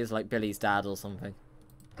Flezzy is like Billy's dad or something.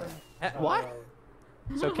 What?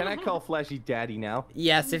 So can I call Flashy Daddy now?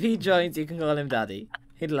 Yes, if he joins, you can call him Daddy.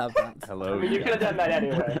 He'd love that. Hello. I mean, you could have done that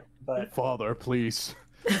anyway. But... Father, please.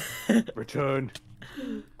 Return.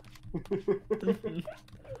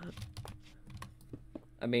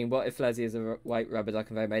 I mean, what if Flezzy is a white rubber duck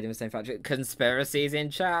and they made him the same factory? Conspiracies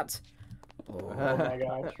in chat. Oh my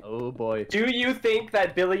gosh. Oh boy. Do you think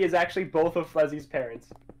that Billy is actually both of Flezzy's parents?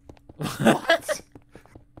 What?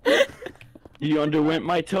 You underwent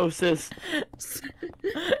mitosis.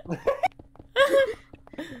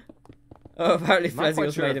 Oh, apparently I'm not Flezzy quite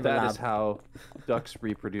was sure made if in the that lab. is how ducks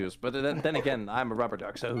reproduce. But then again, I'm a rubber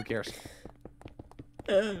duck, so who cares?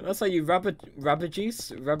 That's how you rub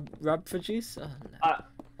juice? Rub for juice? Oh, no.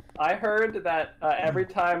 I heard that every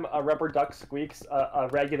time a rubber duck squeaks, a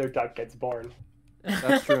regular duck gets born.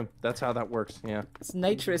 That's true. That's how that works. Yeah. It's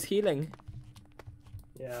nature is healing.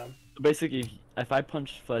 Yeah. Basically, if I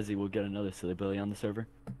punch Flezzy, we'll get another silly Billy on the server.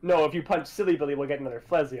 No, if you punch Silly Billy, we'll get another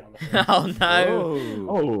Flezzy on the server. Oh no!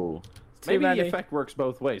 Oh. Too Maybe many. the effect works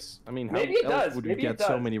both ways. I mean, how Maybe it else does. would we Maybe it get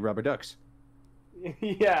so does. many rubber ducks?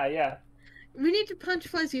 Yeah. We need to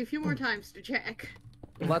punch Flezzy a few more times to check.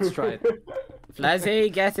 Let's try it.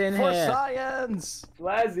 Flezzy, get in For here! science!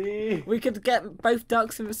 Flezzy! We could get both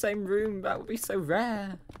ducks in the same room. That would be so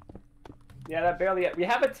rare. Yeah, that barely. We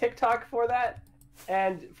have a TikTok for that,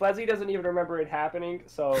 and Flezzy doesn't even remember it happening.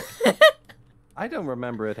 So I don't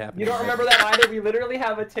remember it happening. you don't remember that either. We literally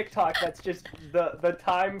have a TikTok that's just the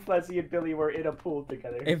time Flezzy and Billy were in a pool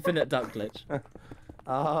together. Infinite duck glitch.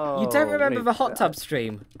 Oh. You don't remember wait, the hot tub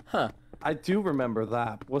stream? Huh. I do remember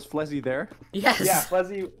that. Was Flezzy there? Yes! Yeah,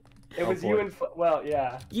 Flezzy. It was you boy. and well,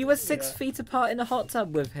 yeah. You were 6 Yeah. feet apart in a hot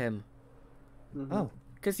tub with him. Mhm. Oh.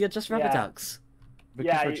 Because you're just rubber Yeah. ducks. Because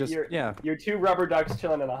Yeah, we're just, yeah. You're two rubber ducks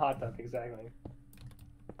chilling in a hot tub, exactly.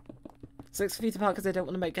 6 feet apart because they don't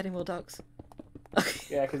want to make any more ducks.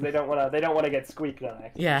 Yeah, because they don't want to get squeaked on.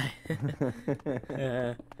 Actually. Yeah.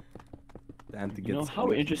 Yeah. And to You get know, how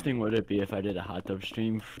squeaked. interesting would it be if I did a hot tub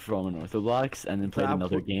stream from Unorthoblocks and then played That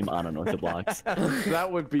another would- game on Unorthoblocks?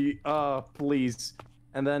 That would be, please.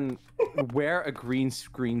 And then wear a green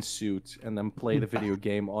screen suit and then play the video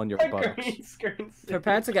game on your buttocks. Green screen suit.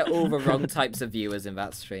 Prepare to get all the wrong types of viewers in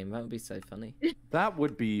that stream. That would be so funny. That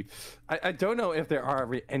would be... I don't know if there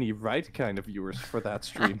are any right kind of viewers for that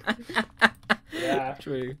stream. Yeah.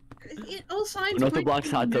 True. All signs Unorthoblocks point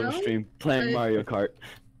hot to tub no, stream playing but- Mario Kart.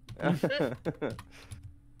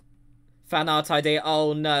 Fan art idea.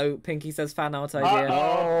 Oh no. Pinky says fan art idea.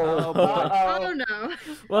 Oh, boy. Oh no.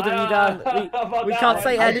 What have you done? About We that can't one.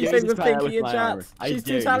 say I anything dare with you. Pinky in My chat. armor. I She's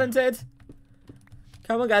dare too you. talented.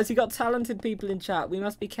 Come on, guys, you got talented people in chat. We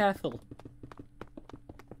must be careful.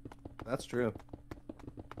 That's true.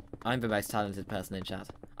 I'm the most talented person in chat.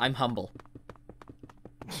 I'm humble.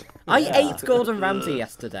 I ate Gordon Ramsay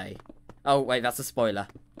yesterday. Oh, wait, that's a spoiler.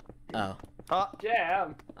 Oh.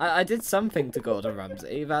 Jam. I did something to Gordon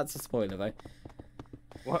Ramsay. That's a spoiler, though.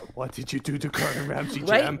 What did you do to Gordon Ramsay,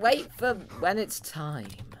 Jam? Wait for when it's time.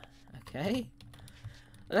 Okay?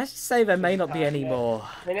 Let's just say there may not be any more.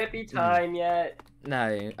 Can it be time yet?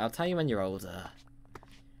 No, I'll tell you when you're older.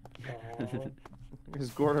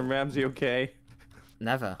 Is Gordon Ramsay okay?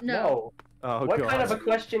 Never. No. Oh, what God. kind of a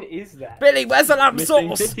question is that? Billy, where's the lamb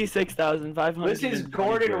Missing sauce? 56,500. This is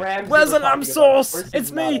Gordon Ramsay. Where's the we're lamb talking sauce? about. It's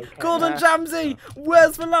This me, is not okay. Gordon Ramsay.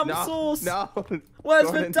 Where's the lamb sauce? No. Where's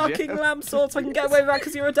the Gordon ducking Jam. lamb sauce? I can get away with that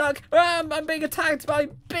because you're a duck. I'm being attacked by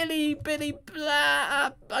Billy, blah.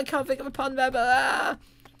 I can't think of a pun there, but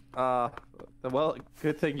Well,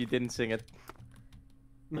 good thing you didn't sing it.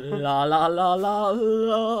 la la la la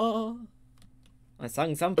la. I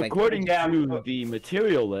sung something. According Yeah. to the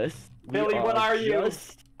material list, we Billy, what are you?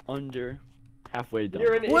 Just under halfway done.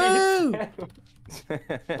 You're an Woo!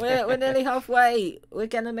 idiot. We're nearly halfway. We're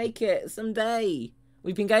gonna make it someday.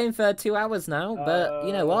 We've been going for 2 hours now, but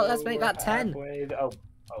you know what? Let's make that 10. Halfway. Oh.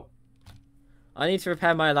 I need to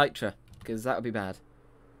repair my Elytra, because that would be bad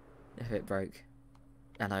if it broke.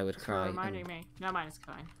 And I would For cry reminding me. No, mine is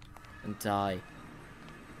fine. and die.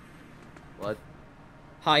 What?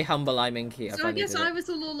 Hi, humble, I'm Inky. So I guess I was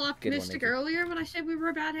a little optimistic Nikki. earlier when I said we were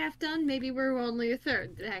about half done. Maybe we were only a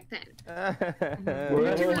third back then. We're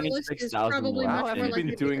The at material list is 26,000 probably more. How much have more you likely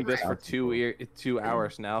been to be doing this for correct. 2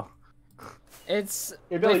 hours now? It's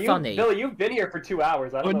Hey, Billy, funny. Billy, you've been here for 2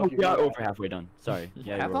 hours. I Oh don't know no, if you we are knew over that. halfway done. Sorry.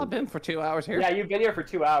 Yeah, Have you're I right. been for 2 hours here? Yeah, you've been here for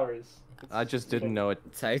 2 hours. I just didn't know it.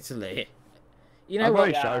 Totally. You know I've what?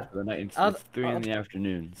 already Yeah. showered for the night. It's, I'll- 3 in the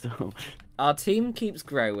afternoon, so. Our team keeps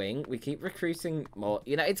growing. We keep recruiting more.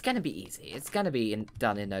 You know, it's gonna be easy. It's gonna be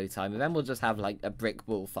done in no time, and then we'll just have like a brick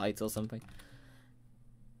wall fight or something.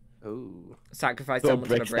 Ooh. Sacrifice Throw someone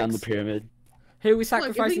to the bricks down the bricks. pyramid. Who are we Look, if we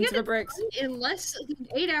sacrificing get to the it bricks? done in less than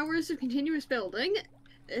 8 hours of continuous building,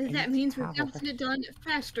 that means we've hours. gotten it done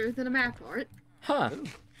faster than a map art. Huh?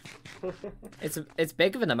 It's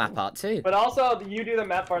bigger than a map art too. But also, you do the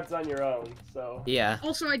map parts on your own, so. Yeah.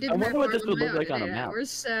 Also, I did I map wonder what art this on would my look own like in on a 8 map. hours,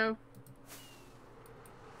 so...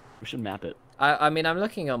 We should map it. I mean, I'm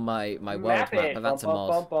looking on my world map, it. but that's a Bump,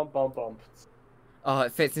 mod. bump, bump, bump. Oh,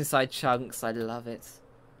 it fits inside chunks. I love it.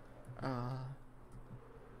 Ah.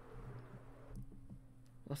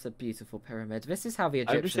 What a beautiful pyramid. This is how the I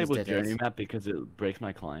Egyptians disabled did journey it. map because it breaks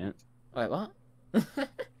my client. Wait, what?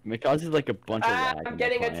 It causes like a bunch of lag. I'm on my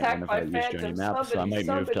getting client attacked whenever by I use journey phantoms. map, so I might move to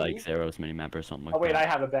Somebody. like Zero's minimap or something like Oh wait, that. I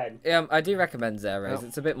have a bed. I do recommend Zero's. Oh.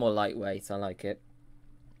 It's a bit more lightweight. I like it.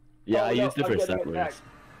 Yeah, Oh, I no, used it I'm for getting settlers. attacked.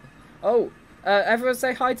 Oh, everyone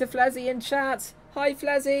say hi to Flezzy in chat. Hi,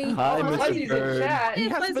 Flezzy. Hi, Oh, Mr. Fuzzy's in Bird. chat. He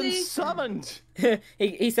has Fuzzy. been summoned!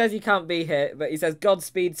 he says he can't be here, but he says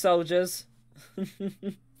Godspeed, soldiers.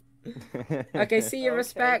 Okay, see you, Okay,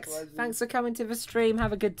 respect. Flezzy. Thanks for coming to the stream.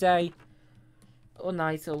 Have a good day. Or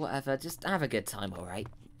night, or whatever. Just have a good time, alright?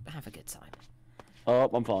 Have a good time. Oh,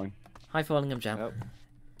 I'm falling. Hi, Falling Jam. Oh.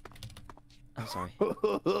 I'm sorry.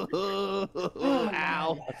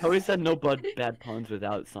 Ow. I always said no bad puns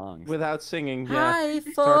without songs. Without singing, yeah. Hi,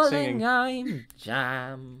 Start Falling, singing. I'm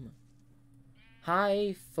Jam.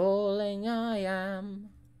 Hi, Falling, I am.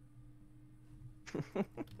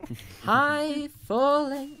 Hi,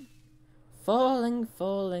 falling, falling,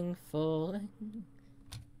 falling, falling. You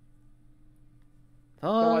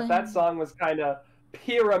know what? Falling. That song was kind of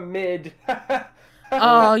pyramid.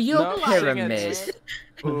 Oh, you're No, sing pyramid. it.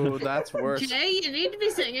 Ooh, that's worse. Jay, you need to be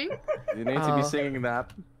singing. You need to be Oh. singing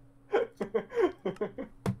that.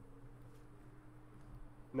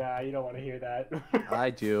 Nah, you don't want to hear that. I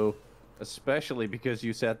do. Especially because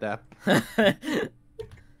you said that.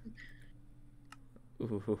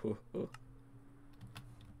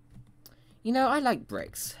 You know, I like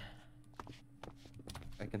bricks.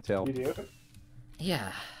 I can tell. You do?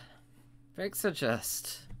 Yeah. Bricks are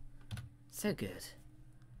just so good.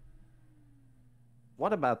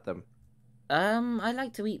 What about them? I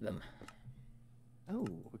like to eat them. Oh,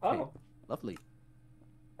 okay. Oh, Lovely.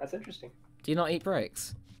 that's interesting. Do you not eat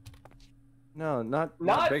bricks? No, not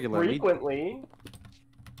Not regularly. frequently.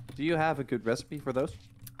 Do you have a good recipe for those?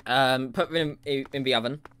 Put them in the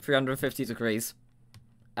oven, 350 degrees,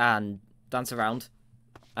 and dance around,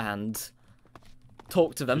 and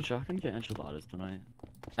talk to them. I'm gonna get enchiladas tonight.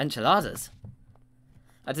 Enchiladas?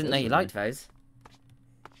 I didn't know you liked those.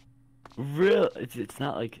 Real? It's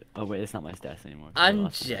not like. Oh wait, it's not my stats anymore. I'm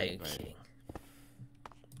That's right. joking.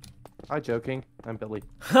 Hi, joking. I'm Billy.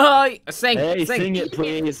 Hi, sing, Hey, sing. sing it,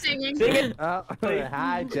 please. Singing. Sing it.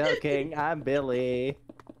 Hi, joking. I'm Billy.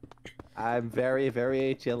 I'm very,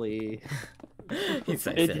 very chilly. He's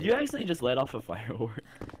so Hey, did silly. you actually just let off a firework?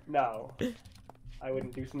 No. I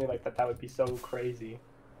wouldn't do something like that. That would be so crazy.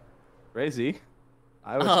 Crazy?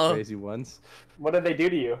 I was Oh. crazy once. What did they do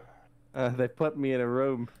to you? They put me in a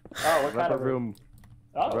room. Oh, what kind Rubber of room? room.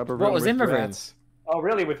 Oh. Rubber What room was with in the room? rats. Oh,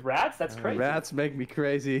 really? With rats? That's crazy. Rats make me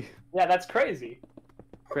crazy. Yeah, that's crazy.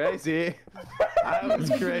 Crazy. I was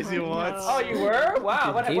crazy once. Oh, you were?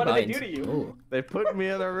 Wow. What did they do to you? Ooh. They put me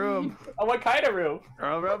in a room. Oh, what kind of room?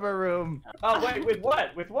 A rubber room. Oh, wait, with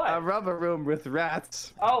what? With A what? rubber room with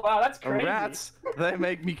rats. Oh, wow, that's crazy. Rats, they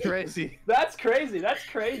make me crazy. That's crazy. That's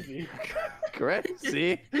crazy.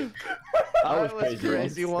 Crazy. I was crazy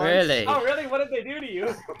crazy once. once. Really? Oh, really? What did they do to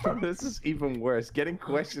you? This is even worse. Getting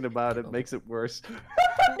questioned about it makes it worse.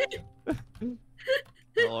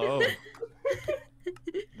 Hello.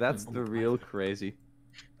 That's the real crazy.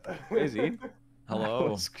 Crazy.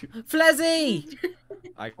 Hello. Flezzy!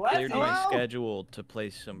 I cleared my Hello? schedule to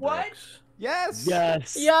place some What? bricks. Yes.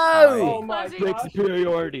 Yes. Yo! Oh my Fuzzy. Brick gosh.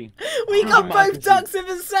 superiority. We got Democracy. both ducks in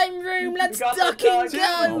the same room. Let's got duck the and ducks.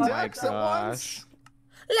 Oh go. my Ducks at gosh.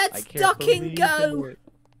 I Let's can't duck and believe go. it.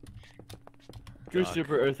 True Duck.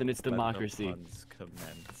 Super Earth and its Let the democracy. puns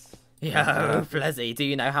commence. Yo, Flezzy, do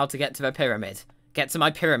you know how to get to the pyramid? Get to my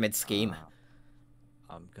pyramid scheme.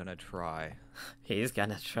 I'm gonna try. He's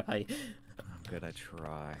gonna try. I'm gonna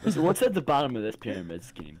try. So what's at the bottom of this pyramid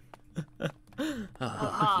scheme? Oh,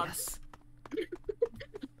 Mom. yes.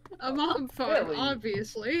 A mom farm, Really?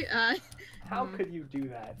 obviously. How could you do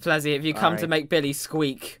that? Flezzy, if you come to Alright. make Billy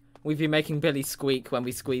squeak, we've been making Billy squeak when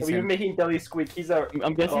we squeeze We've been him. making Billy squeak. He's a.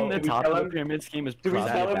 I'm guessing Oh, the do we top tell of the him? pyramid scheme is Do we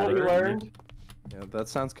probably tell him what we better. learned? Yeah, that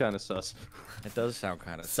sounds kind of sus. It does sound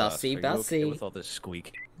kind of Sussy sus. Are you okay bussy. with all this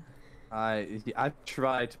squeak? I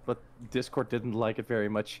tried, but Discord didn't like it very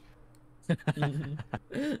much. The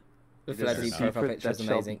It is a Flezzy profile secret picture is that shall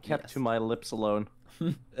be amazing. kept Yes. to my lips alone.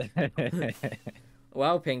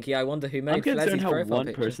 Well, Pinky, I wonder who I'm made concerned Flezzy's how profile one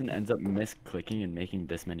picture. person ends up misclicking and making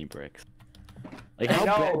this many bricks. Like I how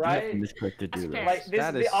know, bad do you have right? to misclick to do That's this? fair. Like this,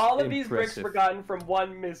 That is all of these bricks impressive. were gotten from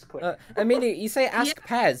one misclick. Amelia, you say ask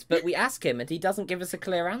Pez, but we ask him and he doesn't give us a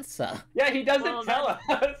clear answer. Yeah, he doesn't Well, tell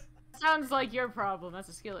us. Sounds like your problem. That's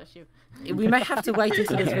a skill issue. We may have to wait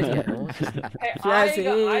until this video. Hey, I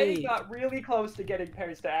Flezzy. got really close to getting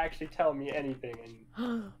Paris to actually tell me anything.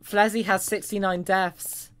 And... Flezzy has 69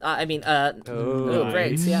 deaths. Oh,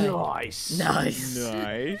 bricks, yeah. Nice. Nice.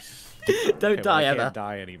 Nice. Don't Okay, die well, I ever. can't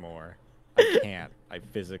die anymore. I can't. I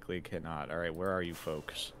physically cannot. All right, where are you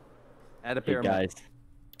folks? At a Hey pyramid. guys,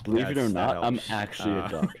 believe it or That not, I'm helps. actually a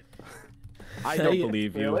duck. I don't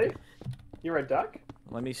believe you. Really? You're a duck?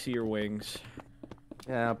 Let me see your wings.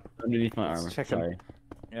 Yeah. Underneath my Let's armor. check 'em. Sorry,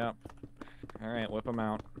 Yep. All right, whip them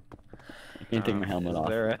out. I can't take my helmet is off.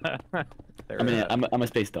 There I mean, I'm a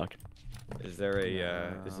space duck. Is there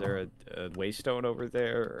a waystone over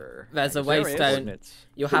there? Or... There's a Is there waystone. coordinates?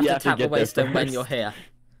 You'll have You to have to tap the get there waystone when first. you're here.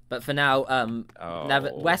 But for now,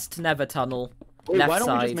 Oh. West Never Tunnel, Wait, left why don't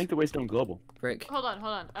we side, just make the waystone global? brick. Hold on.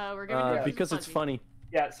 We're gonna do Because it's Fuzzy. funny.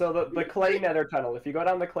 Yeah, so the clay nether tunnel. If you go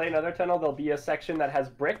down the clay nether tunnel, there'll be a section that has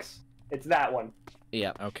bricks. It's that one.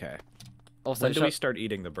 Yeah. Okay. Also, When do we start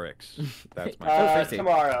eating the bricks? That's my Feel free to.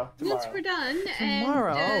 Tomorrow. Once we're done,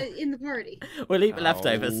 Tomorrow. and in the party. we'll eat the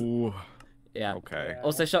leftovers. Oh, Yeah. okay.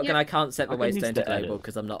 Also, Shotgun, Yeah. I can't set the Shotgun needs waystone to to edit. global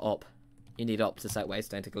because I'm not op. You need op to set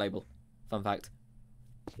waystone to global. Fun fact.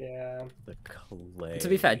 Yeah. The clay. To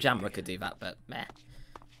be fair, Jamra could do that, but meh.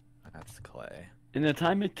 That's clay. In the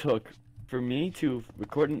time it took for me to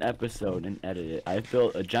record an episode and edit it, I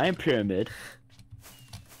built a giant pyramid.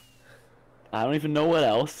 I don't even know what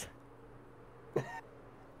else.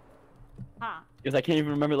 Huh. Because I can't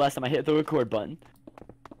even remember the last time I hit the record button.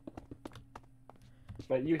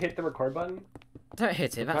 But you hit the record button? Don't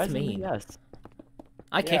hit it, that's Surprisingly, mean. yes.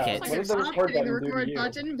 I kick Yeah, it. what Like, does the stop record hitting the button do to record you?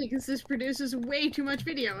 button because this produces way too much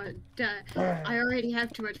video, and I already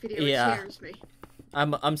have too much video. Yeah. It scares me.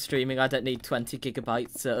 I'm streaming, I don't need 20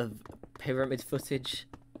 gigabytes of pyramid footage.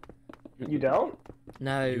 You don't?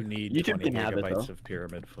 No. You need YouTube 20 can have it, gigabytes though. of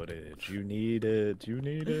pyramid footage. You need it. You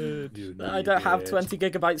need it. You need I don't have it. 20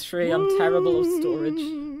 gigabytes free, I'm terrible of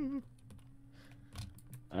storage.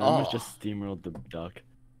 I almost Oh. just steamrolled the duck.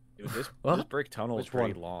 Dude, this What? brick tunnel is Which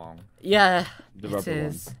pretty one? long. Yeah, The it rubber one.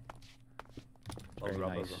 is. Very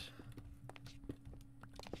rubber nice.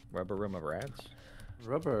 Rubber room of rats?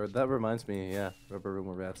 Rubber. That reminds me. Yeah. Rubber room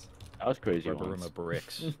of rats. That was crazy. Rubber room once. of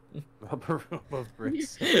bricks. Rubber room of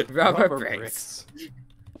bricks. Rubber bricks.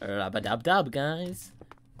 Rubber dub dub, guys.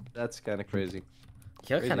 That's kind of crazy.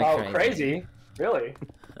 You're kind Oh, of crazy. crazy? Really?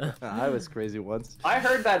 I was crazy once. I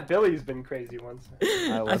heard that Billy's been crazy once.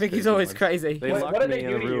 I think he's always crazy. They Wait, locked what did me they in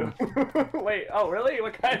do a to room. you? Wait, oh really?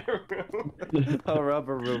 What kind of room? A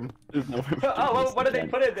rubber room. Oh, what did they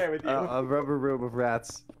put in there with you? A rubber room of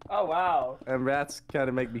rats. Oh wow. And rats kind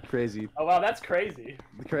of make me crazy. Oh wow, that's crazy.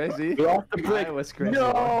 Crazy? You're off the brick. I was crazy.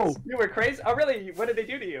 No! once. You were crazy? Oh really? What did they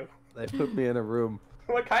do to you? They put me in a room.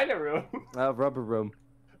 What kind of room? A rubber room.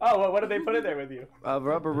 Oh, what did they put in there with you? A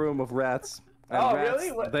rubber room of rats. And Oh, rats,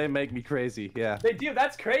 really? What- They make me crazy, yeah. They do.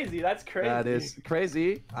 That's crazy. That's crazy. That is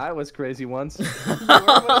crazy. I was crazy once.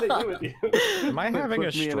 What did they do with you? Am I They having a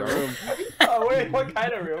put me in a stroke? room. Oh wait, what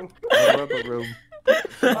kind of room? A rubber room.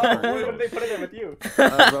 Oh, what did they put in there with you?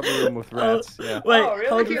 A rubber room with rats, yeah. Wait, Oh, really?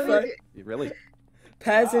 hold Really? the phone. Really? Pez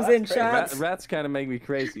Wow, is that's in crazy. chat. Rats kind of make me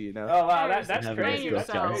crazy, you know? Oh wow, that's Explain crazy. That's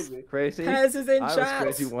yourself. crazy. Crazy? Pez is in I was chat.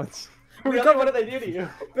 crazy once. We Really? got- What did they do to you?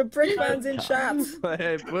 The Brickman's in chat.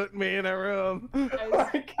 They put me in a room.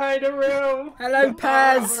 What kind of room? Hello,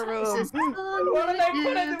 Pez. Rubber room. What did they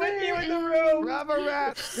put in with you in the room? Rubber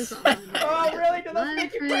rats. Oh really? Did those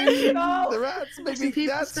make you crazy at all? The rats make me.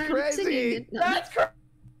 That's crazy. That's crazy.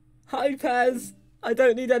 Hi, Pez. I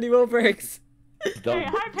don't need any more bricks. Hey,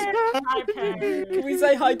 hi, Pears. Hi, Pears. Can we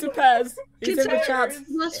say hi to Pez? He's in the chat.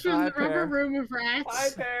 Plus from the rubber room of Hi,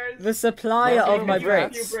 rats. Pears. The supplier Well, of my We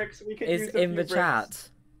could use a bricks few bricks. We could is use a in few the bricks. chat.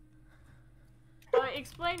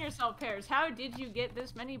 Explain yourself, Pears. How did you get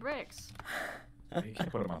this many bricks? You can't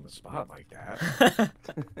put him on the spot like that.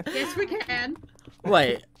 Yes, we can.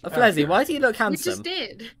 Wait, Flezzy, why do you look We handsome? just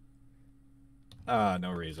did.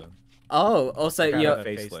 No reason. Oh, also I got your a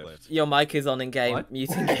facelift. your mic is on in game, What?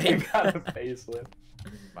 muting You game. got a facelift.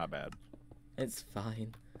 My bad. It's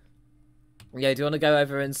fine. Yeah, do you want to go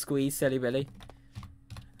over and squeeze Silly Billy?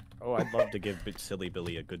 Oh, I'd love to give Silly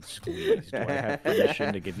Billy a good squeeze. Do I have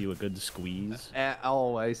permission to give you a good squeeze?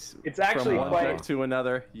 Always. It's actually From one quite. brick to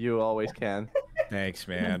another, you always can. Thanks,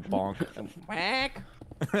 man. Bonk. Whack.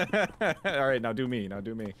 All right, now do me. Now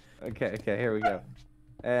do me. Okay, here we go.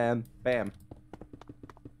 And bam.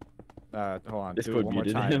 Hold on. This Do it code one more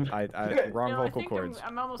muted time. him. Wrong No, I vocal think cords.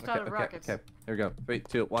 I'm almost Okay, out of rockets. okay. Here we go. 3,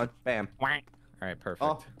 2, 1, bam. All right, perfect.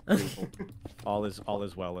 Oh, beautiful. All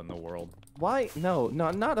is well in the world. Why? No,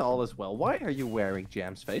 not all is well. Why are you wearing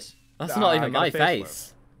Jam's face? That's Ah, not I even got a my facelift.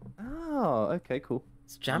 face. Oh, okay, cool.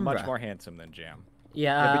 It's I'm Jambra. much more handsome than Jam.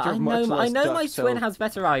 Yeah, but you're I much know. I less know duck, my twin so- has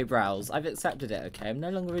better eyebrows. I've accepted it. Okay, I'm no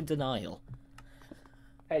longer in denial.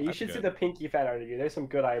 Hey, you That's should see good. the pinky fan art of you. There's some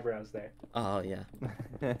good eyebrows there. Oh yeah.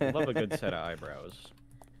 Love a good set of eyebrows.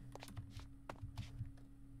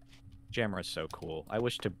 Jamra's so cool. I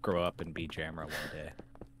wish to grow up and be Jamra one day.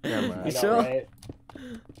 Jamra. I You know, sure? right?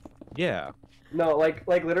 Yeah. No, like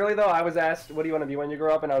literally though, I was asked, "What do you want to be when you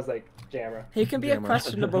grow up?" And I was like, "Jamra." He can be a Jammer.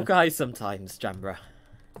 questionable guy sometimes, Jambra.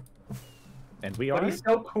 And we But are. he's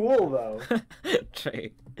so cool though. True.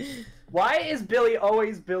 Why is Billy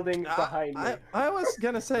always building behind me? I was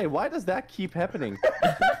gonna say, why does that keep happening?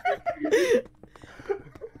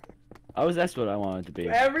 I was that's what I wanted to be.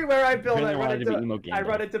 Everywhere I build, I Really run wanted to be into emo game I though.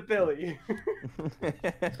 run into Billy.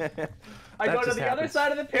 I That go to just the other happens.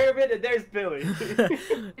 side of the pyramid and there's Billy.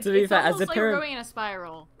 To be It's fair, as almost the like we're pyramid, going in a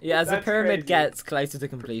spiral. yeah, as the That's pyramid crazy. gets closer to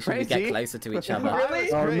completion, we get Crazy? closer to each other.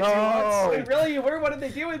 Really? Oh, no! Wait, really? What did they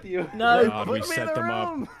do with you? No. God, we Put me in set the them up.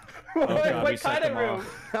 room. what God, we what set kind of them room?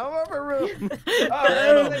 off. A rubber room.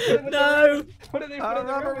 Oh, what did they put in the No. room? What did they put A in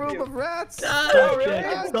the rubber room with room you? of rats. Oh, really?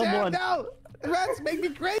 God, Someone. Jam, no! Rats make me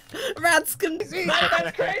crazy. Rats can. That's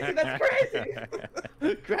crazy. That's crazy.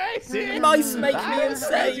 Crazy. Mice make me I was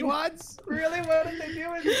crazy insane. once. Really? What did they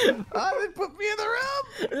do with you? Oh, they put me in the room.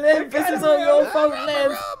 Liv, this is all your fault,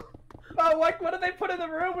 Liv. Oh, what did they put in the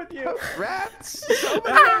room with you? Rats. So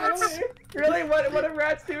many rats. Really? What did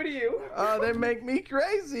rats do to you? Oh, they make me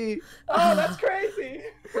crazy. Oh, that's crazy.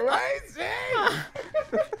 Crazy.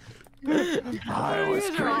 I was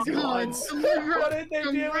You guys are all crazy calling once. some liver What did they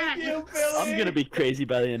from do with rats. you, Billy? I'm gonna be crazy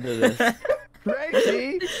by the end of this.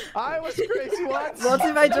 Crazy. I was crazy once. What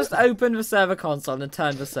if I just opened the server console and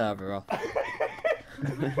turned the server off? I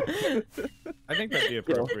think that's the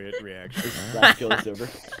appropriate reaction. Last kill is over.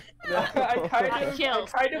 I kind Killed.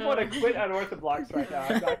 of want to quit Unorthoblocks right now.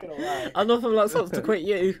 I'm not gonna lie. Unorthoblocks wants to quit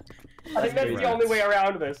you. I think that's many the only rats. way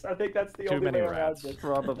around this. I think that's the Too only many way around rats. this.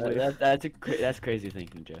 Probably. That's crazy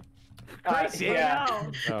thinking, Joe. Crazy. Yeah.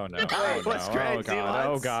 Oh no! Wait, Oh, what's no. crazy, Oh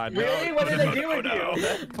lads? god! No. Really? What did they do with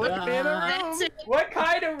you? Put me in a room. What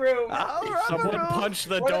kind of room? Someone punch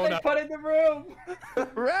the What did they donut. put in the room?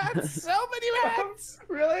 Rats. So many rats.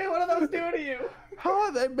 Really? What are those doing to you?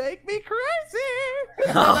 Oh, they make me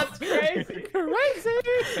crazy. Oh, that's crazy. Crazy.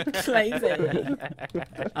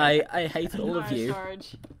 I hate all of you.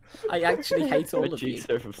 Sarge. I actually hate all My of you. cheeks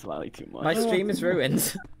are from smiling too much. My stream is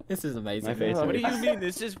ruined. This is amazing. My face What do hurts. you mean?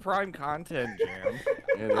 This is prime content,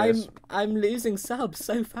 Jam. I'm losing subs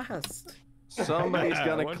so fast. Somebody's I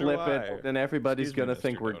gonna wonder clip why. it, and everybody's Excuse me, gonna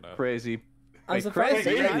think Mr. we're Donut. crazy. I'm Wait, surprised.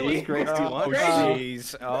 crazy? Crazy? Was Grace too Oh much?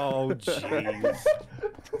 jeez! Oh jeez!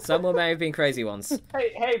 Someone may have been crazy once.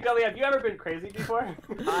 Hey, Billy, have you ever been crazy before?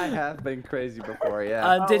 I have been crazy before,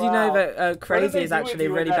 yeah. Did you know wow. that crazy they is do with actually a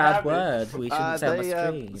you when really that bad happens? word? We shouldn't say on the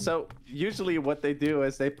screen. So usually what they do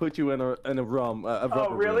is they put you in a room, a rubber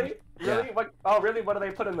Oh, really? room. Really? Yeah. What? Oh, really? What do they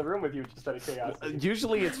put in the room with you? Just out of curiosity.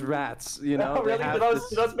 Usually it's rats, you know. Oh, they really? have Do those, this-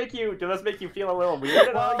 do those make you feel a little weird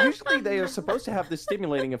at all? Well, usually they are supposed to have this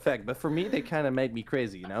stimulating effect, but for me they kind of made me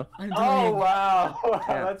crazy, you know. I'm Oh dying. wow!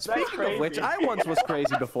 Yeah. That's Speaking crazy. of which, I once was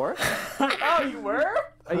crazy before. Oh, you were?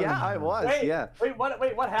 Yeah, I was. Wait, Yeah. Wait,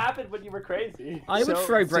 what happened when you were crazy? I would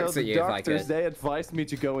throw bricks the at you if I doctors, could. they advised me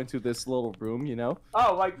to go into this little room, you know.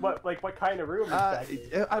 Oh, what kind of room exactly?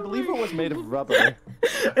 I believe it was made of rubber.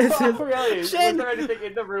 Oh, really? Was Shin! there anything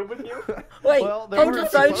in the room with you? Wait, Well, there hold weren't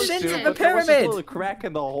the phone, supposed Shin's to, in the but there was a pyramid! little crack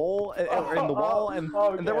in the hole, or in the wall, and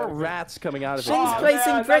there were okay. rats coming out of it. Shin's Oh,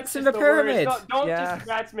 placing man, bricks that's in just the worst. pyramid. Don't Yeah. just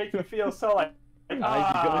rats make you feel so like. You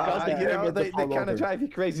know, they kind over. of drive you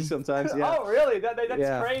crazy sometimes. Yeah. Oh, really? That's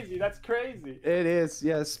Yeah. crazy. That's crazy. It is.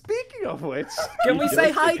 Yeah. Speaking of which, Can we He say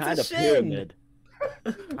built hi the to kind of Shin? pyramid.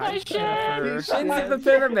 Hi, Shin! Shin's in the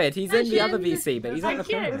pyramid. He's in the other VC, but he's I in the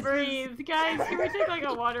can't pyramid. breathe, guys. Can we take like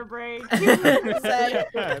a water break? Say,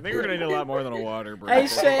 I think we're gonna need a lot more than a water break. Hey, I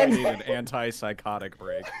think we Shin. need an antipsychotic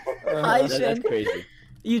break. hi, That's Shin. crazy.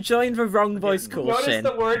 You joined the wrong voice call, Notice Shin.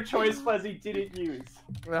 the word choice Fuzzy didn't use.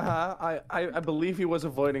 I believe he was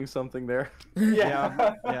avoiding something there.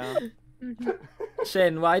 Yeah. Yeah.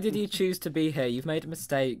 Shin, why did you choose to be here? You've made a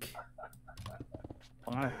mistake.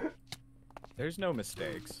 There's no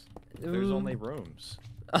mistakes. There's only rooms.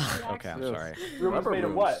 Okay, I'm Yes. sorry. Room is Rubber made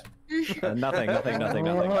of rooms. what? Nothing.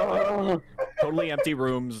 Totally empty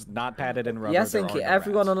rooms, not padded in rubber. Yes, there are Inky, no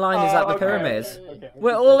everyone rats. online is at the okay, pyramid. okay.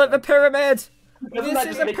 We're all at the pyramid! Doesn't that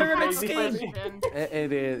This is just a make you pyramid crazy, scheme! Fuzzy?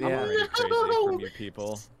 It is. I'm Yeah. already crazy from you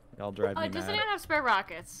people. Y'all drive me Does mad. anyone have spare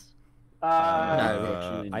rockets? No.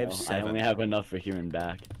 Actually, I have no. I 7. only have enough for here and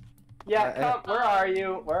back. Yeah, come. Where are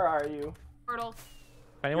you? Where are you? Portal.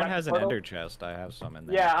 If anyone Yeah, has an portal. ender chest, I have some in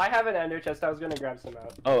there. Yeah, I have an ender chest. I was gonna grab some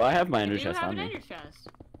out. Oh, I have my Do ender you chest have on an me. ender chest?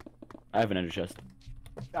 I have an ender chest.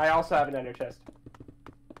 I also have an ender chest.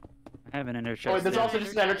 I have an ender Oh, chest. there's Yeah. also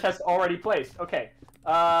just an ender chest already placed. Okay.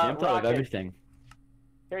 Jam thought of Rocket. everything.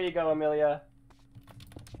 Here you go, Amelia.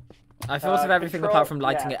 I thought of everything apart from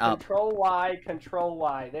lighting yeah, it up. Control Y, Control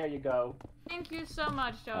Y. There you go. Thank you so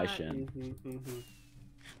much, I Donut. Shin.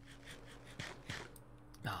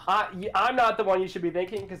 I'm not the one you should be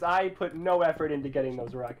thanking because I put no effort into getting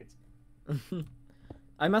those rockets.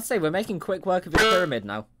 I must say, we're making quick work of this pyramid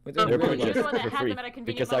now. We're doing They're really You're good. the one that for had free, them at a convenient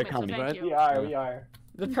because our moment, so economy, thank right? you. We are.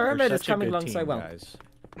 The We're pyramid is such a coming good along so team, well. Guys.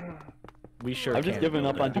 We sure I've just can given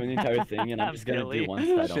build up on it. doing the entire thing, and I'm just gonna Billy. do one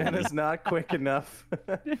side Shen only. is not quick enough.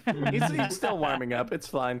 he's still warming up. It's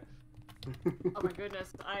fine. Oh my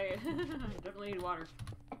goodness, I definitely need water.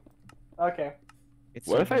 Okay. It's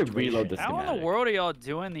What so if I much reload weight. the How in the schematic? world are y'all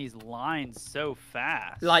doing these lines so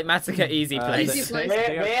fast? Like Matica Easy Place. Easy Place.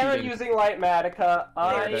 They are using Lightmatica.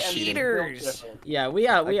 I am cheaters. built different. Yeah, we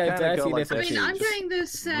are I kinda dirty go like little I this. mean, I'm cheats. doing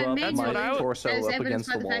this Rub That's what I manually was- torso as up evidenced against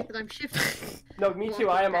by the the wall. fact that I'm shifting. No, me too.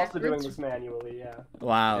 I am also doing Backwards. this manually. Yeah.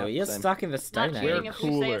 Wow, Yeah, you're same. stuck in the Not Stone cheating Age. if we say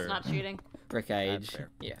cooler. it's not cheating. Brick Age. fair.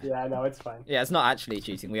 Yeah. Yeah, no, it's fine. Yeah, it's not actually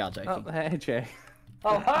cheating, we are Oh, joking. hey Jay.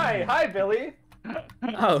 Oh, hi, Billy.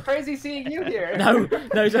 Oh, Crazy seeing you here. no,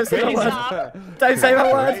 don't say that Please word. stop. Don't say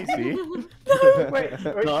that word. Crazy. Wait,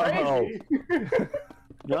 No. crazy. No.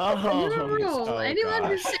 No, Oh, anyone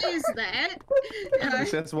who gosh. says that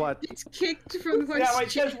Says what? gets kicked from the Yeah,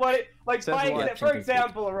 wait, says what? Like, Says what? for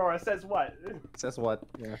example, Aurora says what? Says what?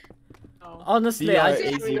 Yeah. Oh. Honestly, I...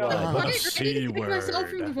 easy Oh. one. I The get C ready to kick myself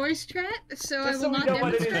from the word. voice chat, so I Just will so we not know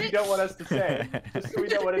what it is you demonstrate. don't want us to say. Just so we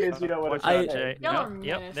know what it is you don't want us to I- say. Y'all are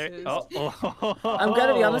Yep. There. menaces. Oh. I'm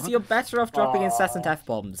gonna be honest, you're better off dropping Aw. incessant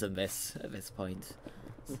F-bombs than this, at this point.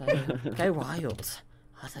 So, go wild.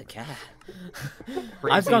 I don't care.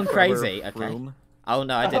 I've gone crazy, okay? Froom. Oh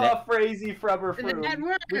no, I did it. Oh, crazy frubber And then fruit. that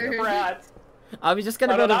We word. brat. Are we just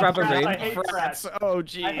gonna build a rubber room? I hate frats. Oh,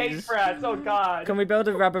 jeez. I hate frats. Oh god. Can we build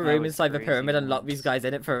a rubber room was inside the crazy pyramid and lock once. these guys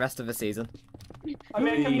in it for the rest of the season? I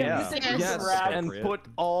mean, can we Yeah. just Yes, frats? and put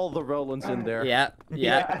all the Rolands in there. Yeah,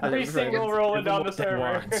 yeah. Every single Roland on the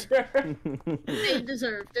server. They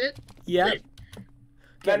deserved it. Yeah.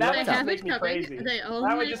 Man, that They would just have make it me coming. crazy. They That would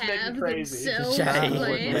only just make have me crazy. themselves Jay. to That would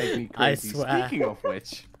blame. make me I crazy. swear. Speaking of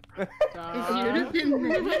which, If you'd have been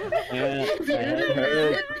there, if you'd have been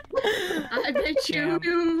there, I bet you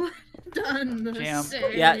Jam. done the Jam.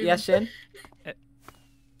 same. Yeah, Shin?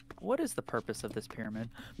 What is the purpose of this pyramid?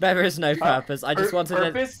 There is no purpose. I just wanted to...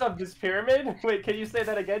 Purpose of this pyramid? Wait, can you say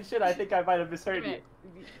that again, Shin? I think I might have misheard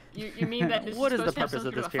you. You mean that this What is is the supposed to have purpose of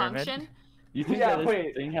some this sort of pyramid? function? You think Yeah, that wait.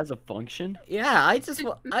 this thing has a function? Yeah,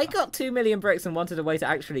 I got 2 million bricks and wanted a way to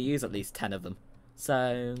actually use at least 10 of them.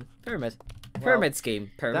 So, pyramid. Pyramid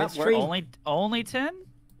scheme. Pyramid that stream. Only 10?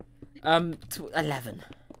 11.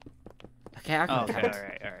 Okay, I can Okay, count.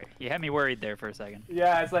 all right. You had me worried there for a second.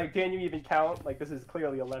 Yeah, it's like, can you even count? Like, this is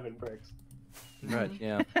clearly 11 bricks. right?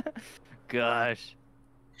 Yeah. Gosh.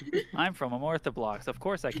 I'm from Unorthoblocks. Of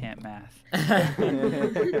course I can't math.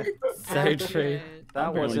 So true.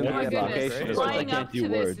 That was in Oh the my Oh goodness. application. It's as like I Flying well. can't up do to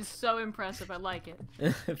this words. is so impressive. I like it.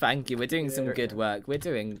 Thank you. We're doing some good work. We're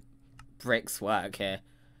doing bricks work here.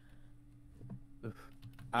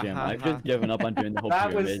 Jim, I've just given up on doing the whole That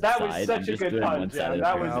pyramid was side. I'm such a just good doing pun, one side Jam. of the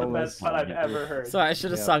That was pyramid. the best pun I've Yeah. ever heard. Sorry, I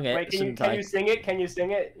should have Yeah. sung it, Wait, can shouldn't you I? sing it? Can you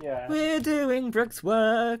sing it? Yeah. We're doing bricks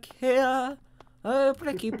work here. Oh,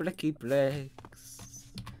 bricky, bricky bricks.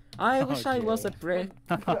 I wish I was a brick.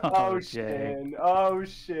 Oh, Jay. Shin. Oh,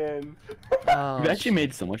 Shin. Oh, We've actually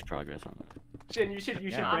made so much progress on it. Shin, you should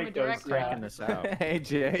Yeah, I'm a break those. director. Cranking this out. Hey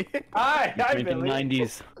Jay. Hi, hi, Between the Billy.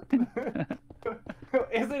 90s.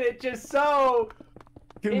 Isn't it just so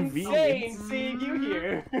Convenient. insane seeing you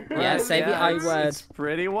here? Yeah, say the I it's- word. It's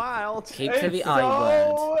pretty wild. Keep to the It's I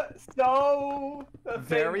word. So a thing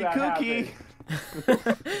Very that cookie.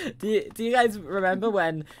 happened. do you guys remember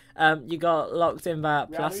when you got locked in that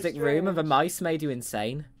Yeah, plastic they're room and the strange. mice made you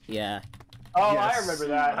insane? Yeah. Oh, Yes. I remember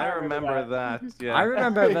that. I remember that. Yeah. I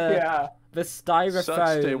remember Yeah. the styrofoam.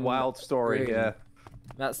 Such a wild story. room. Yeah.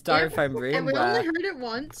 That styrofoam room And we where only heard it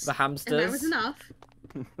once, the and that was hamsters. enough.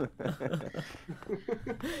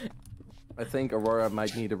 I think Aurora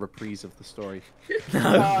might need a reprise of the story.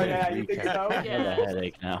 Oh yeah, you think so? I have a Yeah.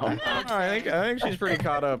 headache now. I think she's pretty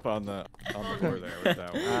caught up on the lore there with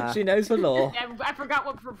that one. She knows the law. Yeah, I forgot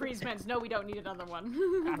what reprise meant. No, we don't need another one.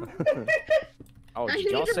 Oh, I did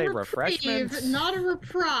need y'all a say reprieve, refreshments? not a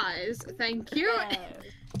reprise. Thank you.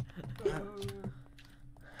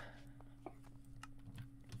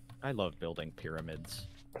 I love building pyramids.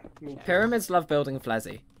 Pyramids love building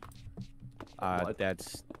Flezzy. What?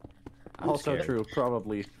 That's Also scared. true,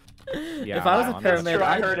 probably. yeah. If I was a I'm not pyramid, true,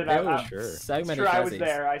 I I'd heard it, build I'm sure. so It's many true, I was Flezzies.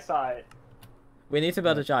 there. I saw it. We need to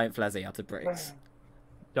build a giant Flezzy out of bricks.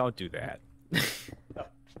 Don't do that.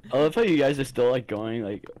 I love how you guys are still like going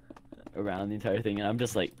like around the entire thing, and I'm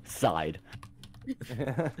just like side.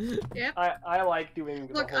 Yep. I like doing.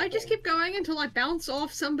 the Look, whole I just thing. keep going until I bounce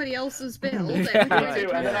off somebody else's build. Me and too, then Me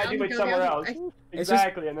too, and then I do it somewhere else. It's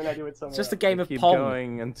Exactly, and then I do it somewhere. It's just a else. game of Keep Pong.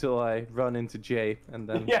 going until I run into Jay, and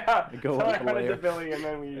then Yeah. go so I up a run layer. into Billy, and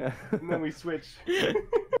then we Yeah. and then we switch.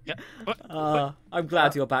 I'm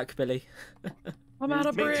glad you're back, Billy. I'm out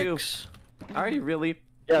of Me too. bricks. Are you really?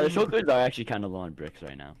 Yeah, the shotguns are actually kind of low on bricks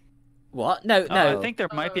right now. What? No, Oh, no. I think there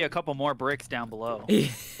might be a couple more bricks down below.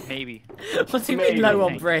 Maybe. What do you Maybe. mean low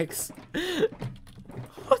on bricks?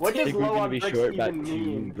 What I does think we're low gonna on be bricks short about even 2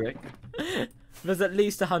 mean? brick. There's at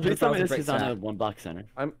least Please tell me 100,000 this bricks is on there. a 1 block center.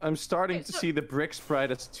 I'm starting Okay, to so- see the brick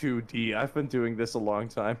sprite as 2D. I've been doing this a long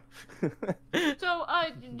time. So,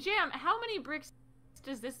 Jam, how many bricks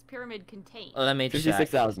does this pyramid contain? Let me check.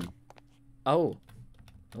 56,000. Oh.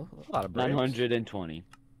 A lot of bricks. 920.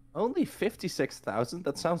 Only 56,000?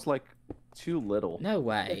 That sounds like too little. No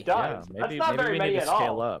way. It does. Yeah, That's maybe, not maybe very we many need at to scale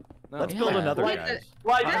all. up. No. Let's Yeah. build another, Like guys.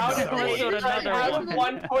 Like That's out of the like, point. out of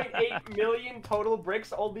Another 1.8 million total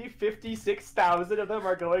bricks, only 56,000 of them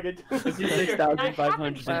are going into the I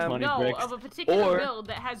 56,520 happen to know bricks. of a particular or build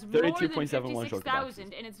that has more than 32.71 short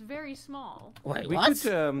 56,000, and it's very small. Wait, We what?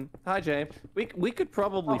 could, hi Jay. We could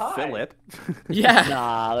probably Oh, hi. fill it. Yeah.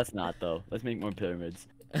 Nah, let's not though. Let's make more pyramids.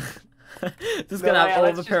 Just gonna have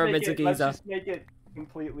all the pyramids of Let's Giza. just make it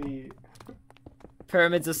completely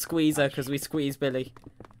Pyramids of Squeezer, because we squeeze Billy.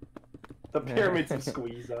 the pyramids of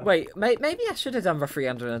Squeezer. Wait, maybe I should have done the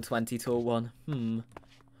 320 tool one. Let's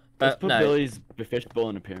But put no, Billy's fishbowl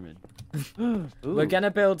in a pyramid. we're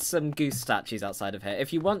gonna build some goose statues outside of here.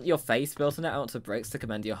 If you want your face built on it out of bricks to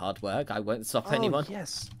commend your hard work, I won't stop Oh, anyone.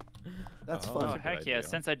 yes. That's Oh, fun. heck yeah.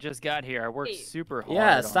 Since I just got here, I worked Wait. super hard.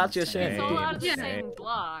 Yeah, on start your staying. shit. It's all out of the Yeah. same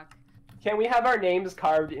block. Can we have our names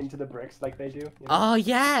carved into the bricks like they do? You know? Oh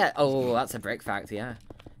yeah. Oh, that's a brick fact. Yeah.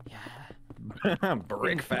 Yeah.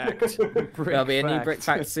 Brick fact. There'll be a new brick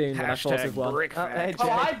fact soon when I thought of Hashtag one. brick Hey, fact. Oh, Jay.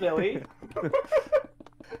 hi, Billy.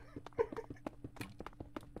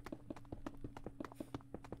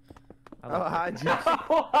 Oh, hi, Jay.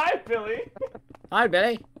 Oh, hi, Billy. Hi,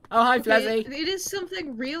 Billy. Oh, hi, Flezzy. It is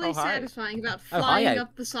something really Oh, hi. satisfying about Oh, flying hi-yo.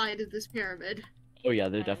 up the side of this pyramid. Oh yeah,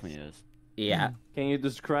 there definitely is. Yeah. Can you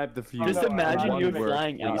describe the view? Just no, imagine not you a brick.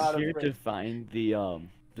 flying Not out a here brick. to find the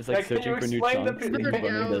just Yeah, like can you searching for new explain the chunks and then video?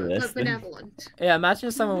 running into Vertigo, this but thing. benevolent. Yeah.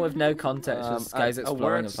 Imagine someone with no context just goes A exploring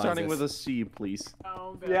word and finds starting this. with a C, please.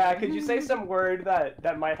 Oh, God. Yeah, could you say some word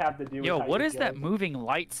that might have to do with Yo, how what you're is that feeling? moving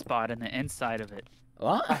light spot in the inside of it?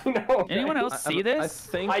 What? I know. Anyone right? else see this?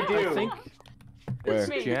 I think. I do. I think. Where? It's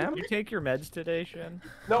me. Jam? You take your meds today, Shin?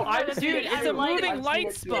 No, I've Dude, seen Dude, it it's too. a moving I've seen light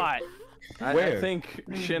it too. spot. I Where? think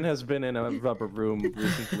Shin has been in a rubber room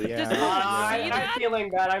recently. Yeah. Just- I'm that? feeling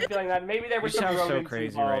that. I'm feeling that. Maybe there You was some sound so rodents crazy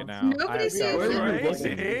involved. right now. Nobody I- sees that was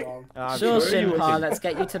it. crazy. I'm Sure, sure you Shinpa, was- let's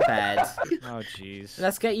get you to bed. Oh, jeez.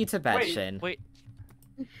 Let's get you to bed, Wait, Shin. Wait,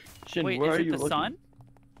 Shin, wait, where is are it you the looking? sun?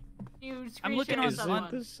 You I'm looking screenshot on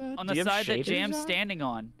someone. sun. On Do the you have side that shaders Jam's on? standing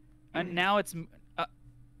on. And now it's...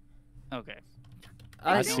 okay.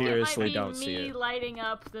 I I think seriously it might be don't see me it. lighting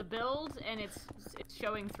up the build, and it's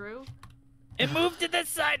showing through. It moved to this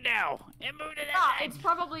side now! It moved to this Ah, side! it's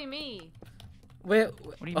probably me. What do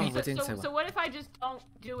you oh, mean? we're doing so So well. what if I just don't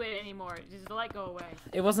do it anymore? Does the light go away?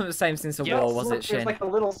 It wasn't the same since the Yes. war, was Look, it, There's Shin? like a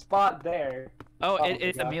little spot there. Oh, Oh,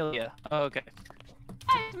 it's yeah. Amelia. Oh, okay.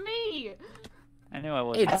 It's me! I knew I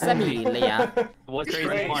was. It's Amelia. was crazy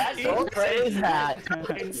Great. once. That's so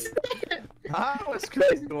crazy. I was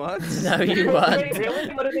crazy once. No, you Wait, weren't.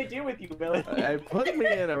 really? What did they do with you, Billy? They put me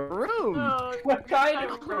in a room. Oh, What kind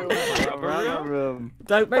of room? A rubber room.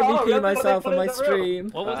 Don't make me Oh, pee that's what they myself put on in my the room. stream.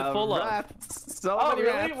 What was it full of? Rats. So Oh, many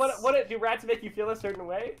really? rats. What do rats make you feel a certain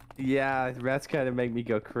way? Yeah, rats kind of make me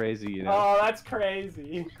go crazy, you know. Oh, that's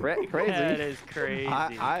crazy. Crazy. That is crazy.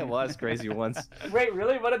 I was crazy once. Wait,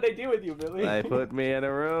 really? What did they do with you, Billy? They put me in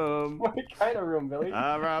a room. What kind of room, Billy?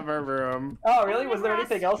 A rubber room. Oh, really? Was there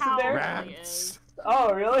anything else in there? Rats.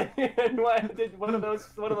 Oh, really? And what did one of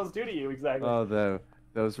those do to you exactly? Oh,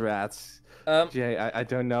 those rats. Um, Jay, I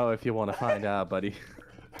don't know if you want to find out, buddy.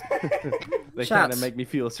 They kind Chats. of make me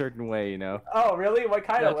feel a certain way, you know. Oh, really? What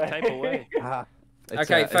kind of What way? type of way?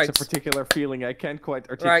 Okay, it's a folks. particular feeling I can't quite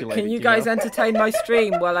articulate. Right, can you it, guys know? entertain my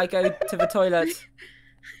stream while I go to the toilet?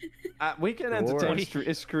 We can Sure.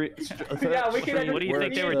 entertain. Yeah, we can. What do you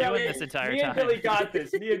think they were doing this entire Me and time? Billy got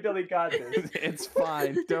this. Me and Billy got this. It's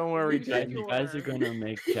fine. Don't worry, Jay. You guys are gonna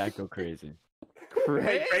make Jack go crazy.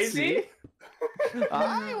 Wait, crazy?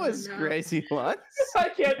 I was No. crazy once. I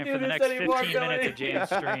can't And do for the this next anymore, 15 minutes Billy. of James'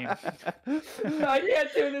 stream. I can't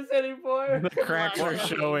do this anymore. The cracks are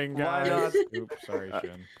showing, Why guys. not? Oops, sorry,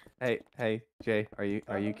 Shin. Hey, Jay,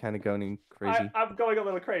 are you kind of going crazy? I'm going a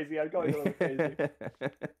little crazy. I'm going a little crazy.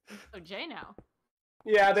 Oh, Jay now.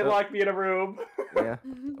 Yeah, they So- locked me in a room. Yeah.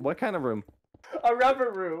 What kind of room? A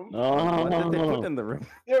rubber room. What did they put Oh, in the room?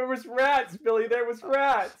 There was rats, Billy. There was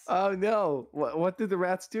rats. Oh no! What did the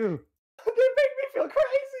rats do? They make me feel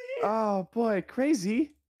crazy. Oh boy,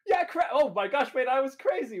 crazy! Yeah, oh my gosh, wait, I was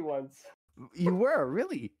crazy once. You were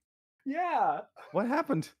really? Yeah. What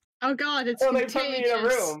happened? Oh god, it's Oh, they contagious. put me in a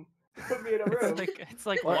room. Put me in a room. It's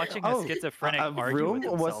like What? watching a Oh, schizophrenic a argue room? with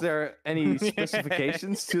himself. Was there any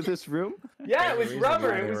specifications to this room? Yeah, it was The reason rubber.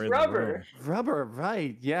 why It they was were in the rubber. room. Rubber,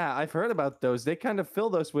 right? Yeah, I've heard about those. They kind of fill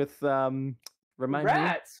those with remind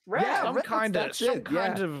Rats. Rats. Yeah, Some rats, kind of, that's some it,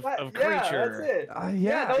 kind yeah. of Yeah, creature. that's it. me.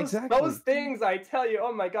 Yeah, those, exactly. Those things, I tell you,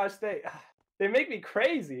 oh my gosh, they make me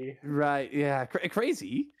crazy. Right? Yeah,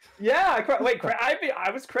 crazy. Yeah,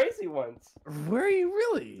 I was crazy once. Were you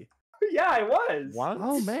really? Yeah, I was. What?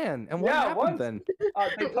 Oh man! And what Yeah, happened once. then?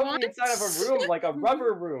 They put me inside of a room, like a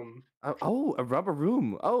rubber room. Oh, a rubber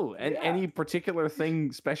room. Oh, and Yeah. any particular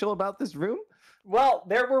thing special about this room? Well,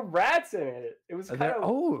 there were rats in it. It was kind of.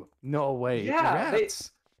 Oh, no way. Yeah,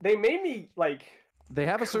 Rats. They made me like. They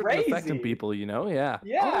have a certain effect on crazy. people, you know? Yeah.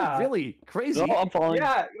 Yeah. Oh, really? Crazy. No, I'm following.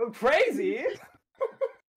 Yeah, crazy.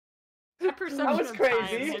 My perception was of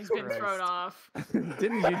crazy. time has been thrown off.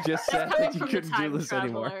 Didn't you just say Coming that you from the couldn't do time this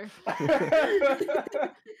anymore?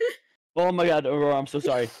 traveler. Oh my God, Aurora, I'm so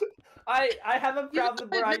sorry. I have a problem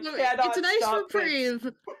where I cannot It's a nice stop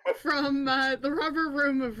reprieve from the rubber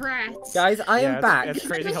room of rats. Guys, I am back. It's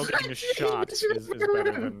crazy how getting shot is better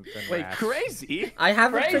than Wait, rats. crazy? I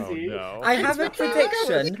have Crazy? a Oh, no. I have a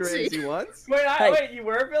prediction. Crazy ones? Wait, Hey. wait, you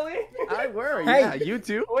were Billy? I were, Hey. yeah. You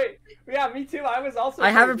too? Wait, yeah, me too. I was also. I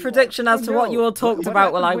have a crazy prediction as to what you all talked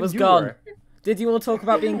about while I happened was when you gone. were? Did you all talk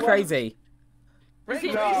about being crazy? once.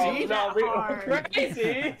 Crazy? No,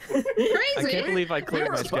 crazy. I can't believe I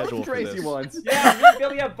cleared my schedule for crazy this. ones. Yeah, me and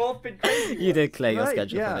Billy have both been crazy. You did clear your Right,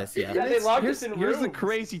 schedule yeah. for this, yeah. Yeah, they locked us in Here's the rooms.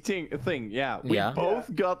 crazy thing. Yeah, we Yeah.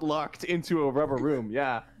 both got locked into a rubber room.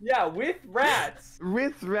 Yeah, Yeah, with rats.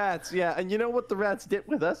 with rats. Yeah, and you know what the rats did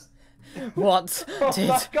with us? What Oh did?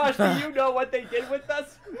 my gosh, do you know what they did with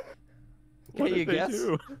us? Can you did they guess?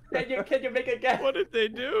 do? Can you make a guess? What did they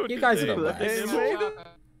do? You Did guys are they- the worst. they They made did-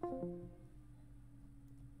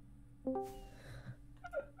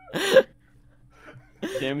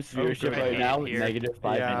 James' viewership right now is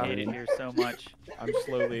 -5 Yeah. and Hate it 80. here so much. I'm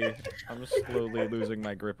slowly losing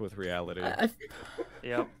my grip with reality.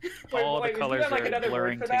 Yep. Wait, All wait, the colors isn't there like are another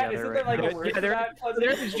blurring word for that? together Isn't there right like now. a word Yeah, for that? there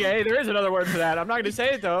is, Jay. There is another word for that. I'm not going to say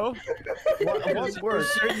it though. What word?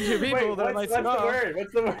 Certain two people Wait, that what's might the word?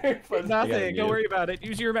 What's the word for that? Nothing. Yeah, Don't you. worry about it.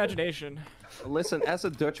 Use your imagination. Listen, as a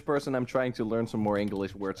Dutch person, I'm trying to learn some more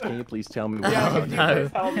English words. Can you please tell me what? Yeah, Oh, could you no.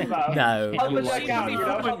 please help them out? No. Help the You duck seem to out, be you know?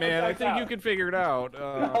 fluent, Help the man. I duck think you out. can figure it out.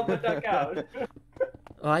 Help the duck out.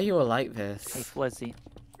 Why are you all like Hey, this? Flezzy.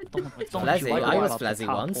 Don't Flezzy? you I was about the Flezzy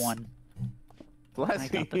top once. One. I Bless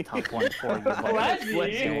got the me. top one for you. buddy.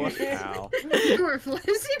 Flezzy? Thanks, pal. You were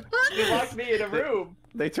fuzzy You locked me in a room.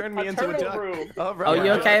 They turned me A into a turtle duck. room. Oh, right. Oh,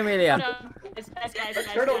 you okay, Amelia? Guys,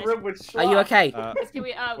 Turtle room with Are you schlong. okay? Can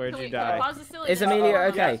we, Where'd can you we die? pause the silly? Is Amelia Oh,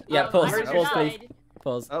 okay? yes. Yeah, pause. Where'd you Pause, die? please.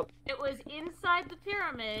 Pause. Oh. It was inside the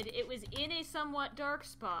pyramid. It was in a somewhat dark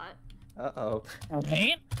spot. Uh-oh.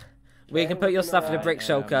 We can put your stuff in a brick I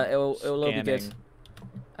shulker. am It'll all be good. scanning.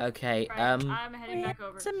 Okay. Right, I'm heading back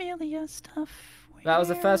over. Amelia stuff. That was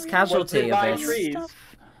the first casualty by of this. trees?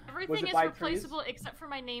 Everything it is by replaceable except for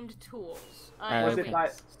my named tools. Was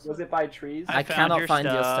Okay. it by trees? I found cannot your find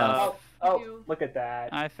your stuff. Oh, look at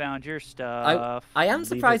that. I found your stuff. I am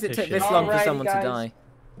surprised it took this long for Alrighty, someone to guys. die.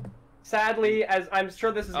 Sadly, as I'm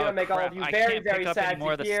sure this is gonna Oh, make all crap. of you I very, can't very pick up any sad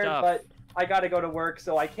more of to the hear, stuff. but I gotta go to work,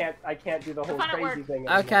 so I can't do the whole fun at crazy work. thing.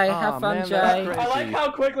 Okay, anymore. have Aw, fun, man, Jay. that's I like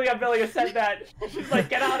how quickly Amelia said that. She's like,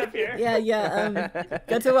 get out of here. Yeah, yeah.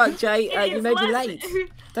 Go to work, Jay. You It's may be less- late.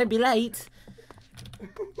 Don't be late.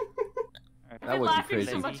 I've That been would be laughing so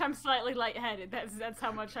crazy. much I'm slightly lightheaded. That's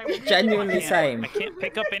how much I would Genuinely same. I can't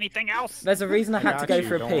pick up anything else. There's a reason I had to got go you,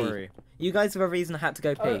 for a don't pee. worry. You guys have a reason I had to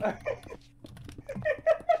go pee.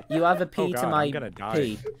 You have a pee God, to I'm my gonna die.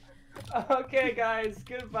 pee. Okay, guys,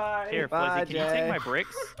 goodbye. Here, Bye, Flizzy, can you Jay. take my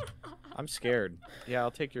bricks? I'm scared. Yeah,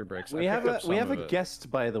 I'll take your bricks. We I have picked a up we some have of a it.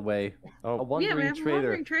 guest, by the way. Oh. A Yeah, wandering we have a trader.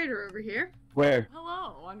 wandering trader over here. Where?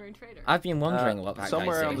 Hello, wandering trader. I've been wondering what that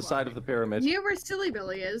Somewhere guy's on the doing. side of the pyramid. Near where Silly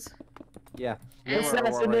Billy is. Yeah. And- Near where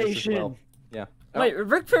Aurora is as well. Yeah. Wait,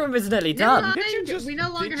 Rick Pyramid's nearly Never done. mind, we no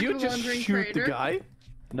longer Did you have a just wandering shoot trader. the guy?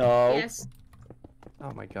 No. Yes.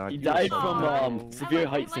 Oh my god. He you died son of from a- Aw. severe I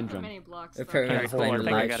height like the syndrome. mini blocks, The though. pyramid Okay, explained cool. I the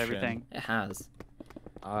think I live got stream. everything. It has.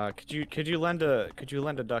 Could you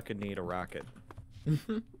lend a duck in need a rocket? You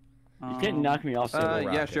can't knock me off, Civil yeah,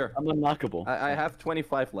 rocket. sure. I'm unlockable. I have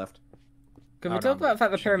 25 left. Can we Oh, talk no, about the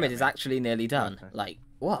fact the shouldn't pyramid get is me. actually nearly done? Okay. Like,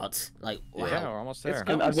 what? Like, wow. Yeah, we're almost there.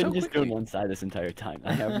 going I've been so just quickly. doing one side this entire time.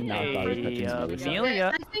 I have not Hey, bothered touching some other stuff.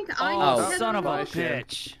 Amelia. I think I Oh, need to son of a head on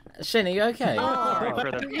bitch. Shin, are you okay? Sorry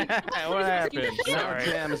for the. What happened? Now Sorry.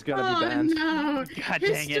 Jam is gonna Oh be banned. no! God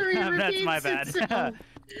dang History it. That's my repeats bad. itself.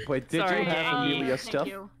 Wait, did Sorry, you have Amy. Amelia's Thank stuff?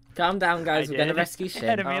 you. Calm down, guys. I We're gonna did. rescue I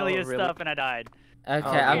had Shin. Amelia's really? stuff and I died. Okay,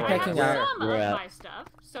 Oh, I'm yeah. picking I have up. some We're of at- my stuff,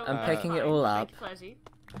 so I'm that's picking it fine. all Thank up. you, Flezzy.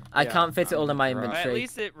 I Yeah, can't fit it all in my I'm right. Well, at inventory.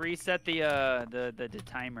 least it reset the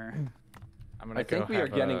timer. I'm gonna I think go we are have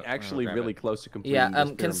getting I'm gonna actually grab really it. close to completing Yeah. this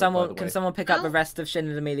Can pyramid, by someone the can way. someone pick up the Oh. rest of Shin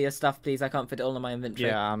and Amelia's stuff, please? I can't fit it all in my inventory.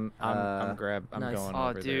 Yeah, I'm Uh, nice. going Oh,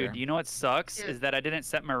 over dude, there. you know what sucks Yeah. is that I didn't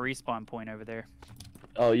set my respawn point over there.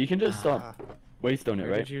 Oh, you can just waste on it,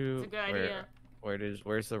 Where right? did you? It's a good idea.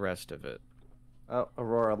 Where's the rest of it? Oh,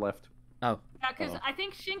 Aurora left. Yeah, because Oh. I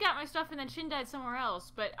think Shin got my stuff and then Shin died somewhere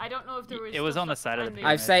else, but I don't know if there was. It was still on the stuff side of the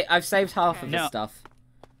behind pyramid. I've saved half of Okay. the No. stuff.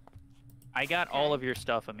 I got all of your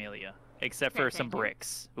stuff, Amelia, except for Okay, some thank you.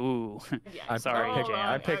 bricks. Ooh. Yeah, I Sorry, picked- Jam.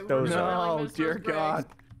 I picked those really No, missed dear those bricks.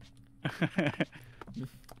 God.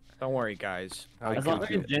 Don't worry, guys. I As long can as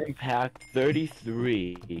do you're it. getting packed,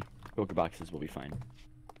 33 poker boxes will be fine.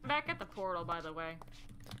 I'm back at the portal, by the way.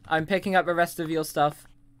 I'm picking up the rest of your stuff.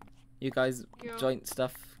 You guys Thank you. joint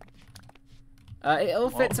stuff. It all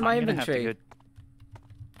fits in my inventory.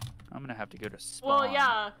 I'm gonna have to go to spawn. Well,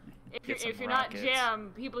 yeah. If you're not rockets.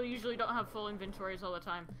 Jam, people usually don't have full inventories all the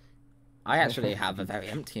time. I actually have a very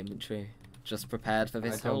empty inventory, just prepared for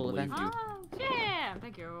this whole event. Oh, Jam!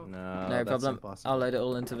 Thank you. No, No problem. I'll load it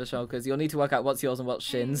all into the shulkers. You'll need to work out what's yours and what's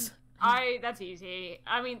Shin's. That's easy.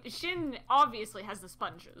 I mean, Shin obviously has the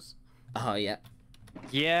sponges. Oh, yeah.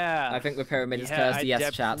 Yeah. I think the pyramid is cursed.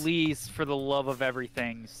 Yes, chat. Please, for the love of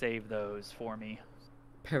everything, save those for me.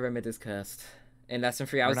 Pyramid is cursed. In less than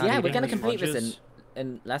 3 hours. Yeah, we're going to complete this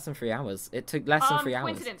in less than 3 hours. It took less than 3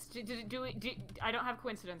 hours. Coincidence. I don't have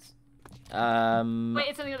coincidence. Wait,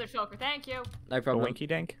 it's on the other shulker. Thank you. No problem. Winky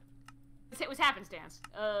dink? It was happenstance.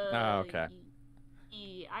 Oh, okay.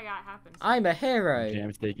 I got happens. I'm a hero.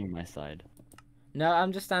 Jam's taking my side. No,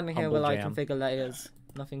 I'm just standing here Humble while I Jam. configure layers.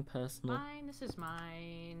 Nothing personal. Mine. This is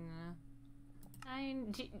mine.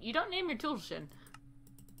 You don't name your tools, Shin.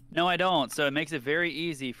 No, I don't. So it makes it very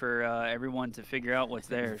easy for everyone to figure out what's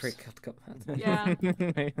theirs. Yeah.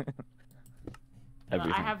 Everything.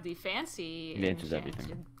 I have the fancy The answer's enchanted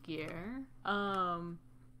everything. gear.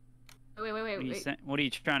 Wait. What are you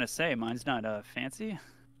trying to say? Mine's not fancy.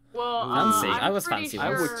 Well, Fancy. I'm I was pretty fancy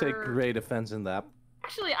Sure... I would take great offense in that.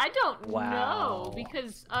 Actually, I don't Wow. know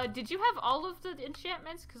because did you have all of the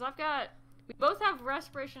enchantments? Because we both have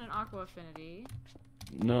respiration and aqua affinity.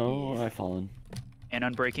 No, I've fallen. And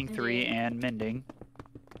Unbreaking 3 and Mending.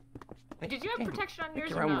 Did you have protection on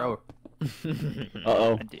yours or Around no? row.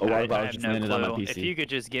 Uh-oh. I I have just no landed on my clue. PC. If you could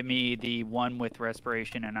just give me the one with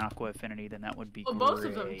Respiration and Aqua Affinity, then that would be Well, great. both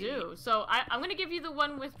of them do. So I'm going to give you the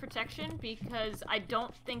one with protection because I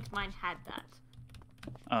don't think mine had that.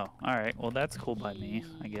 Oh, alright. Well, that's cool by me,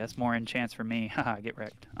 I guess. More enchants for me. Haha, get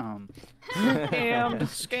wrecked. Scammed.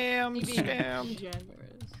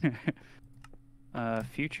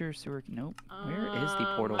 Future sewer... Nope. Where is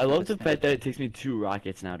the portal? I for love this the thing? fact that it takes me 2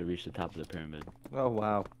 rockets now to reach the top of the pyramid. Oh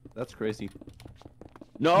wow, that's crazy.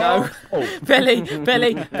 No! Oh. Billy!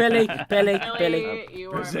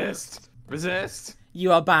 You are... Resist!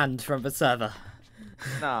 You are banned from the server.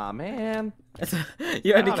 Nah, man.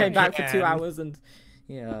 You only Not came back for 2 again. hours and...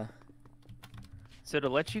 Yeah. So to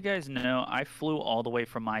let you guys know, I flew all the way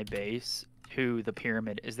from my base to the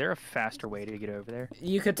pyramid. Is there a faster way to get over there?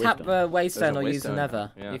 You could tap the waystone or use a waystone,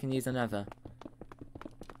 nether. yeah. You can use a nether.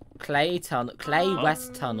 Clay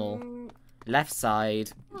west tunnel. Left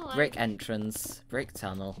side. Brick entrance. Brick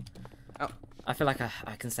tunnel. Oh. I feel like I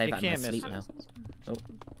can say You that in my can't sleep miss now. it.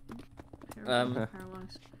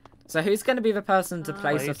 So who's going to be the person to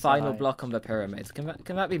place a final Wayside. block on the pyramid?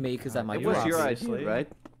 Can that be me? Because that might It be was fast. your obviously. idea, right?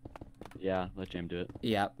 Yeah, let Jam do it.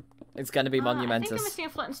 Yeah. It's going to be I think I'm monumentous. missing a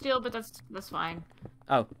flint and steel, but that's fine.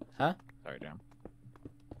 Oh, huh? Sorry, Jam.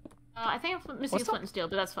 I think I'm missing a flint and steel,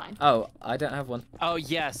 but that's fine. Oh, I don't have one. Oh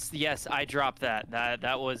yes, I dropped that.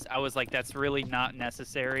 I was like, that's really not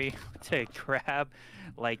necessary to grab,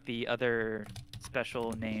 like the other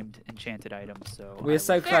special named enchanted items. So We're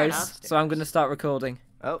so Fair close, enough. so I'm going to start recording.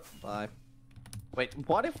 Oh, bye. Wait,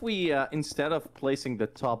 what if we, instead of placing the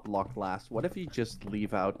top block last, what if you just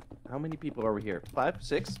leave out... How many people are we here? 5?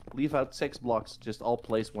 6? Leave out 6 blocks, just all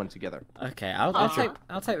place one together. Okay, I'll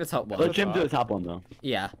take the top one. Let Jam do the top one, though.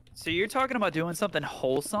 Yeah. So you're talking about doing something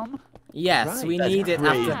wholesome? Yes, Right, we that's need it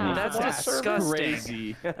great. after That's disgusting.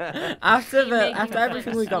 Crazy. after Making after the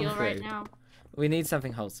everything flint we've and gone steel right through. now. We need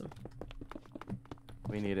something wholesome.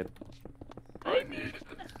 We need it.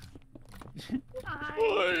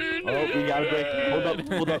 Oh, we gotta break.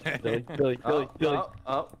 Hold up. Billy.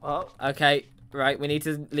 Okay, right. We need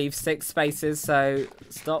to leave 6 spaces. So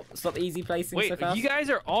stop easy placing so Wait, fast. you guys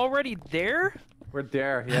are already there? We're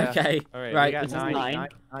there, yeah. Okay, All right, right. we got This is 9.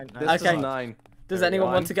 This Okay. is 9. Does There we anyone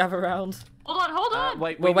go. want to gather around? Hold on.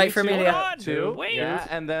 Wait, We'll we wait need for to- Amelia. Hold on. 2, Wait. yeah,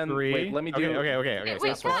 and then... 3. Wait, let me do... Okay. Wait, so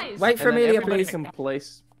that's guys. Wait for and then Amelia, everybody please. can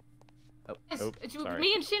place... Guys, Oh, sorry.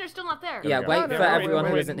 me and Shane are still not there. Yeah, we go. wait No, for no, everyone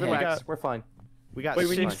who wait, isn't here. Relax, we're fine. We got Wait,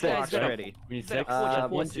 we 6 need blocks 6. ready. We need 6. Uh,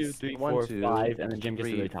 1, 2, 3, 1, 4, 2, 5, and then Jam gets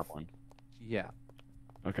to the 3. top one. Yeah.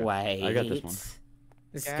 Okay. Wait. I got this one.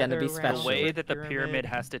 This is gonna be Gather The special. round. way that the Pyramid. pyramid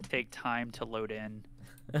has to take time to load in.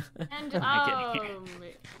 And I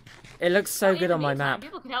get It looks so in good the on my meantime, map.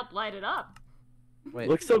 People can help light it up. Wait.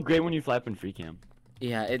 Looks so great when you fly up in free cam.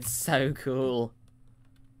 Yeah, it's so cool.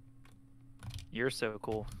 You're so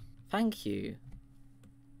cool. Thank you.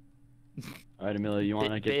 Alright, Amelia, you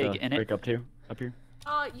wanna Big get in the it. break up too? Up here?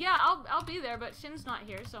 Yeah, I'll be there, but Shin's not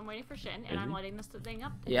here, so I'm waiting for Shin, and Is I'm he? lighting this thing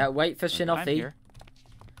up. Yeah, wait for I'm Shinofi. here.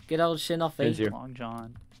 Good old Is Shinofi. here. Long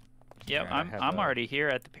John. Yep, Yeah, I have I'm a- already here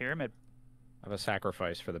at the pyramid. I have a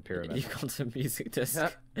sacrifice for the pyramid. You've got a music disc. Yeah.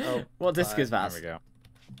 Oh, What disc is There that? we go.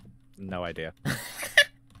 No idea.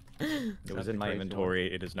 It was in my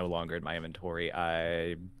inventory. It is no longer in my inventory.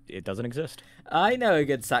 It doesn't exist. I know a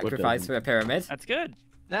good sacrifice for a pyramid. That's good.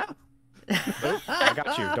 No. I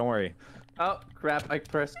got you. Don't worry. Oh crap! I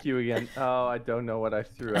pressed Q again. Oh, I don't know what I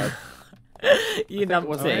threw out. You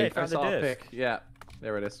numpty. I saw a pick. Yeah,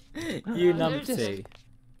 there it is. You numpty.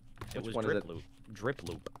 It was one is drip it? loop. Drip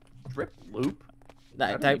loop. Drip loop.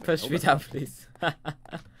 No, don't push me down, please.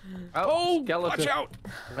 Oh, skeleton. Watch out!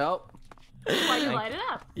 Well, Why you light it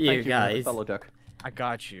up? You guys. fellow duck. I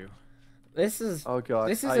got you. This is Oh god.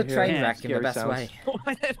 this is I a hear train wreck in the scary best sounds. way.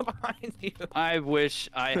 Behind you. I wish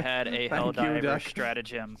I had a Helldiver Duck.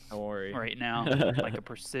 stratagem Don't worry. right now, like a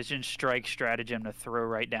precision strike stratagem to throw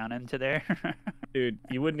right down into there. Dude,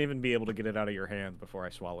 you wouldn't even be able to get it out of your hand before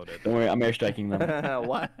I swallowed it. Don't worry, I'm airstriking them.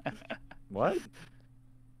 What? What?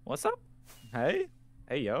 What's up? Hey?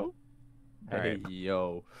 Hey, yo? Hey, Alright.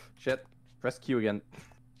 yo. Shit. Press Q again.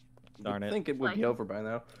 Darn I it. think it would be over by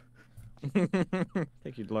now.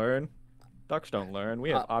 Think you'd learn? Ducks don't learn. We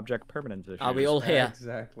have object permanence issues. Are we all here?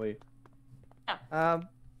 Exactly. Yeah. Are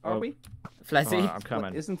Oh. we? Fleszy? I'm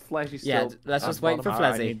coming. Isn't Fleshy Yeah, still? let's just wait for I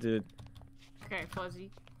Fleszy. need to... Okay,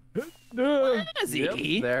 Fuzzy. Yep,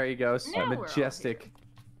 there he goes. Now we're all Majestic.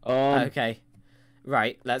 Okay.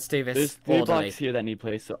 Right, let's do There's this 3 orderly. blocks here that need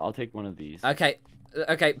placed, so I'll take one of these. Okay.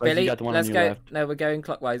 Okay, Fleszy Billy, got the one on let's your go. left. No, we're going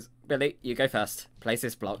clockwise. Billy, you go first. Place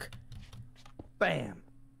this block. Bam.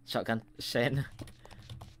 Shotgun. Shin.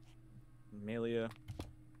 Amelia.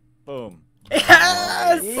 Boom.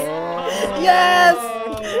 Yes! Oh.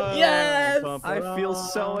 Yes! Yes! I feel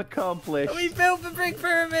so accomplished. We built the brick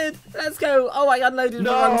pyramid! Let's go! Oh, I unloaded the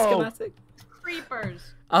wrong schematic. Creepers.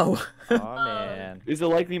 Oh. Oh, man. These are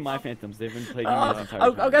likely my phantoms. They've been plaguing me this entire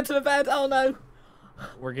I'll time. get to the bed. Oh, no.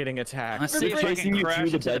 We're getting attacked. Let's see if I Chasing can you crash to the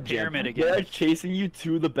into the bed, Jen. pyramid They're again. chasing you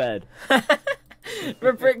to the bed.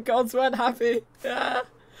 The brick gods weren't happy. Ah.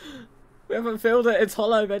 We haven't filled it. It's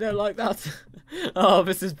hollow. They don't like that. Oh,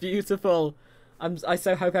 this is beautiful. I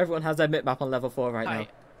so hope everyone has their map on level 4 right now.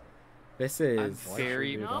 This I'm is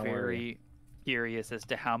very, Don't worry. very curious as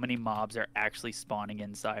to how many mobs are actually spawning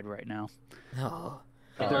inside right now. Oh.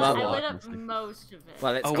 There's Well, a I lot, lit up honestly. most of it.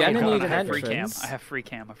 Well, it's Oh, gonna wait, need I an have free cam. entrance. I have free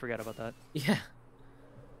cam. I forgot about that. Yeah.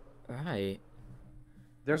 Right.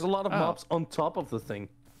 There's a lot of Oh. mobs on top of the thing.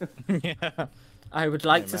 Yeah. I would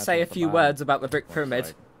like to imagine say a what the few bottom words about the brick looks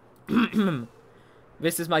pyramid. like.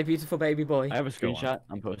 This is my beautiful baby boy. I have a Go on. screenshot.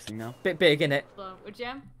 I'm posting now. Bit big in it. Hello, with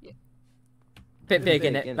Jam? Yeah. Bit big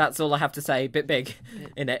in big it. in it. That's all I have to say. Bit big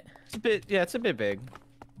in it. It's a bit, yeah, it's a bit big.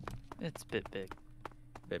 It's a bit big.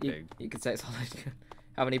 Bit You, big. you could say it's hollow.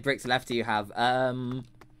 How many bricks left do you have?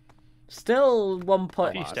 Still 1 A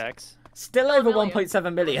point. few stacks. Still over million.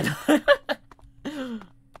 1.7 million.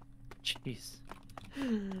 Jeez.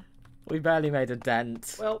 We barely made a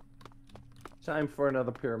dent. Well, time for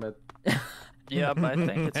another pyramid. Yep, I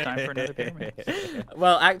think it's time for another pyramid.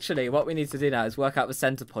 Well, actually, what we need to do now is work out the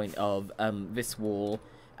center point of this wall,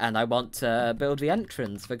 and I want to build the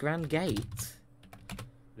entrance, the grand gate.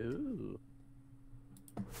 Ooh.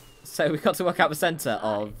 So we've got to work out the center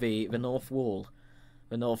of the north wall,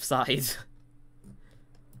 the north side.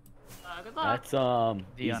 Good luck. That's The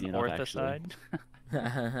easy enough actually. unortho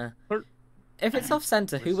side. If it's off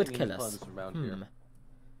center, who We're would singing kill us? puns around here. Hmm.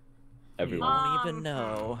 Everyone. Won't even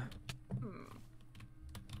know.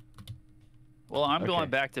 Well, I'm Okay. going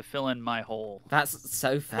back to fill in my hole. That's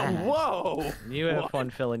so fair. Whoa! You have fun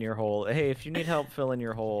filling your hole. Hey, if you need help filling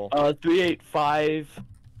your hole,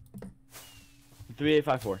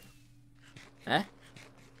 3854. Eh?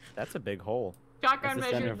 that's a big hole. Shotgun That's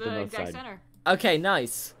the center measured of the the north exact side. center. Okay,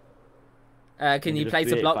 nice. Can Can you you place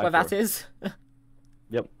just a block where that 3854? is?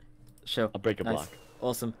 Yep, Sure. I'll break a Nice. block.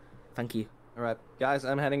 Awesome. Thank you. Alright, guys,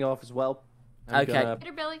 I'm heading off as well. I'm Okay. gonna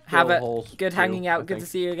Later, Billy. Have drill a holes good too, hanging I out. Good to think.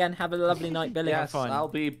 see you again. Have a lovely night, Billy. Yes, fun. I'll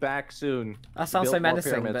be back soon. That sounds so Build more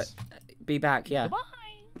menacing, but pyramids. be back, yeah.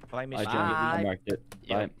 Bye, Miss I Julie. marked it.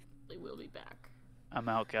 Yep. Bye. We will be back. I'm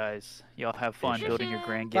out, guys. Y'all have fun Sure. building your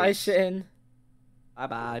grand Bye, gates. Shin. Bye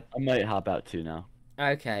bye. I might hop out too now.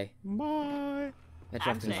 Okay. Bye. That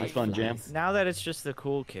I'm dropped in safe. like Fun, Jam. flies. Now that it's just the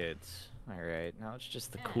cool kids. All right, now it's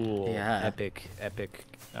just the cool, Yeah. epic.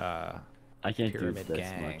 I can't do Pyramid this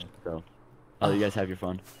gang. much, so I'll let you guys have your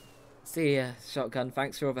fun. See ya, Shotgun.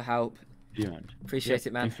 Thanks for all the help. See you around. Appreciate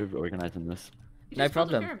it, man. Thanks for organizing this. We No just built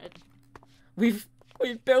a problem. pyramid. We've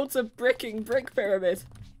built a brick pyramid.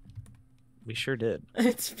 We sure did.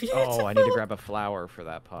 It's beautiful. Oh, I need to grab a flower for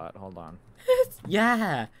that pot. Hold on.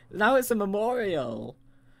 Yeah. Now it's a memorial.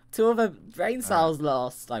 2 of the brain cells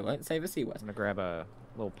lost. I won't say the C word. I'm gonna grab a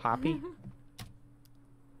little poppy.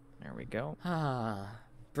 There we go. Ah,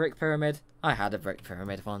 brick pyramid. I had a brick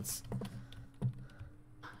pyramid once.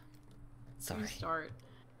 Sorry. Start.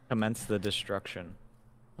 Commence the destruction.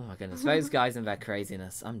 Oh my goodness, those guys and their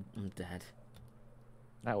craziness. I'm dead.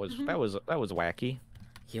 That was wacky.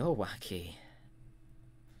 You're wacky.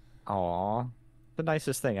 Aw. The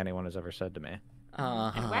nicest thing anyone has ever said to me.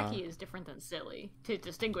 And wacky is different than silly, to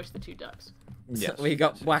distinguish the two ducks. Yes. So we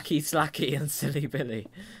got Wacky Slacky and Silly Billy.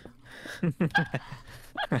 3,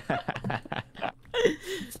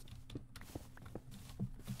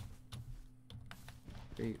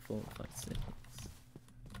 4, 5, 6.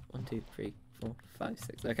 1, 2, 3, 4, 5,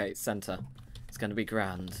 6. Okay, center. It's gonna be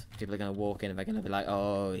grand. People are gonna walk in and they're gonna be like,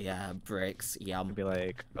 "Oh yeah, bricks, yum." Be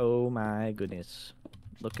like, "Oh my goodness,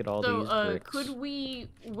 look at all these bricks." Could we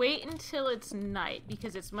wait until it's night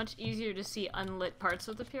because it's much easier to see unlit parts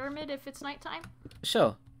of the pyramid if it's nighttime?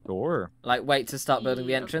 Sure. Sure. Like, wait to start building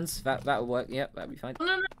the entrance. That'll work. Yep, that'll be fine.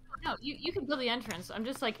 No. You can build the entrance. I'm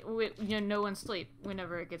just like, no one sleep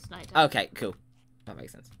whenever it gets nighttime. Okay, cool. That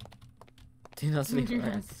makes sense. Do not sleep.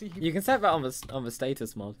 You can set that on the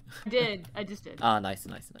status mod. I just did. Ah, nice.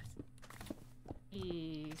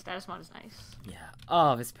 The status mod is nice. Yeah.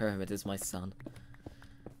 Oh, this pyramid is my son.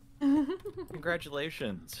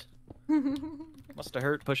 Congratulations. Must have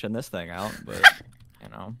hurt pushing this thing out, but you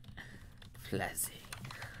know. Flazzy.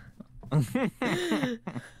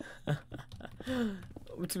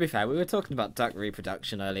 To be fair, we were talking about duck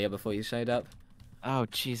reproduction earlier before you showed up. Oh,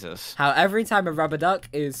 Jesus. How every time a rubber duck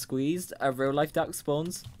is squeezed, a real-life duck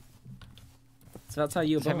spawns. So that's how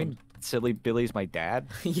you were born. I mean, Silly Billy's my dad?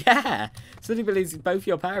 Yeah! Silly Billy's both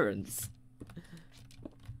your parents.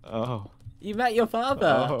 Oh. You met your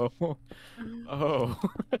father. Oh. Oh.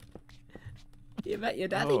 You met your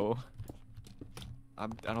daddy. Oh. I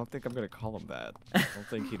don't think I'm going to call him that. I don't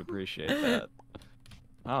think he'd appreciate that.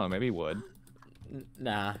 I don't know, maybe he would.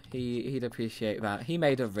 Nah, he'd appreciate that. He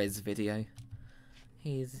made a Riz video.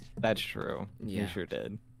 That's true. Yeah. He sure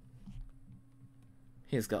did.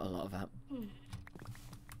 He's got a lot of that.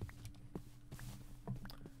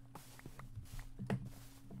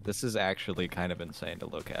 This is actually kind of insane to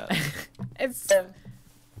look at.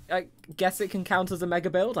 I guess it can count as a mega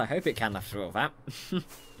build. I hope it can after all that.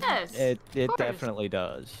 Yes. It definitely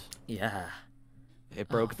does. Yeah. It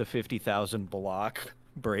broke the 50,000 block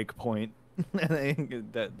break point. I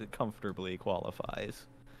think that comfortably qualifies.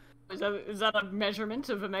 Is that a measurement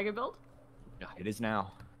of a mega build? Yeah, it is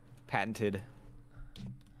now. Patented.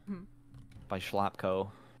 By Schlapco.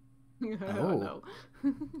 Oh.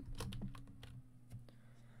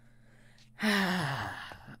 I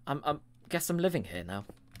guess I'm living here now.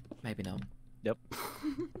 Maybe not. Yep.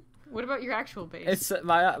 What about your actual base? It's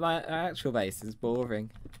my actual base is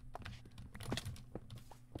boring.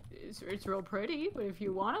 It's real pretty, but if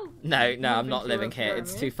you want to... No, I'm not living here.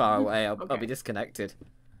 It's too far away. I'll be disconnected.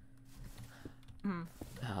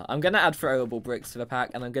 I'm going to add throwable bricks to the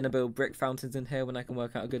pack, and I'm going to build brick fountains in here when I can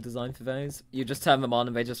work out a good design for those. You just turn them on,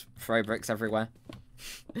 and they just throw bricks everywhere.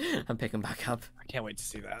 And pick them back up. I can't wait to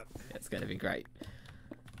see that. It's going to be great.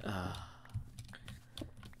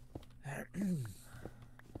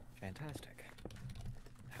 Fantastic.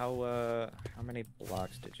 How many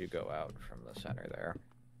blocks did you go out from the center there?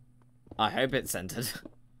 I hope it's centered.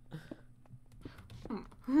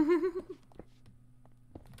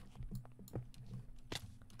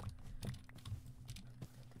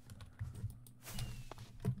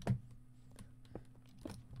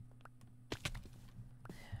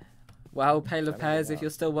 Well, Pale of Pears, if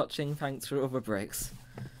you're still watching, thanks for all the bricks.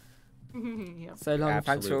 Yep. So long, Absolute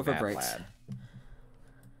thanks for all the mad bricks. lad.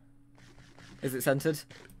 Is it centered?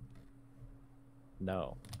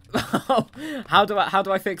 No. How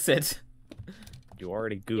do I fix it? You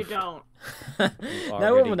already goofed. You don't.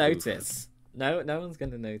 No one will notice. No one's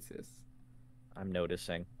gonna notice. I'm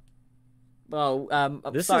noticing. Well, I'm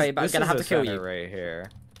sorry, but I'm gonna have to kill you right here.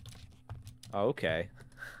 Oh, okay.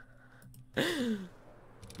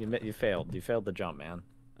 You failed. You failed the jump, man.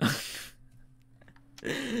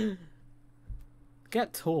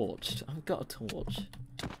 Get torched. I've got a torch.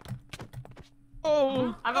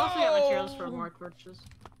 Oh! I've also got materials for more torches.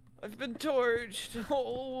 I've been torched.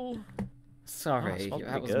 Oh! Sorry,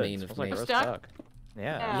 that was mean of me. Roast duck.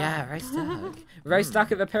 Yeah. Yeah, roast duck. Roast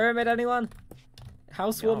duck at the pyramid, anyone?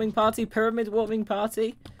 House warming party, pyramid warming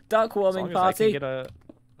party, duck warming party.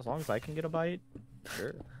 As long as I can get a bite,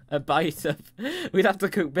 sure. A bite of... We'd have to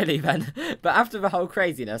cook Billy then. But after the whole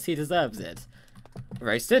craziness, he deserves it.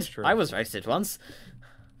 Roasted? I was roasted once.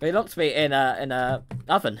 They locked me in a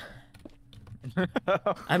oven.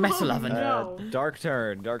 A metal oven. No. Dark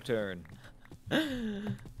turn. Dark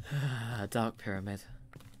pyramid.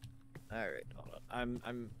 Alright, hold on.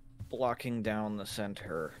 I'm blocking down the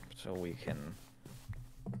center so we can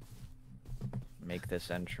make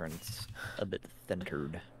this entrance a bit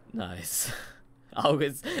centered. Nice. Oh,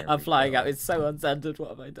 There I'm we flying go. out. It's so uncentered. What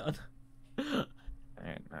have I done?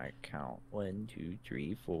 And I count 1, 2,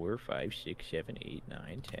 3, 4, 5, 6, 7, 8,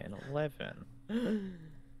 9, 10, 11.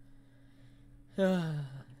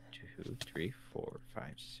 2, 3, 4, 5,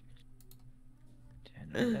 6,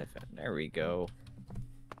 10, 11. There we go.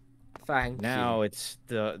 Thank Now you. it's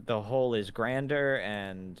the hole is grander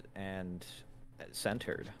and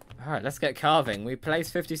centered. All right, let's get carving. We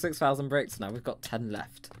placed 56,000 bricks now. We've got 10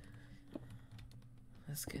 left.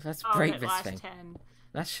 Let's break this last thing. 10.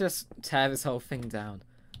 Let's just tear this whole thing down.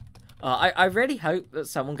 I really hope that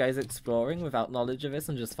someone goes exploring without knowledge of this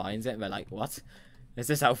and just finds it and they're like, what? Is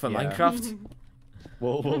this alpha Yeah. Minecraft?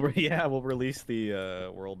 We'll release the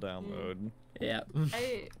world download. Yeah.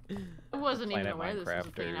 I wasn't even Planet aware this was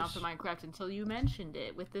a thing in Minecrafters. Alpha Minecraft until you mentioned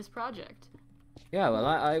it with this project. Yeah, well,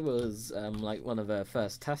 I was like one of the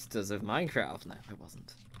first testers of Minecraft. No, I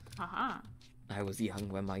wasn't. Uh-huh. I was young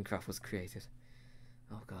when Minecraft was created.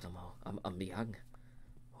 Oh god, I'm young.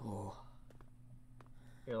 Oh.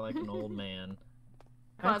 You're like an old man.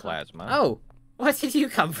 Plasma. Oh, where did you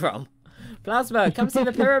come from? Plasma, come see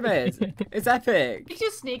the pyramid. It's epic. He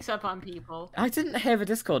just sneaks up on people. I didn't hear the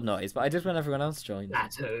Discord noise, but I did when everyone else joined.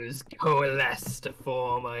 Atoms coalesce to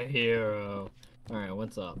form a hero. Alright,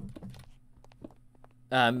 what's up?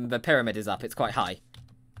 The pyramid is up. It's quite high.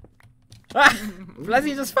 Ah!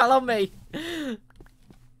 Leslie just fell on me.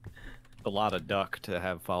 A lot of duck to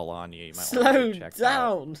have fall on you. You might Slow want to check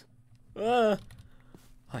down. Oh,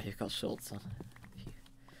 you've got shorts on.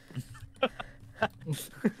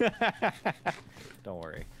 Don't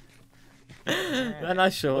worry. They're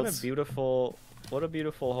nice shorts. What a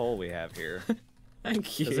beautiful hole we have here.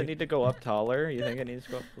 Thank you. Does it need to go up taller? You think it needs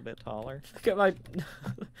to go up a bit taller? Look at my.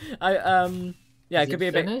 Yeah, Is it could it be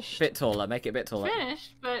a finished? bit taller. Make it a bit taller.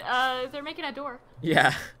 Finished, but they're making a door.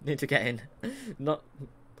 Yeah, need to get in. Not.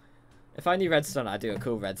 If I knew redstone, I'd do a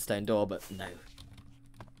cool redstone door, but no.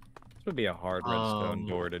 This would be a hard redstone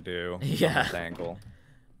door to do. Yeah. From this angle.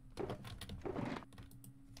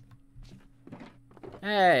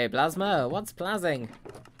 Hey, Plasma, what's plasing?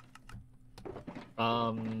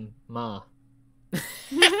 Ma.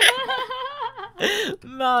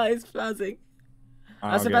 Ma is plasing.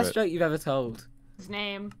 That's the best joke you've ever told. His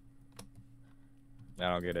name. I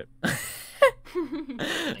don't get it.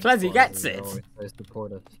 Plazzy gets it. You're always so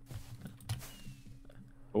supportive.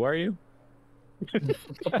 Who are you?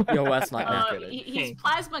 Your worst nightmare. He's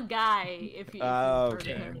Plasma Guy, if you Oh, heard of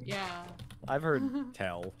okay. him. Yeah. I've heard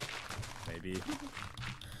tell. Maybe.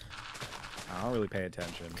 I don't really pay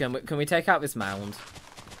attention. Can we take out this mound?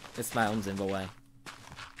 This mound's in the way.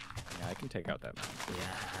 Yeah, I can take out that mound.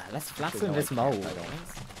 Yeah, let's flatten Actually, no, this I can't. mold. I don't.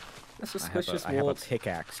 Let's just I squish this have a wart.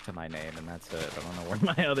 pickaxe to my name, and that's it. I don't know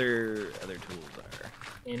where my other tools are.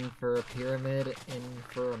 In for a pyramid, in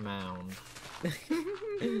for a mound.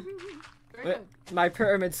 Very But good. my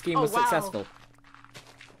pyramid scheme Oh, was wow. successful.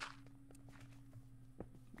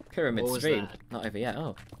 Pyramid What was stream. that? Not over yet.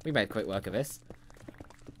 Oh, we made quick work of this.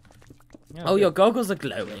 Yeah, Oh, good. your goggles are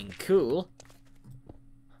glowing. Cool.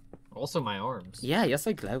 Also my arms. Yeah, you're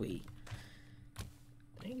so glowy.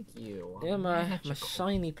 Thank you. Yeah, my Magical.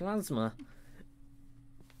 shiny plasma.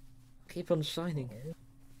 Keep on shining.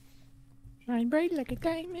 Shine bright like a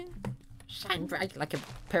diamond. Shine bright like a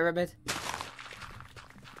pyramid.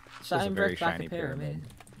 Shine a very bright like shiny a pyramid.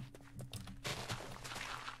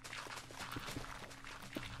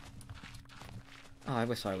 Oh, I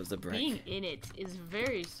wish I was a brick. Being in it is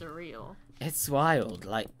very surreal. It's wild.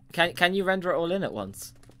 Like, can you render it all in at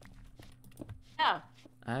once? Yeah.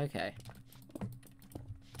 Okay.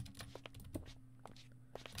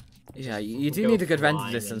 Yeah, you do Go need a good render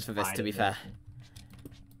flying distance for this, to inside be of fair. it.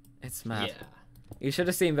 It's mad. Yeah. You should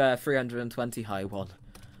have seen the 320 high one.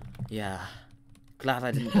 Yeah. Glad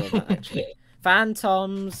I didn't build that, actually.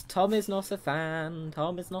 Phantoms. Tom is not a fan.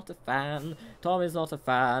 Tom is not a fan. Tom is not a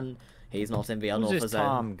fan. He's not in the Who's unortho this zone.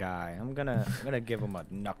 Tom guy? I'm gonna give him a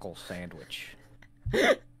knuckle sandwich.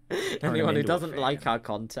 Anyone who into a doesn't like fan. our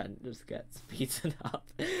content just gets beaten up.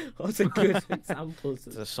 What a good example.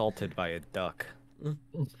 He's assaulted by a duck. Be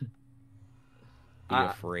Uh,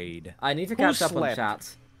 afraid. I need to Who catch up on slept?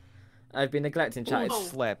 chat. I've been neglecting chat. Who It's,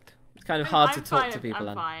 slept? it's kind of hard I'm to talk fine, to people I'm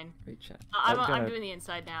and fine. read chat. I'm gonna- doing the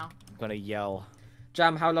inside now. I'm gonna yell.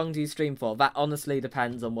 Jam, how long do you stream for? That honestly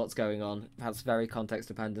depends on what's going on. That's very context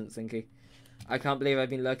dependent, Sinky. I can't believe I've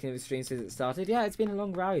been lurking in the stream since it started. Yeah, it's been a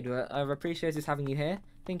long ride, but I've appreciated having you here,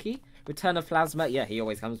 Thinky. Return of Plasma. Yeah, he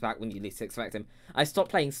always comes back when you least expect him. I stopped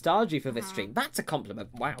playing Stardew for this stream. That's a compliment.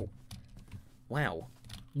 Wow. Wow.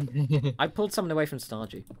 I pulled someone away from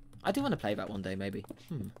Stardew. I do want to play that one day, maybe.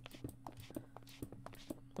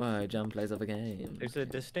 Whoa, John plays other games. There's a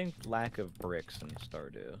distinct lack of bricks in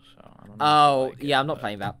Stardew, so I don't know. Oh, yeah, I'm not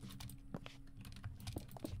playing that.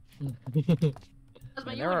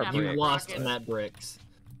 But there are You bricks. lost in that bricks.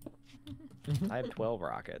 I have 12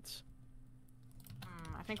 rockets.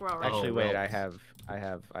 I think we're all right. Actually, wait, well. I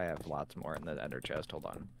have lots more in the ender chest. Hold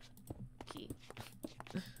on. Key.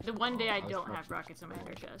 The one day I was don't not- have rockets in my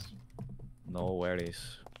ender chest. No worries.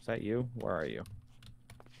 Is that you? Where are you?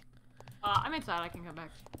 I'm inside. I can come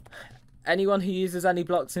back. Anyone who uses any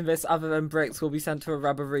blocks in this other than bricks will be sent to a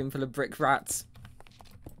rubber room full of brick rats.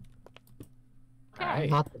 Okay.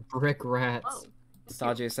 Not the brick rats. Whoa.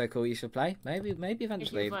 Stardew is so cool, you should play. Maybe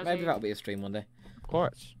eventually. Fuzzy. Maybe that'll be a stream one day. Of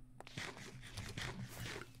course.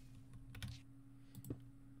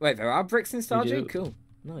 Wait, there are bricks in do. Stardew? Cool.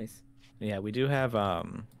 Nice. Yeah, we do have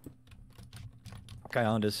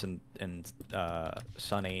Kyondis and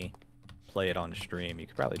Sunny play it on stream. You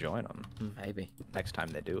could probably join them Maybe. next time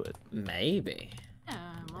they do it. Maybe. Yeah,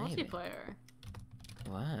 Maybe. multiplayer.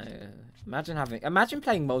 Wow. Imagine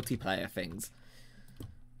playing multiplayer things.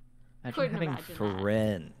 Imagine Couldn't having imagine that.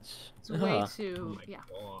 friends. It's way Ah. too Oh my yeah.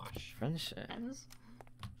 gosh. Friendship. Friends.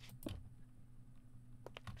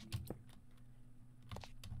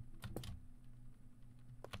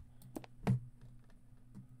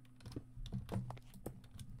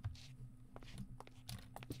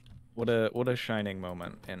 What a shining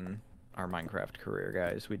moment in our Minecraft career,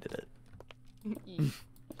 guys. We did it.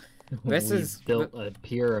 This We is- built a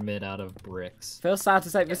pyramid out of bricks. Feels sad to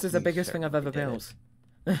say this is the we biggest thing I've ever certainly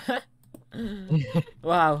built.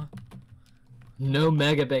 Wow. No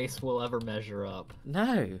mega base will ever measure up.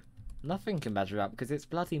 No. Nothing can measure up because it's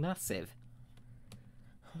bloody massive.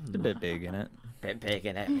 It's a bit big in it. Bit big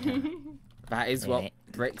in it. That is what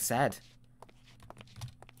Brick said.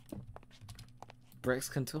 Bricks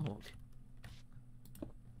can talk.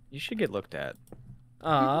 You should get looked at.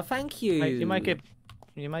 Ah, thank you. You might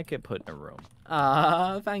get put in a room.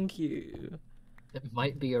 Ah, thank you. It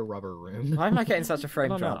might be a rubber room. Why am I getting such a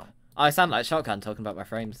frame I don't drop? know. I sound like Shotgun talking about my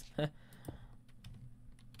frames.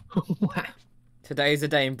 Wow. Today's a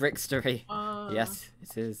day in Brickstory. Uh, Yes,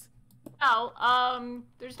 it is. Well,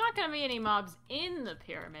 there's not gonna be any mobs in the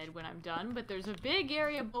pyramid when I'm done, but there's a big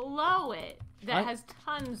area below it that has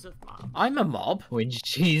tons of mobs. I'm a mob. When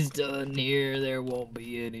she's done here, there won't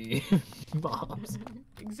be any mobs.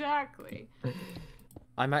 Exactly.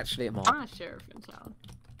 I'm actually a mob. I'm a sheriff in town.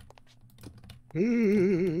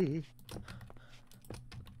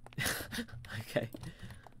 Okay.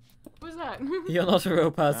 Who's that? You're not a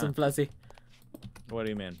real person, Flezzy. What do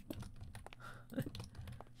you mean?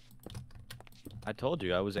 I told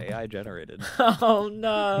you I was AI generated. Oh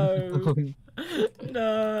no!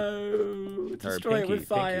 No! Or Destroy it with Pinky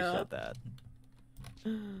fire. said that.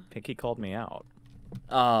 Pinky called me out.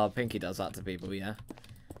 Oh, Pinky does that to people, yeah.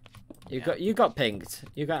 You got pinked.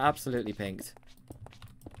 You got absolutely pinked.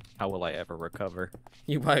 How will I ever recover?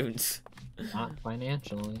 You won't. Not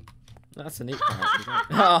financially. That's a neat part.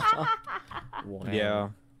 Oh. Wow. Yeah.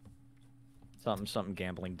 Something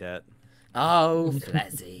gambling debt. Oh,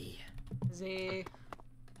 Flezzy. Z.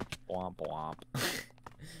 Womp womp.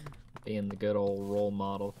 Being the good old role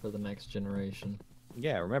model for the next generation.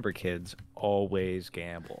 Yeah, remember kids, always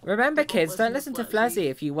gamble. Remember, Don't kids, don't listen listen to to Flezzy Flezzy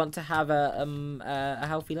if you want to have a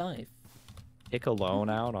healthy life. Take a loan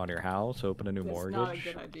out on your house, open a new That's mortgage, not a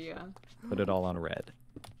good idea. put it all on red.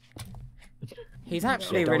 He's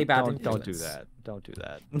actually Yeah, really bad don't do influence. that. Don't do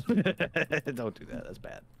that. Don't do that. That's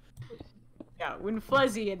bad. Yeah, when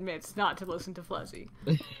Flezzy admits not to listen to Flezzy.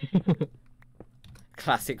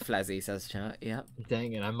 Classic Flezzy, says chat. Yep.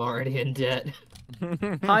 Dang it, I'm already in debt.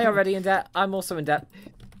 Hi, already in debt. I'm also in debt.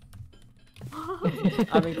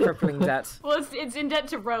 I'm in crippling debt. Well, it's in debt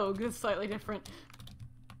to Rogue. It's slightly different.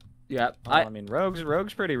 Yep. Well, I mean,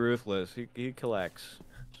 Rogue's pretty ruthless. He collects.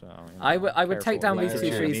 So you know, I would take careful down these with two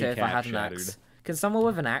your trees here if I kneecap had an shattered. axe. Can someone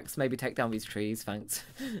with an axe maybe take down these trees? Thanks.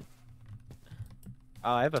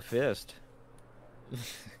 Oh, I have a fist.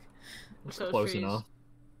 So Close trees. enough.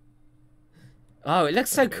 Oh, it looks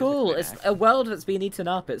so Basically cool. an It's axe. a world that's been eaten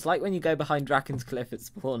up. It's like when you go behind Dragon's Cliff at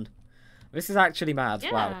spawn. This is actually mad.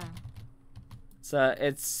 Yeah. Wow. So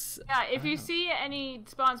it's Yeah, if you see any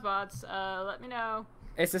spawn spots, let me know.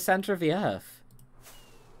 it's the center of the earth.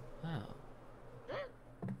 Wow.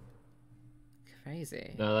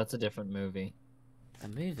 Crazy. No, that's a different movie. A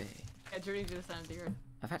movie. Yeah, Journey to the Center of the Earth.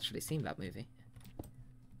 I've actually seen that movie.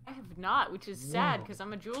 I have not, which is sad Whoa. because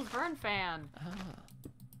I'm a Jules Verne fan.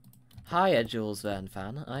 Ah. Hiya, Jules Verne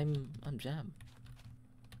fan. I'm Jam.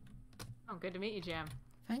 Oh, good to meet you, Jam.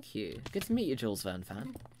 Thank you. Good to meet you, Jules Verne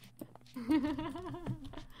fan.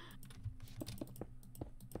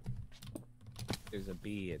 There's a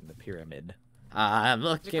bee in the pyramid. I'm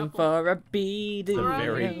looking for a bee. A Do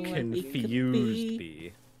very you know what it could confused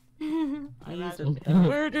bee.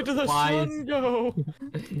 Where did the sun go?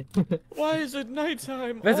 Why is it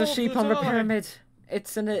nighttime? There's a sheep on the pyramid.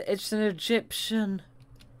 It's an Egyptian.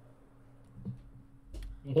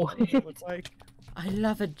 What? It's like I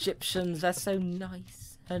love Egyptians. They're so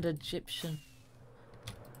nice. An Egyptian.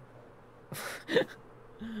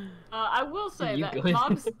 I will say You that good?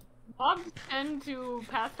 mobs tend to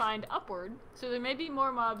pathfind upward, so there may be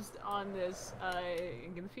more mobs on this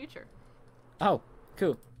in the future. Oh,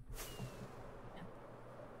 cool.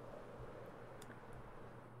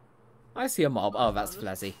 I see a mob. Oh, that's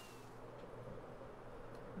Flezzy.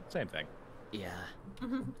 same thing. Yeah.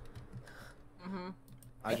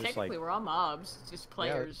 I just Technically, we're all mobs, just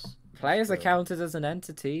players. Players are True. counted as an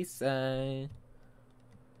entity, so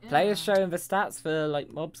Yeah. players showing the stats for like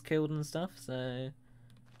mobs killed and stuff. So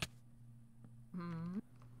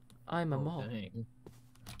I'm a mob. Dang.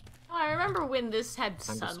 Oh, I remember when this had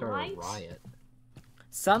Time to start a sunlight. riot.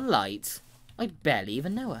 Sunlight? I barely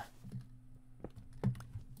even know her.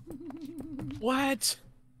 What?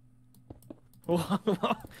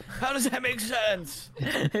 How does that make sense?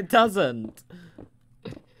 It doesn't.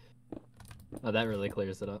 Oh, that really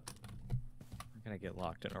clears it up. I'm gonna get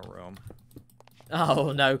locked in a room.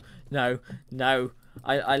 Oh no, no, no!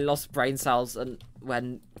 I lost brain cells, and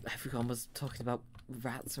when everyone was talking about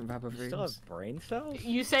rats and rubber You still rooms. have brain cells?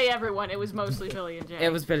 You say everyone, it was mostly Billy and Jay.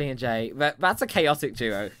 It was Billy and Jay. That's a chaotic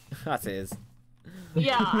duo. That is.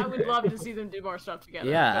 Yeah, I would love to see them do more stuff together.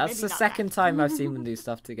 Yeah, but that's maybe the not second time I've seen them do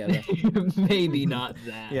stuff together. Maybe not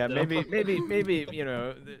that. Yeah, though. maybe you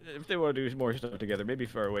know, if they want to do more stuff together, maybe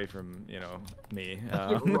far away from me.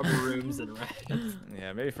 Rubber rooms and rats.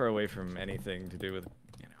 Yeah, maybe far away from anything to do with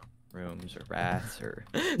rooms or rats or.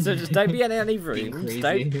 So just don't be in any Being rooms.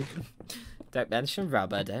 crazy. Don't mention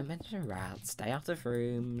rubber. Don't mention rats. Stay out of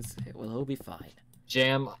rooms. It will all be fine.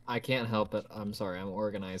 Jam, I can't help it. I'm sorry. I'm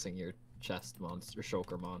organizing your chest monster,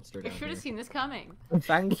 shulker monster I down should have here. seen this coming.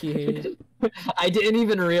 Thank you. I didn't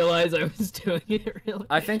even realize I was doing it. Really.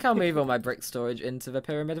 I think I'll move all my brick storage into the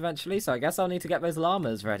pyramid eventually, so I guess I'll need to get those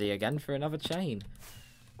llamas ready again for another chain.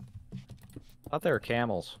 I thought they were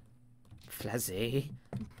camels. Flezzy.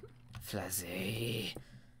 Flezzy.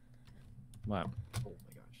 What? Oh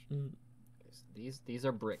my gosh. These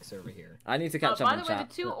are bricks over here. I need to catch up By on the way, chat.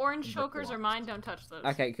 the two orange Brick chokers are blocks. mine. Don't touch those.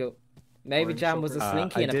 Okay, cool. Maybe Orange Jam was a shulker.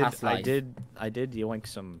 slinky in a past life. I did yoink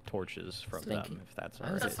some torches from Slinky. them, if that's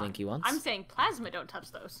I was a alright. slinky once. I'm saying plasma. Don't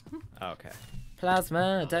touch those. Okay.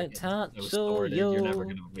 Plasma, Oh, don't yeah. touch Those or stored, you'll you're never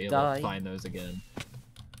gonna be able die. to find those again.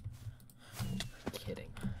 Kidding.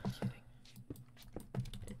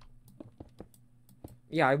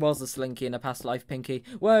 Yeah, I was a slinky in a past life, Pinky.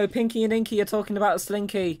 Whoa, Pinky and Inky are talking about a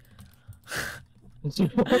slinky.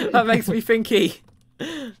 That makes me thinky.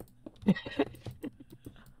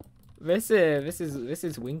 This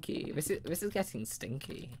is winky. This is getting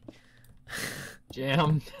stinky.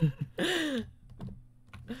 Jam.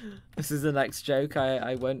 This is the next joke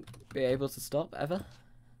I won't be able to stop ever.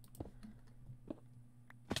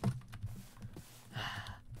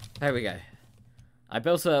 There we go. I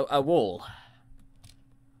built a wall.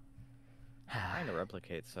 Trying to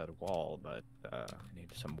replicate said wall, but I need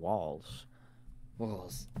some walls.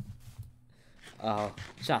 Walls. Oh,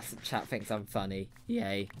 chat thinks I'm funny.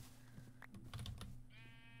 Yay.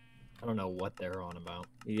 I don't know what they're on about.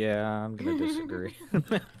 Yeah, I'm gonna disagree.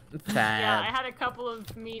 Yeah, I had a couple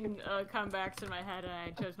of mean comebacks in my head, and I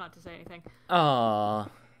chose not to say anything. Aww.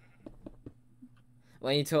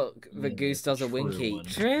 When you talk, the Yeah, goose does a true winky. one.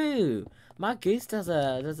 True. My goose does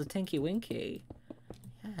a tinky winky.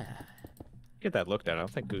 Yeah. Get that looked at. I don't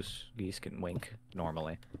think geese can wink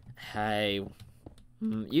normally. Hey,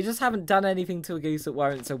 you just haven't done anything to a goose that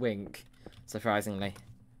warrants a wink. Surprisingly.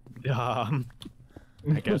 I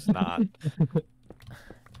guess not.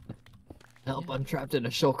 Help! I'm trapped in a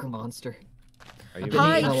shulker monster. Are you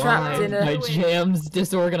Hi, Being trapped alive in a- by Jam's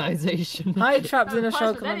disorganization. Hi, trapped in a Plasma,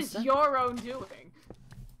 shulker that is monster. your own doing.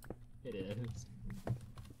 It is.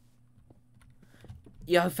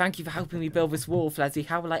 Yo, thank you for helping me build this wall, Flezzy.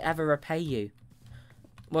 How will I ever repay you?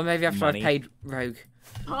 Well, maybe after Money. I've paid Rogue.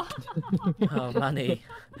 Oh, money.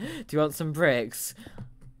 Do you want some bricks?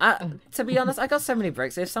 To be honest, I got so many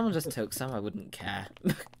bricks. If someone just took some, I wouldn't care.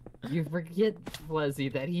 You forget,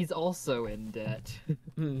 Flezzy, that he's also in debt.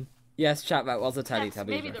 Yes, chat, that was a That's Teletubbies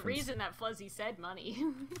maybe the reference. reason that Fluzzy said money.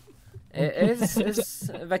 It is.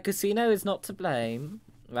 The casino is not to blame.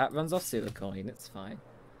 That runs off sewer coin. It's fine.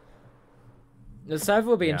 The server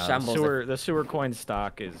will be in shambles. The sewer coin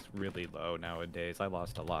stock is really low nowadays. I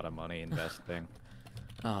lost a lot of money investing.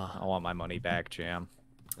 Oh. I want my money back, Jam.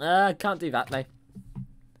 Can't do that, no.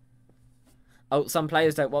 Oh, some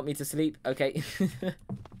players don't want me to sleep. Okay.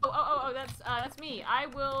 Oh, that's me. I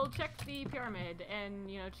will check the pyramid and,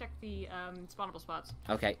 you know, check the spawnable spots.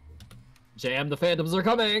 Okay. Jam, the phantoms are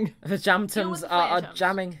coming! The Jamtons are phantoms.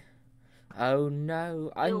 jamming. Oh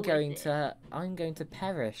no, I'm Deal going with to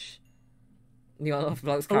perish. The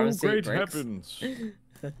Unorthoblocks currency bricks. heavens!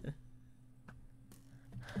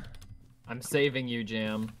 I'm saving you,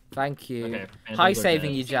 Jam. Thank you. Okay, Hi, phantoms are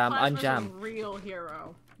saving dead. you, Jam. I'm Plasma's Jam. a real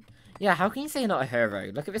hero. Yeah, how can you say you're not a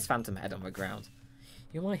hero? Look at this phantom head on the ground.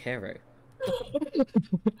 You're my hero.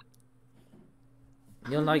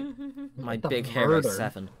 You're like my The big hero murder.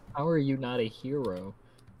 7. How are you not a hero?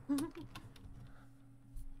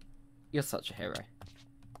 You're such a hero.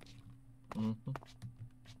 Mhm.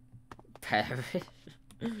 Perish.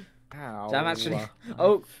 Ow. Jam actually. I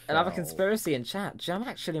Oh, another fell. conspiracy in chat. Jam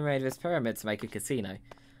actually made this pyramid to make a casino. I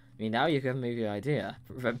mean, now you can move your idea.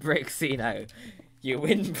 The bricksino. You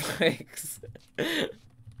win bricks.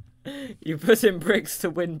 You put in bricks to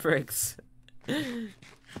win bricks. It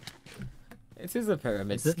is a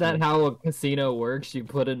pyramid. Isn't that how a casino works? You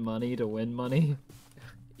put in money to win money?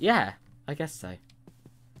 Yeah, I guess so.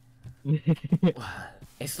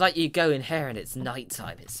 It's like you go in here and it's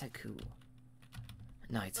nighttime. It's so cool.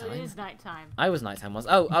 Nighttime. It is nighttime. I was nighttime once.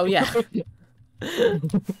 Oh yeah.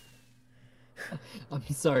 I'm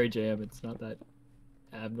sorry, Jam. It's not that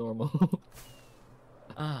abnormal.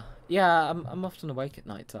 Yeah. I'm often awake at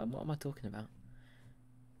nighttime. What am I talking about?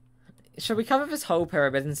 Shall we cover this whole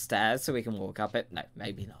pyramid in stairs so we can walk up it? No,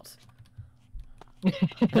 maybe not.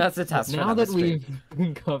 That's a task. Now that we've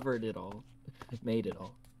covered it all, made it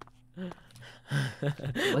all.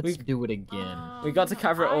 Let's do it again. We got to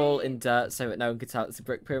cover it all in dirt so that no one could tell it's a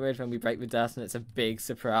brick pyramid when we break the dirt, and it's a big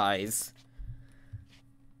surprise.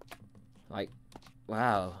 Like,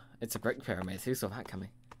 wow, it's a brick pyramid. Who saw that coming?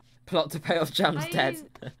 Plot to pay off Jam's dead.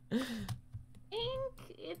 I think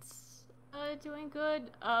it's doing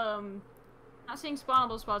good. Not seeing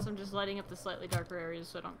spawnable spots. I'm just lighting up the slightly darker areas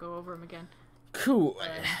so I don't go over them again. Cool.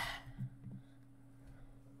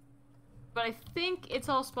 But I think it's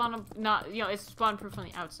all spawn it's spawn proof on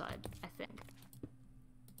the outside, I think.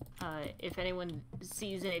 If anyone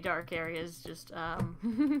sees any dark areas, just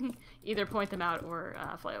either point them out or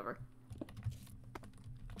fly over.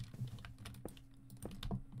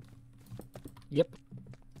 Yep.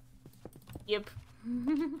 Yep.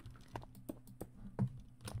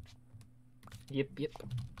 Yep.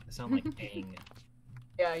 I sound like Aang.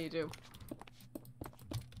 Yeah, you do.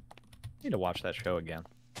 Need to watch that show again.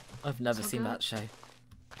 I've never So seen good. that show.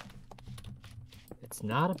 It's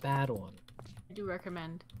not a bad one. I do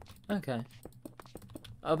recommend. Okay.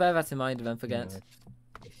 I'll bear that in mind and then forget.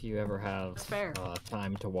 If you ever have That's fair.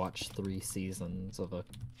 time to watch 3 seasons of a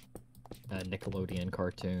Nickelodeon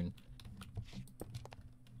cartoon.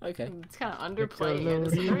 Okay. It's kind of underplaying it.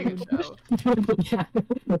 It's a very good show.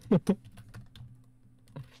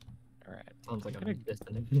 Alright. Sounds like I'm I'm gonna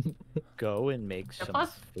listening. go and make Yeah, some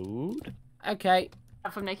plus- food. Okay.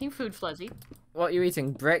 I'm making food, Fluzzy. What are you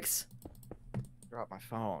eating? Bricks? Drop my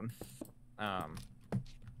phone. I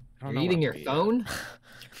don't You're know eating what your to eat. phone?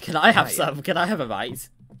 Can I have Not yet. some? Can I have a bite?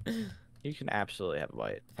 You can absolutely have a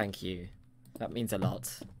bite. Thank you. That means a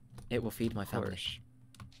lot. It will feed my Of family. course.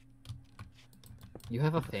 You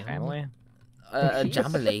have a family? Family? A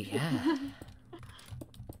jamily, yeah.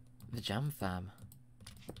 The jam fam.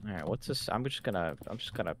 Alright, what's this? I'm just gonna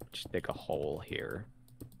dig a hole here.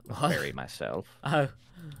 What? Bury myself. Oh,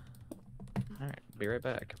 Alright, be right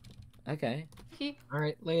back. okay.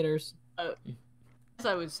 Alright, laters. As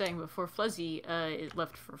I was saying before, Fluzzy is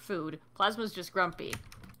left for food. Plasma's just grumpy.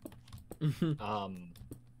 Tell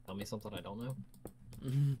me something I don't know.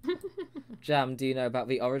 Jam, do you know about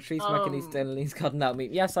the oratory smacking these Um. Stanley's cutting out meme?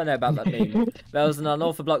 Yes, I know about that meme. There was an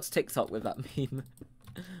Unorthoblocks TikTok with that meme.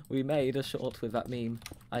 We made a short with that meme.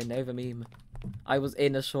 I know the meme. I was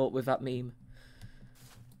in a short with that meme.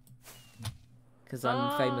 Because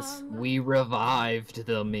I'm famous. We revived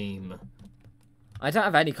the meme. I don't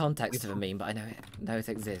have any context to the meme, but I know it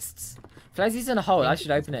exists. Flazzy's in a hole. I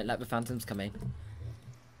should open it and let the phantoms come in.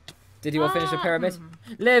 Did you all finish the pyramid?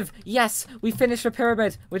 Liv, yes, we finished the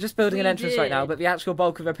pyramid. We're just building an We entrance right now, did. but the actual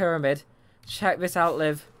bulk of the pyramid. Check this out,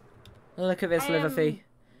 Liv. Look at this, I am Liverfee.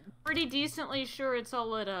 pretty decently sure it's all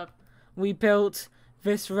lit up. We built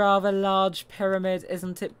this rather large pyramid.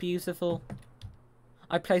 Isn't it beautiful?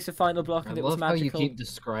 I placed a final block and I it was love how you magical. keep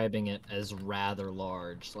describing it as rather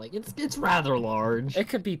large. Like, it's rather large. It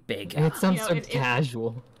could be big. It sounds You know, so it-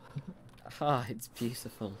 casual. Ah, it's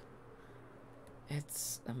beautiful.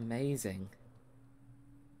 It's amazing.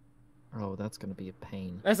 Oh, that's gonna be a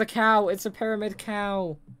pain. There's a cow. It's a pyramid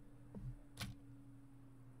cow.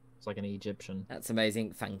 It's like an Egyptian. That's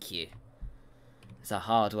amazing. Thank you. It's a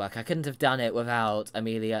hard work. I couldn't have done it without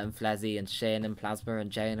Amelia and Flezzy and Shin and Plasma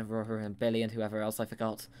and Jay and Aurora and Billy and whoever else I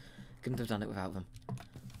forgot. Couldn't have done it without them.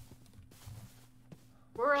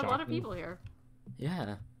 We're a lot of people here.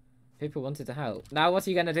 Yeah. People wanted to help. Now what are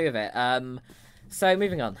you going to do with it? So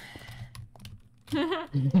moving on.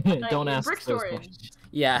 Don't ask brick those storage. questions.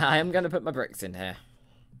 Yeah, I am going to put my bricks in here.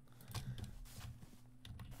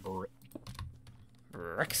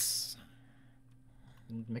 Bricks.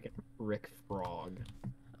 Make it Rick Frog.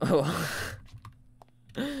 Oh.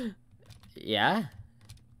 Yeah.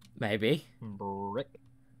 Maybe. Brick.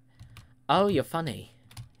 Oh, you're funny.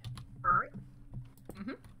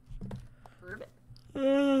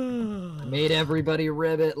 I made everybody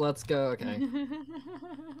ribbit. Let's go. Okay.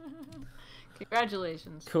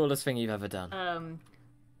 Congratulations. Coolest thing you've ever done.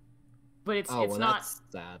 But it's well, not that's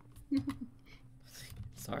sad.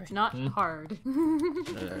 Sorry. it's not hard.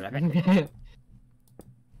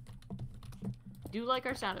 Do like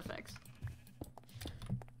our sound effects.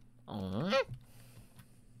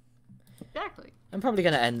 Exactly. I'm probably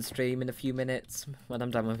going to end stream in a few minutes when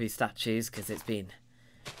I'm done with these statues because it's been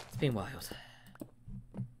wild.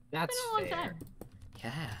 That's It's been a long fair. time.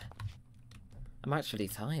 Yeah. I'm actually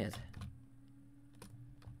tired.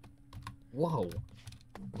 Whoa.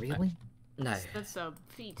 Really? No, That's a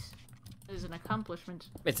feat. It is an accomplishment.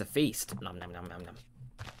 it's a feast. Nom nom nom nom nom.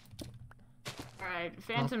 Alright,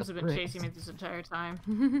 phantoms have been bricks. chasing me this entire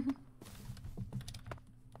time.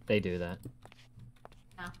 They do that.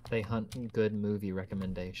 Yeah. They hunt good movie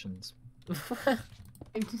recommendations.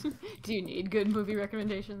 Do you need good movie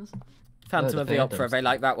recommendations? Phantom the of the Opera, Phantoms. they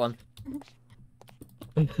like that one.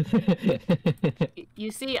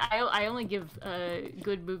 You see, I only give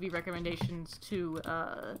good movie recommendations to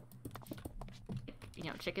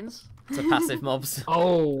chickens. To passive mobs.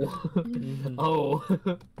 Oh. Oh.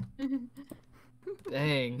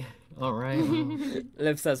 Dang. Alright.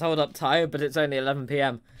 Liv says, hold up, tired, but it's only 11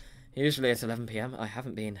 PM. Usually it's 11 PM. I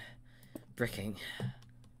haven't been bricking.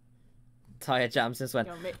 Tired jam since when?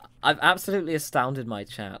 I've absolutely astounded my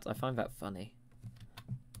chat. I find that funny.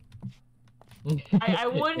 I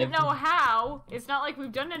wouldn't know how. It's not like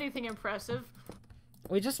we've done anything impressive.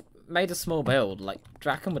 We just made a small build. Like,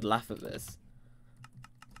 Draken would laugh at this.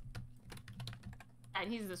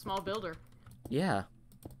 And he's the small builder. Yeah.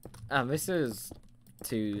 This is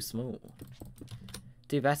too small.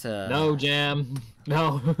 Do better. No, Jam.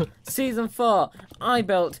 No. Season 4. I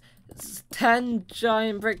built 10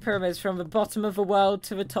 giant brick pyramids from the bottom of the world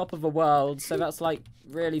to the top of the world. So that's, like,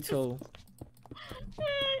 really tall.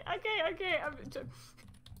 Okay.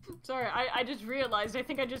 Sorry, I just realized. I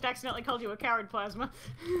think I just accidentally called you a coward, Plasma.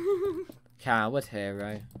 Coward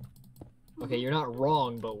hero. Okay, you're not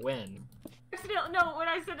wrong, but when? No, when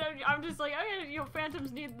I said I'm just like, oh yeah,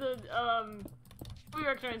 phantoms need the movie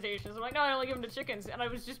recommendations. I'm like, no, I only give them to chickens, and I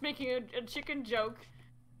was just making a chicken joke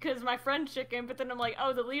because my friend chicken. But then I'm like,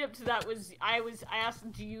 oh, the lead up to that was I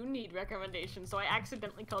asked, do you need recommendations? So I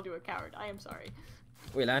accidentally called you a coward. I am sorry.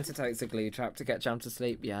 We learned to take the glue trap to get Jam to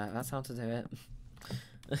sleep. Yeah, that's how to do it.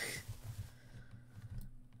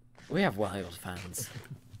 We have wild fans.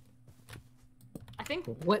 I think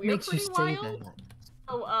What we're makes you pretty say wild. that?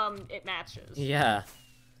 Oh, it matches. Yeah.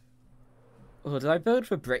 Oh, did I build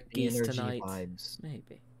for brick The geese energy tonight? vibes.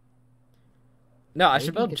 Maybe. No, I should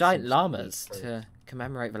Maybe build get giant some llamas sleep to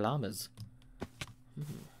commemorate the llamas.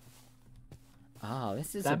 Ah,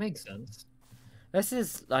 this is That makes sense. this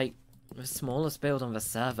is like the smallest build on the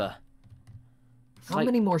server. It's How like-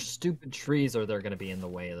 many more stupid trees are there going to be in the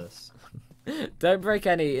way of this? Don't break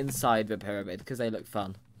any inside the pyramid because they look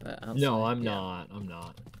fun. But outside, No, I'm yeah. not. I'm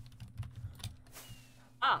not.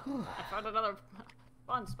 Ah, I found another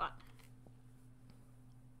fun spot.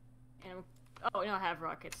 And oh, no, I have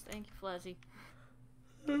rockets. Thank you, Flazzy.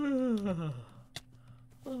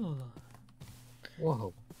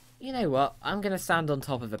 Whoa. You know what? I'm gonna stand on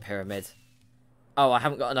top of the pyramid. Oh, I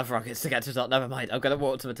haven't got enough rockets to get to the top. Never mind. I'm gonna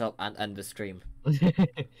walk to the top and end the stream. Do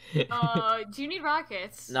you need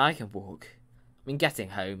rockets? No, I can walk. I mean, getting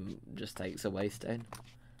home just takes a waystone.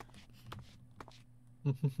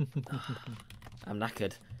 I'm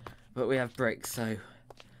knackered. But we have bricks, so...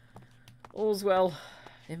 all's well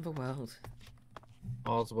in the world.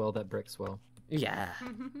 All's well that bricks well. Yeah.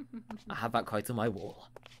 I have that quite on my wall.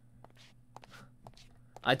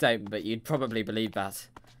 I don't, but you'd probably believe that.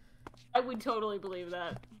 I would totally believe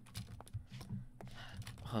that.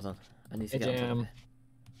 Hold on. I need to Hey, get on top of Jam. it.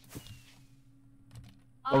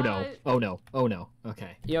 Oh no. Oh no. Oh no.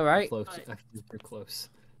 Okay. You alright? I flew too close.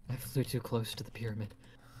 I flew too close to the pyramid.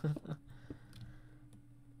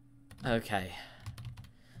 Okay.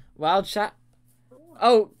 Well, chat.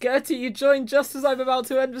 Oh, Gertie, you joined just as I'm about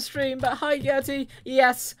to end the stream. But hi, Gertie.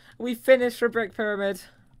 Yes, we finished the brick pyramid.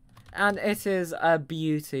 And it is a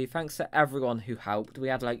beauty. Thanks to everyone who helped. We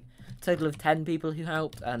had like a total of 10 people who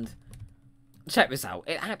helped. And check this out.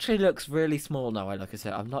 It actually looks really small now I look at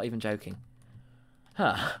it. I'm not even joking.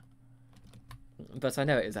 Huh. But I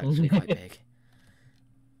know it is actually quite big.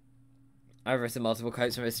 I've written multiple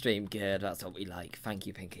quotes from this stream. Good, that's what we like. Thank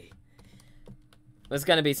you, Pinky. There's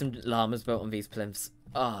going to be some llamas built on these plinths.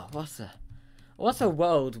 Oh, what a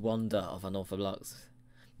world wonder of Unorthoblocks.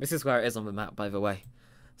 This is where it is on the map, by the way.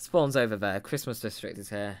 Spawn's over there. Christmas District is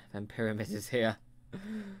here. Then Pyramid is here.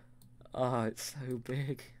 Oh, it's so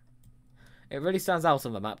big. It really stands out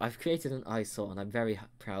on the map. I've created an eyesore, and I'm very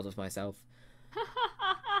proud of myself.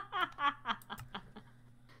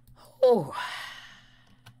 Oh.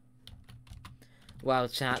 Well,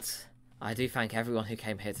 chat, I do thank everyone who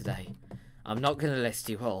came here today. I'm not going to list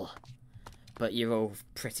you all, but you're all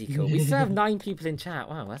pretty cool. We still have 9 people in chat.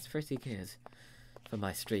 Wow, that's pretty good for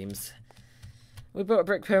my streams. We built a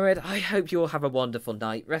brick pyramid. I hope you all have a wonderful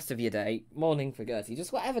night, rest of your day, morning for Gertie.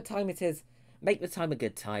 Just whatever time it is, make the time a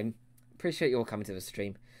good time. Appreciate you all coming to the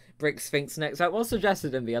stream. Brick Sphinx next up. What's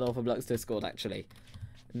suggested in the Unorthoblocks Discord, actually?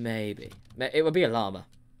 Maybe. It would be a llama.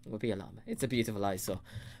 It would be a llama. It's a beautiful eyesore.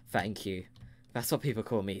 Thank you. That's what people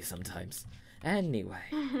call me sometimes. Anyway.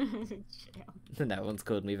 No one's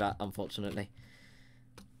called me that, unfortunately.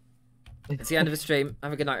 It's the end of the stream.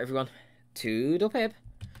 Have a good night, everyone. Toodle pip.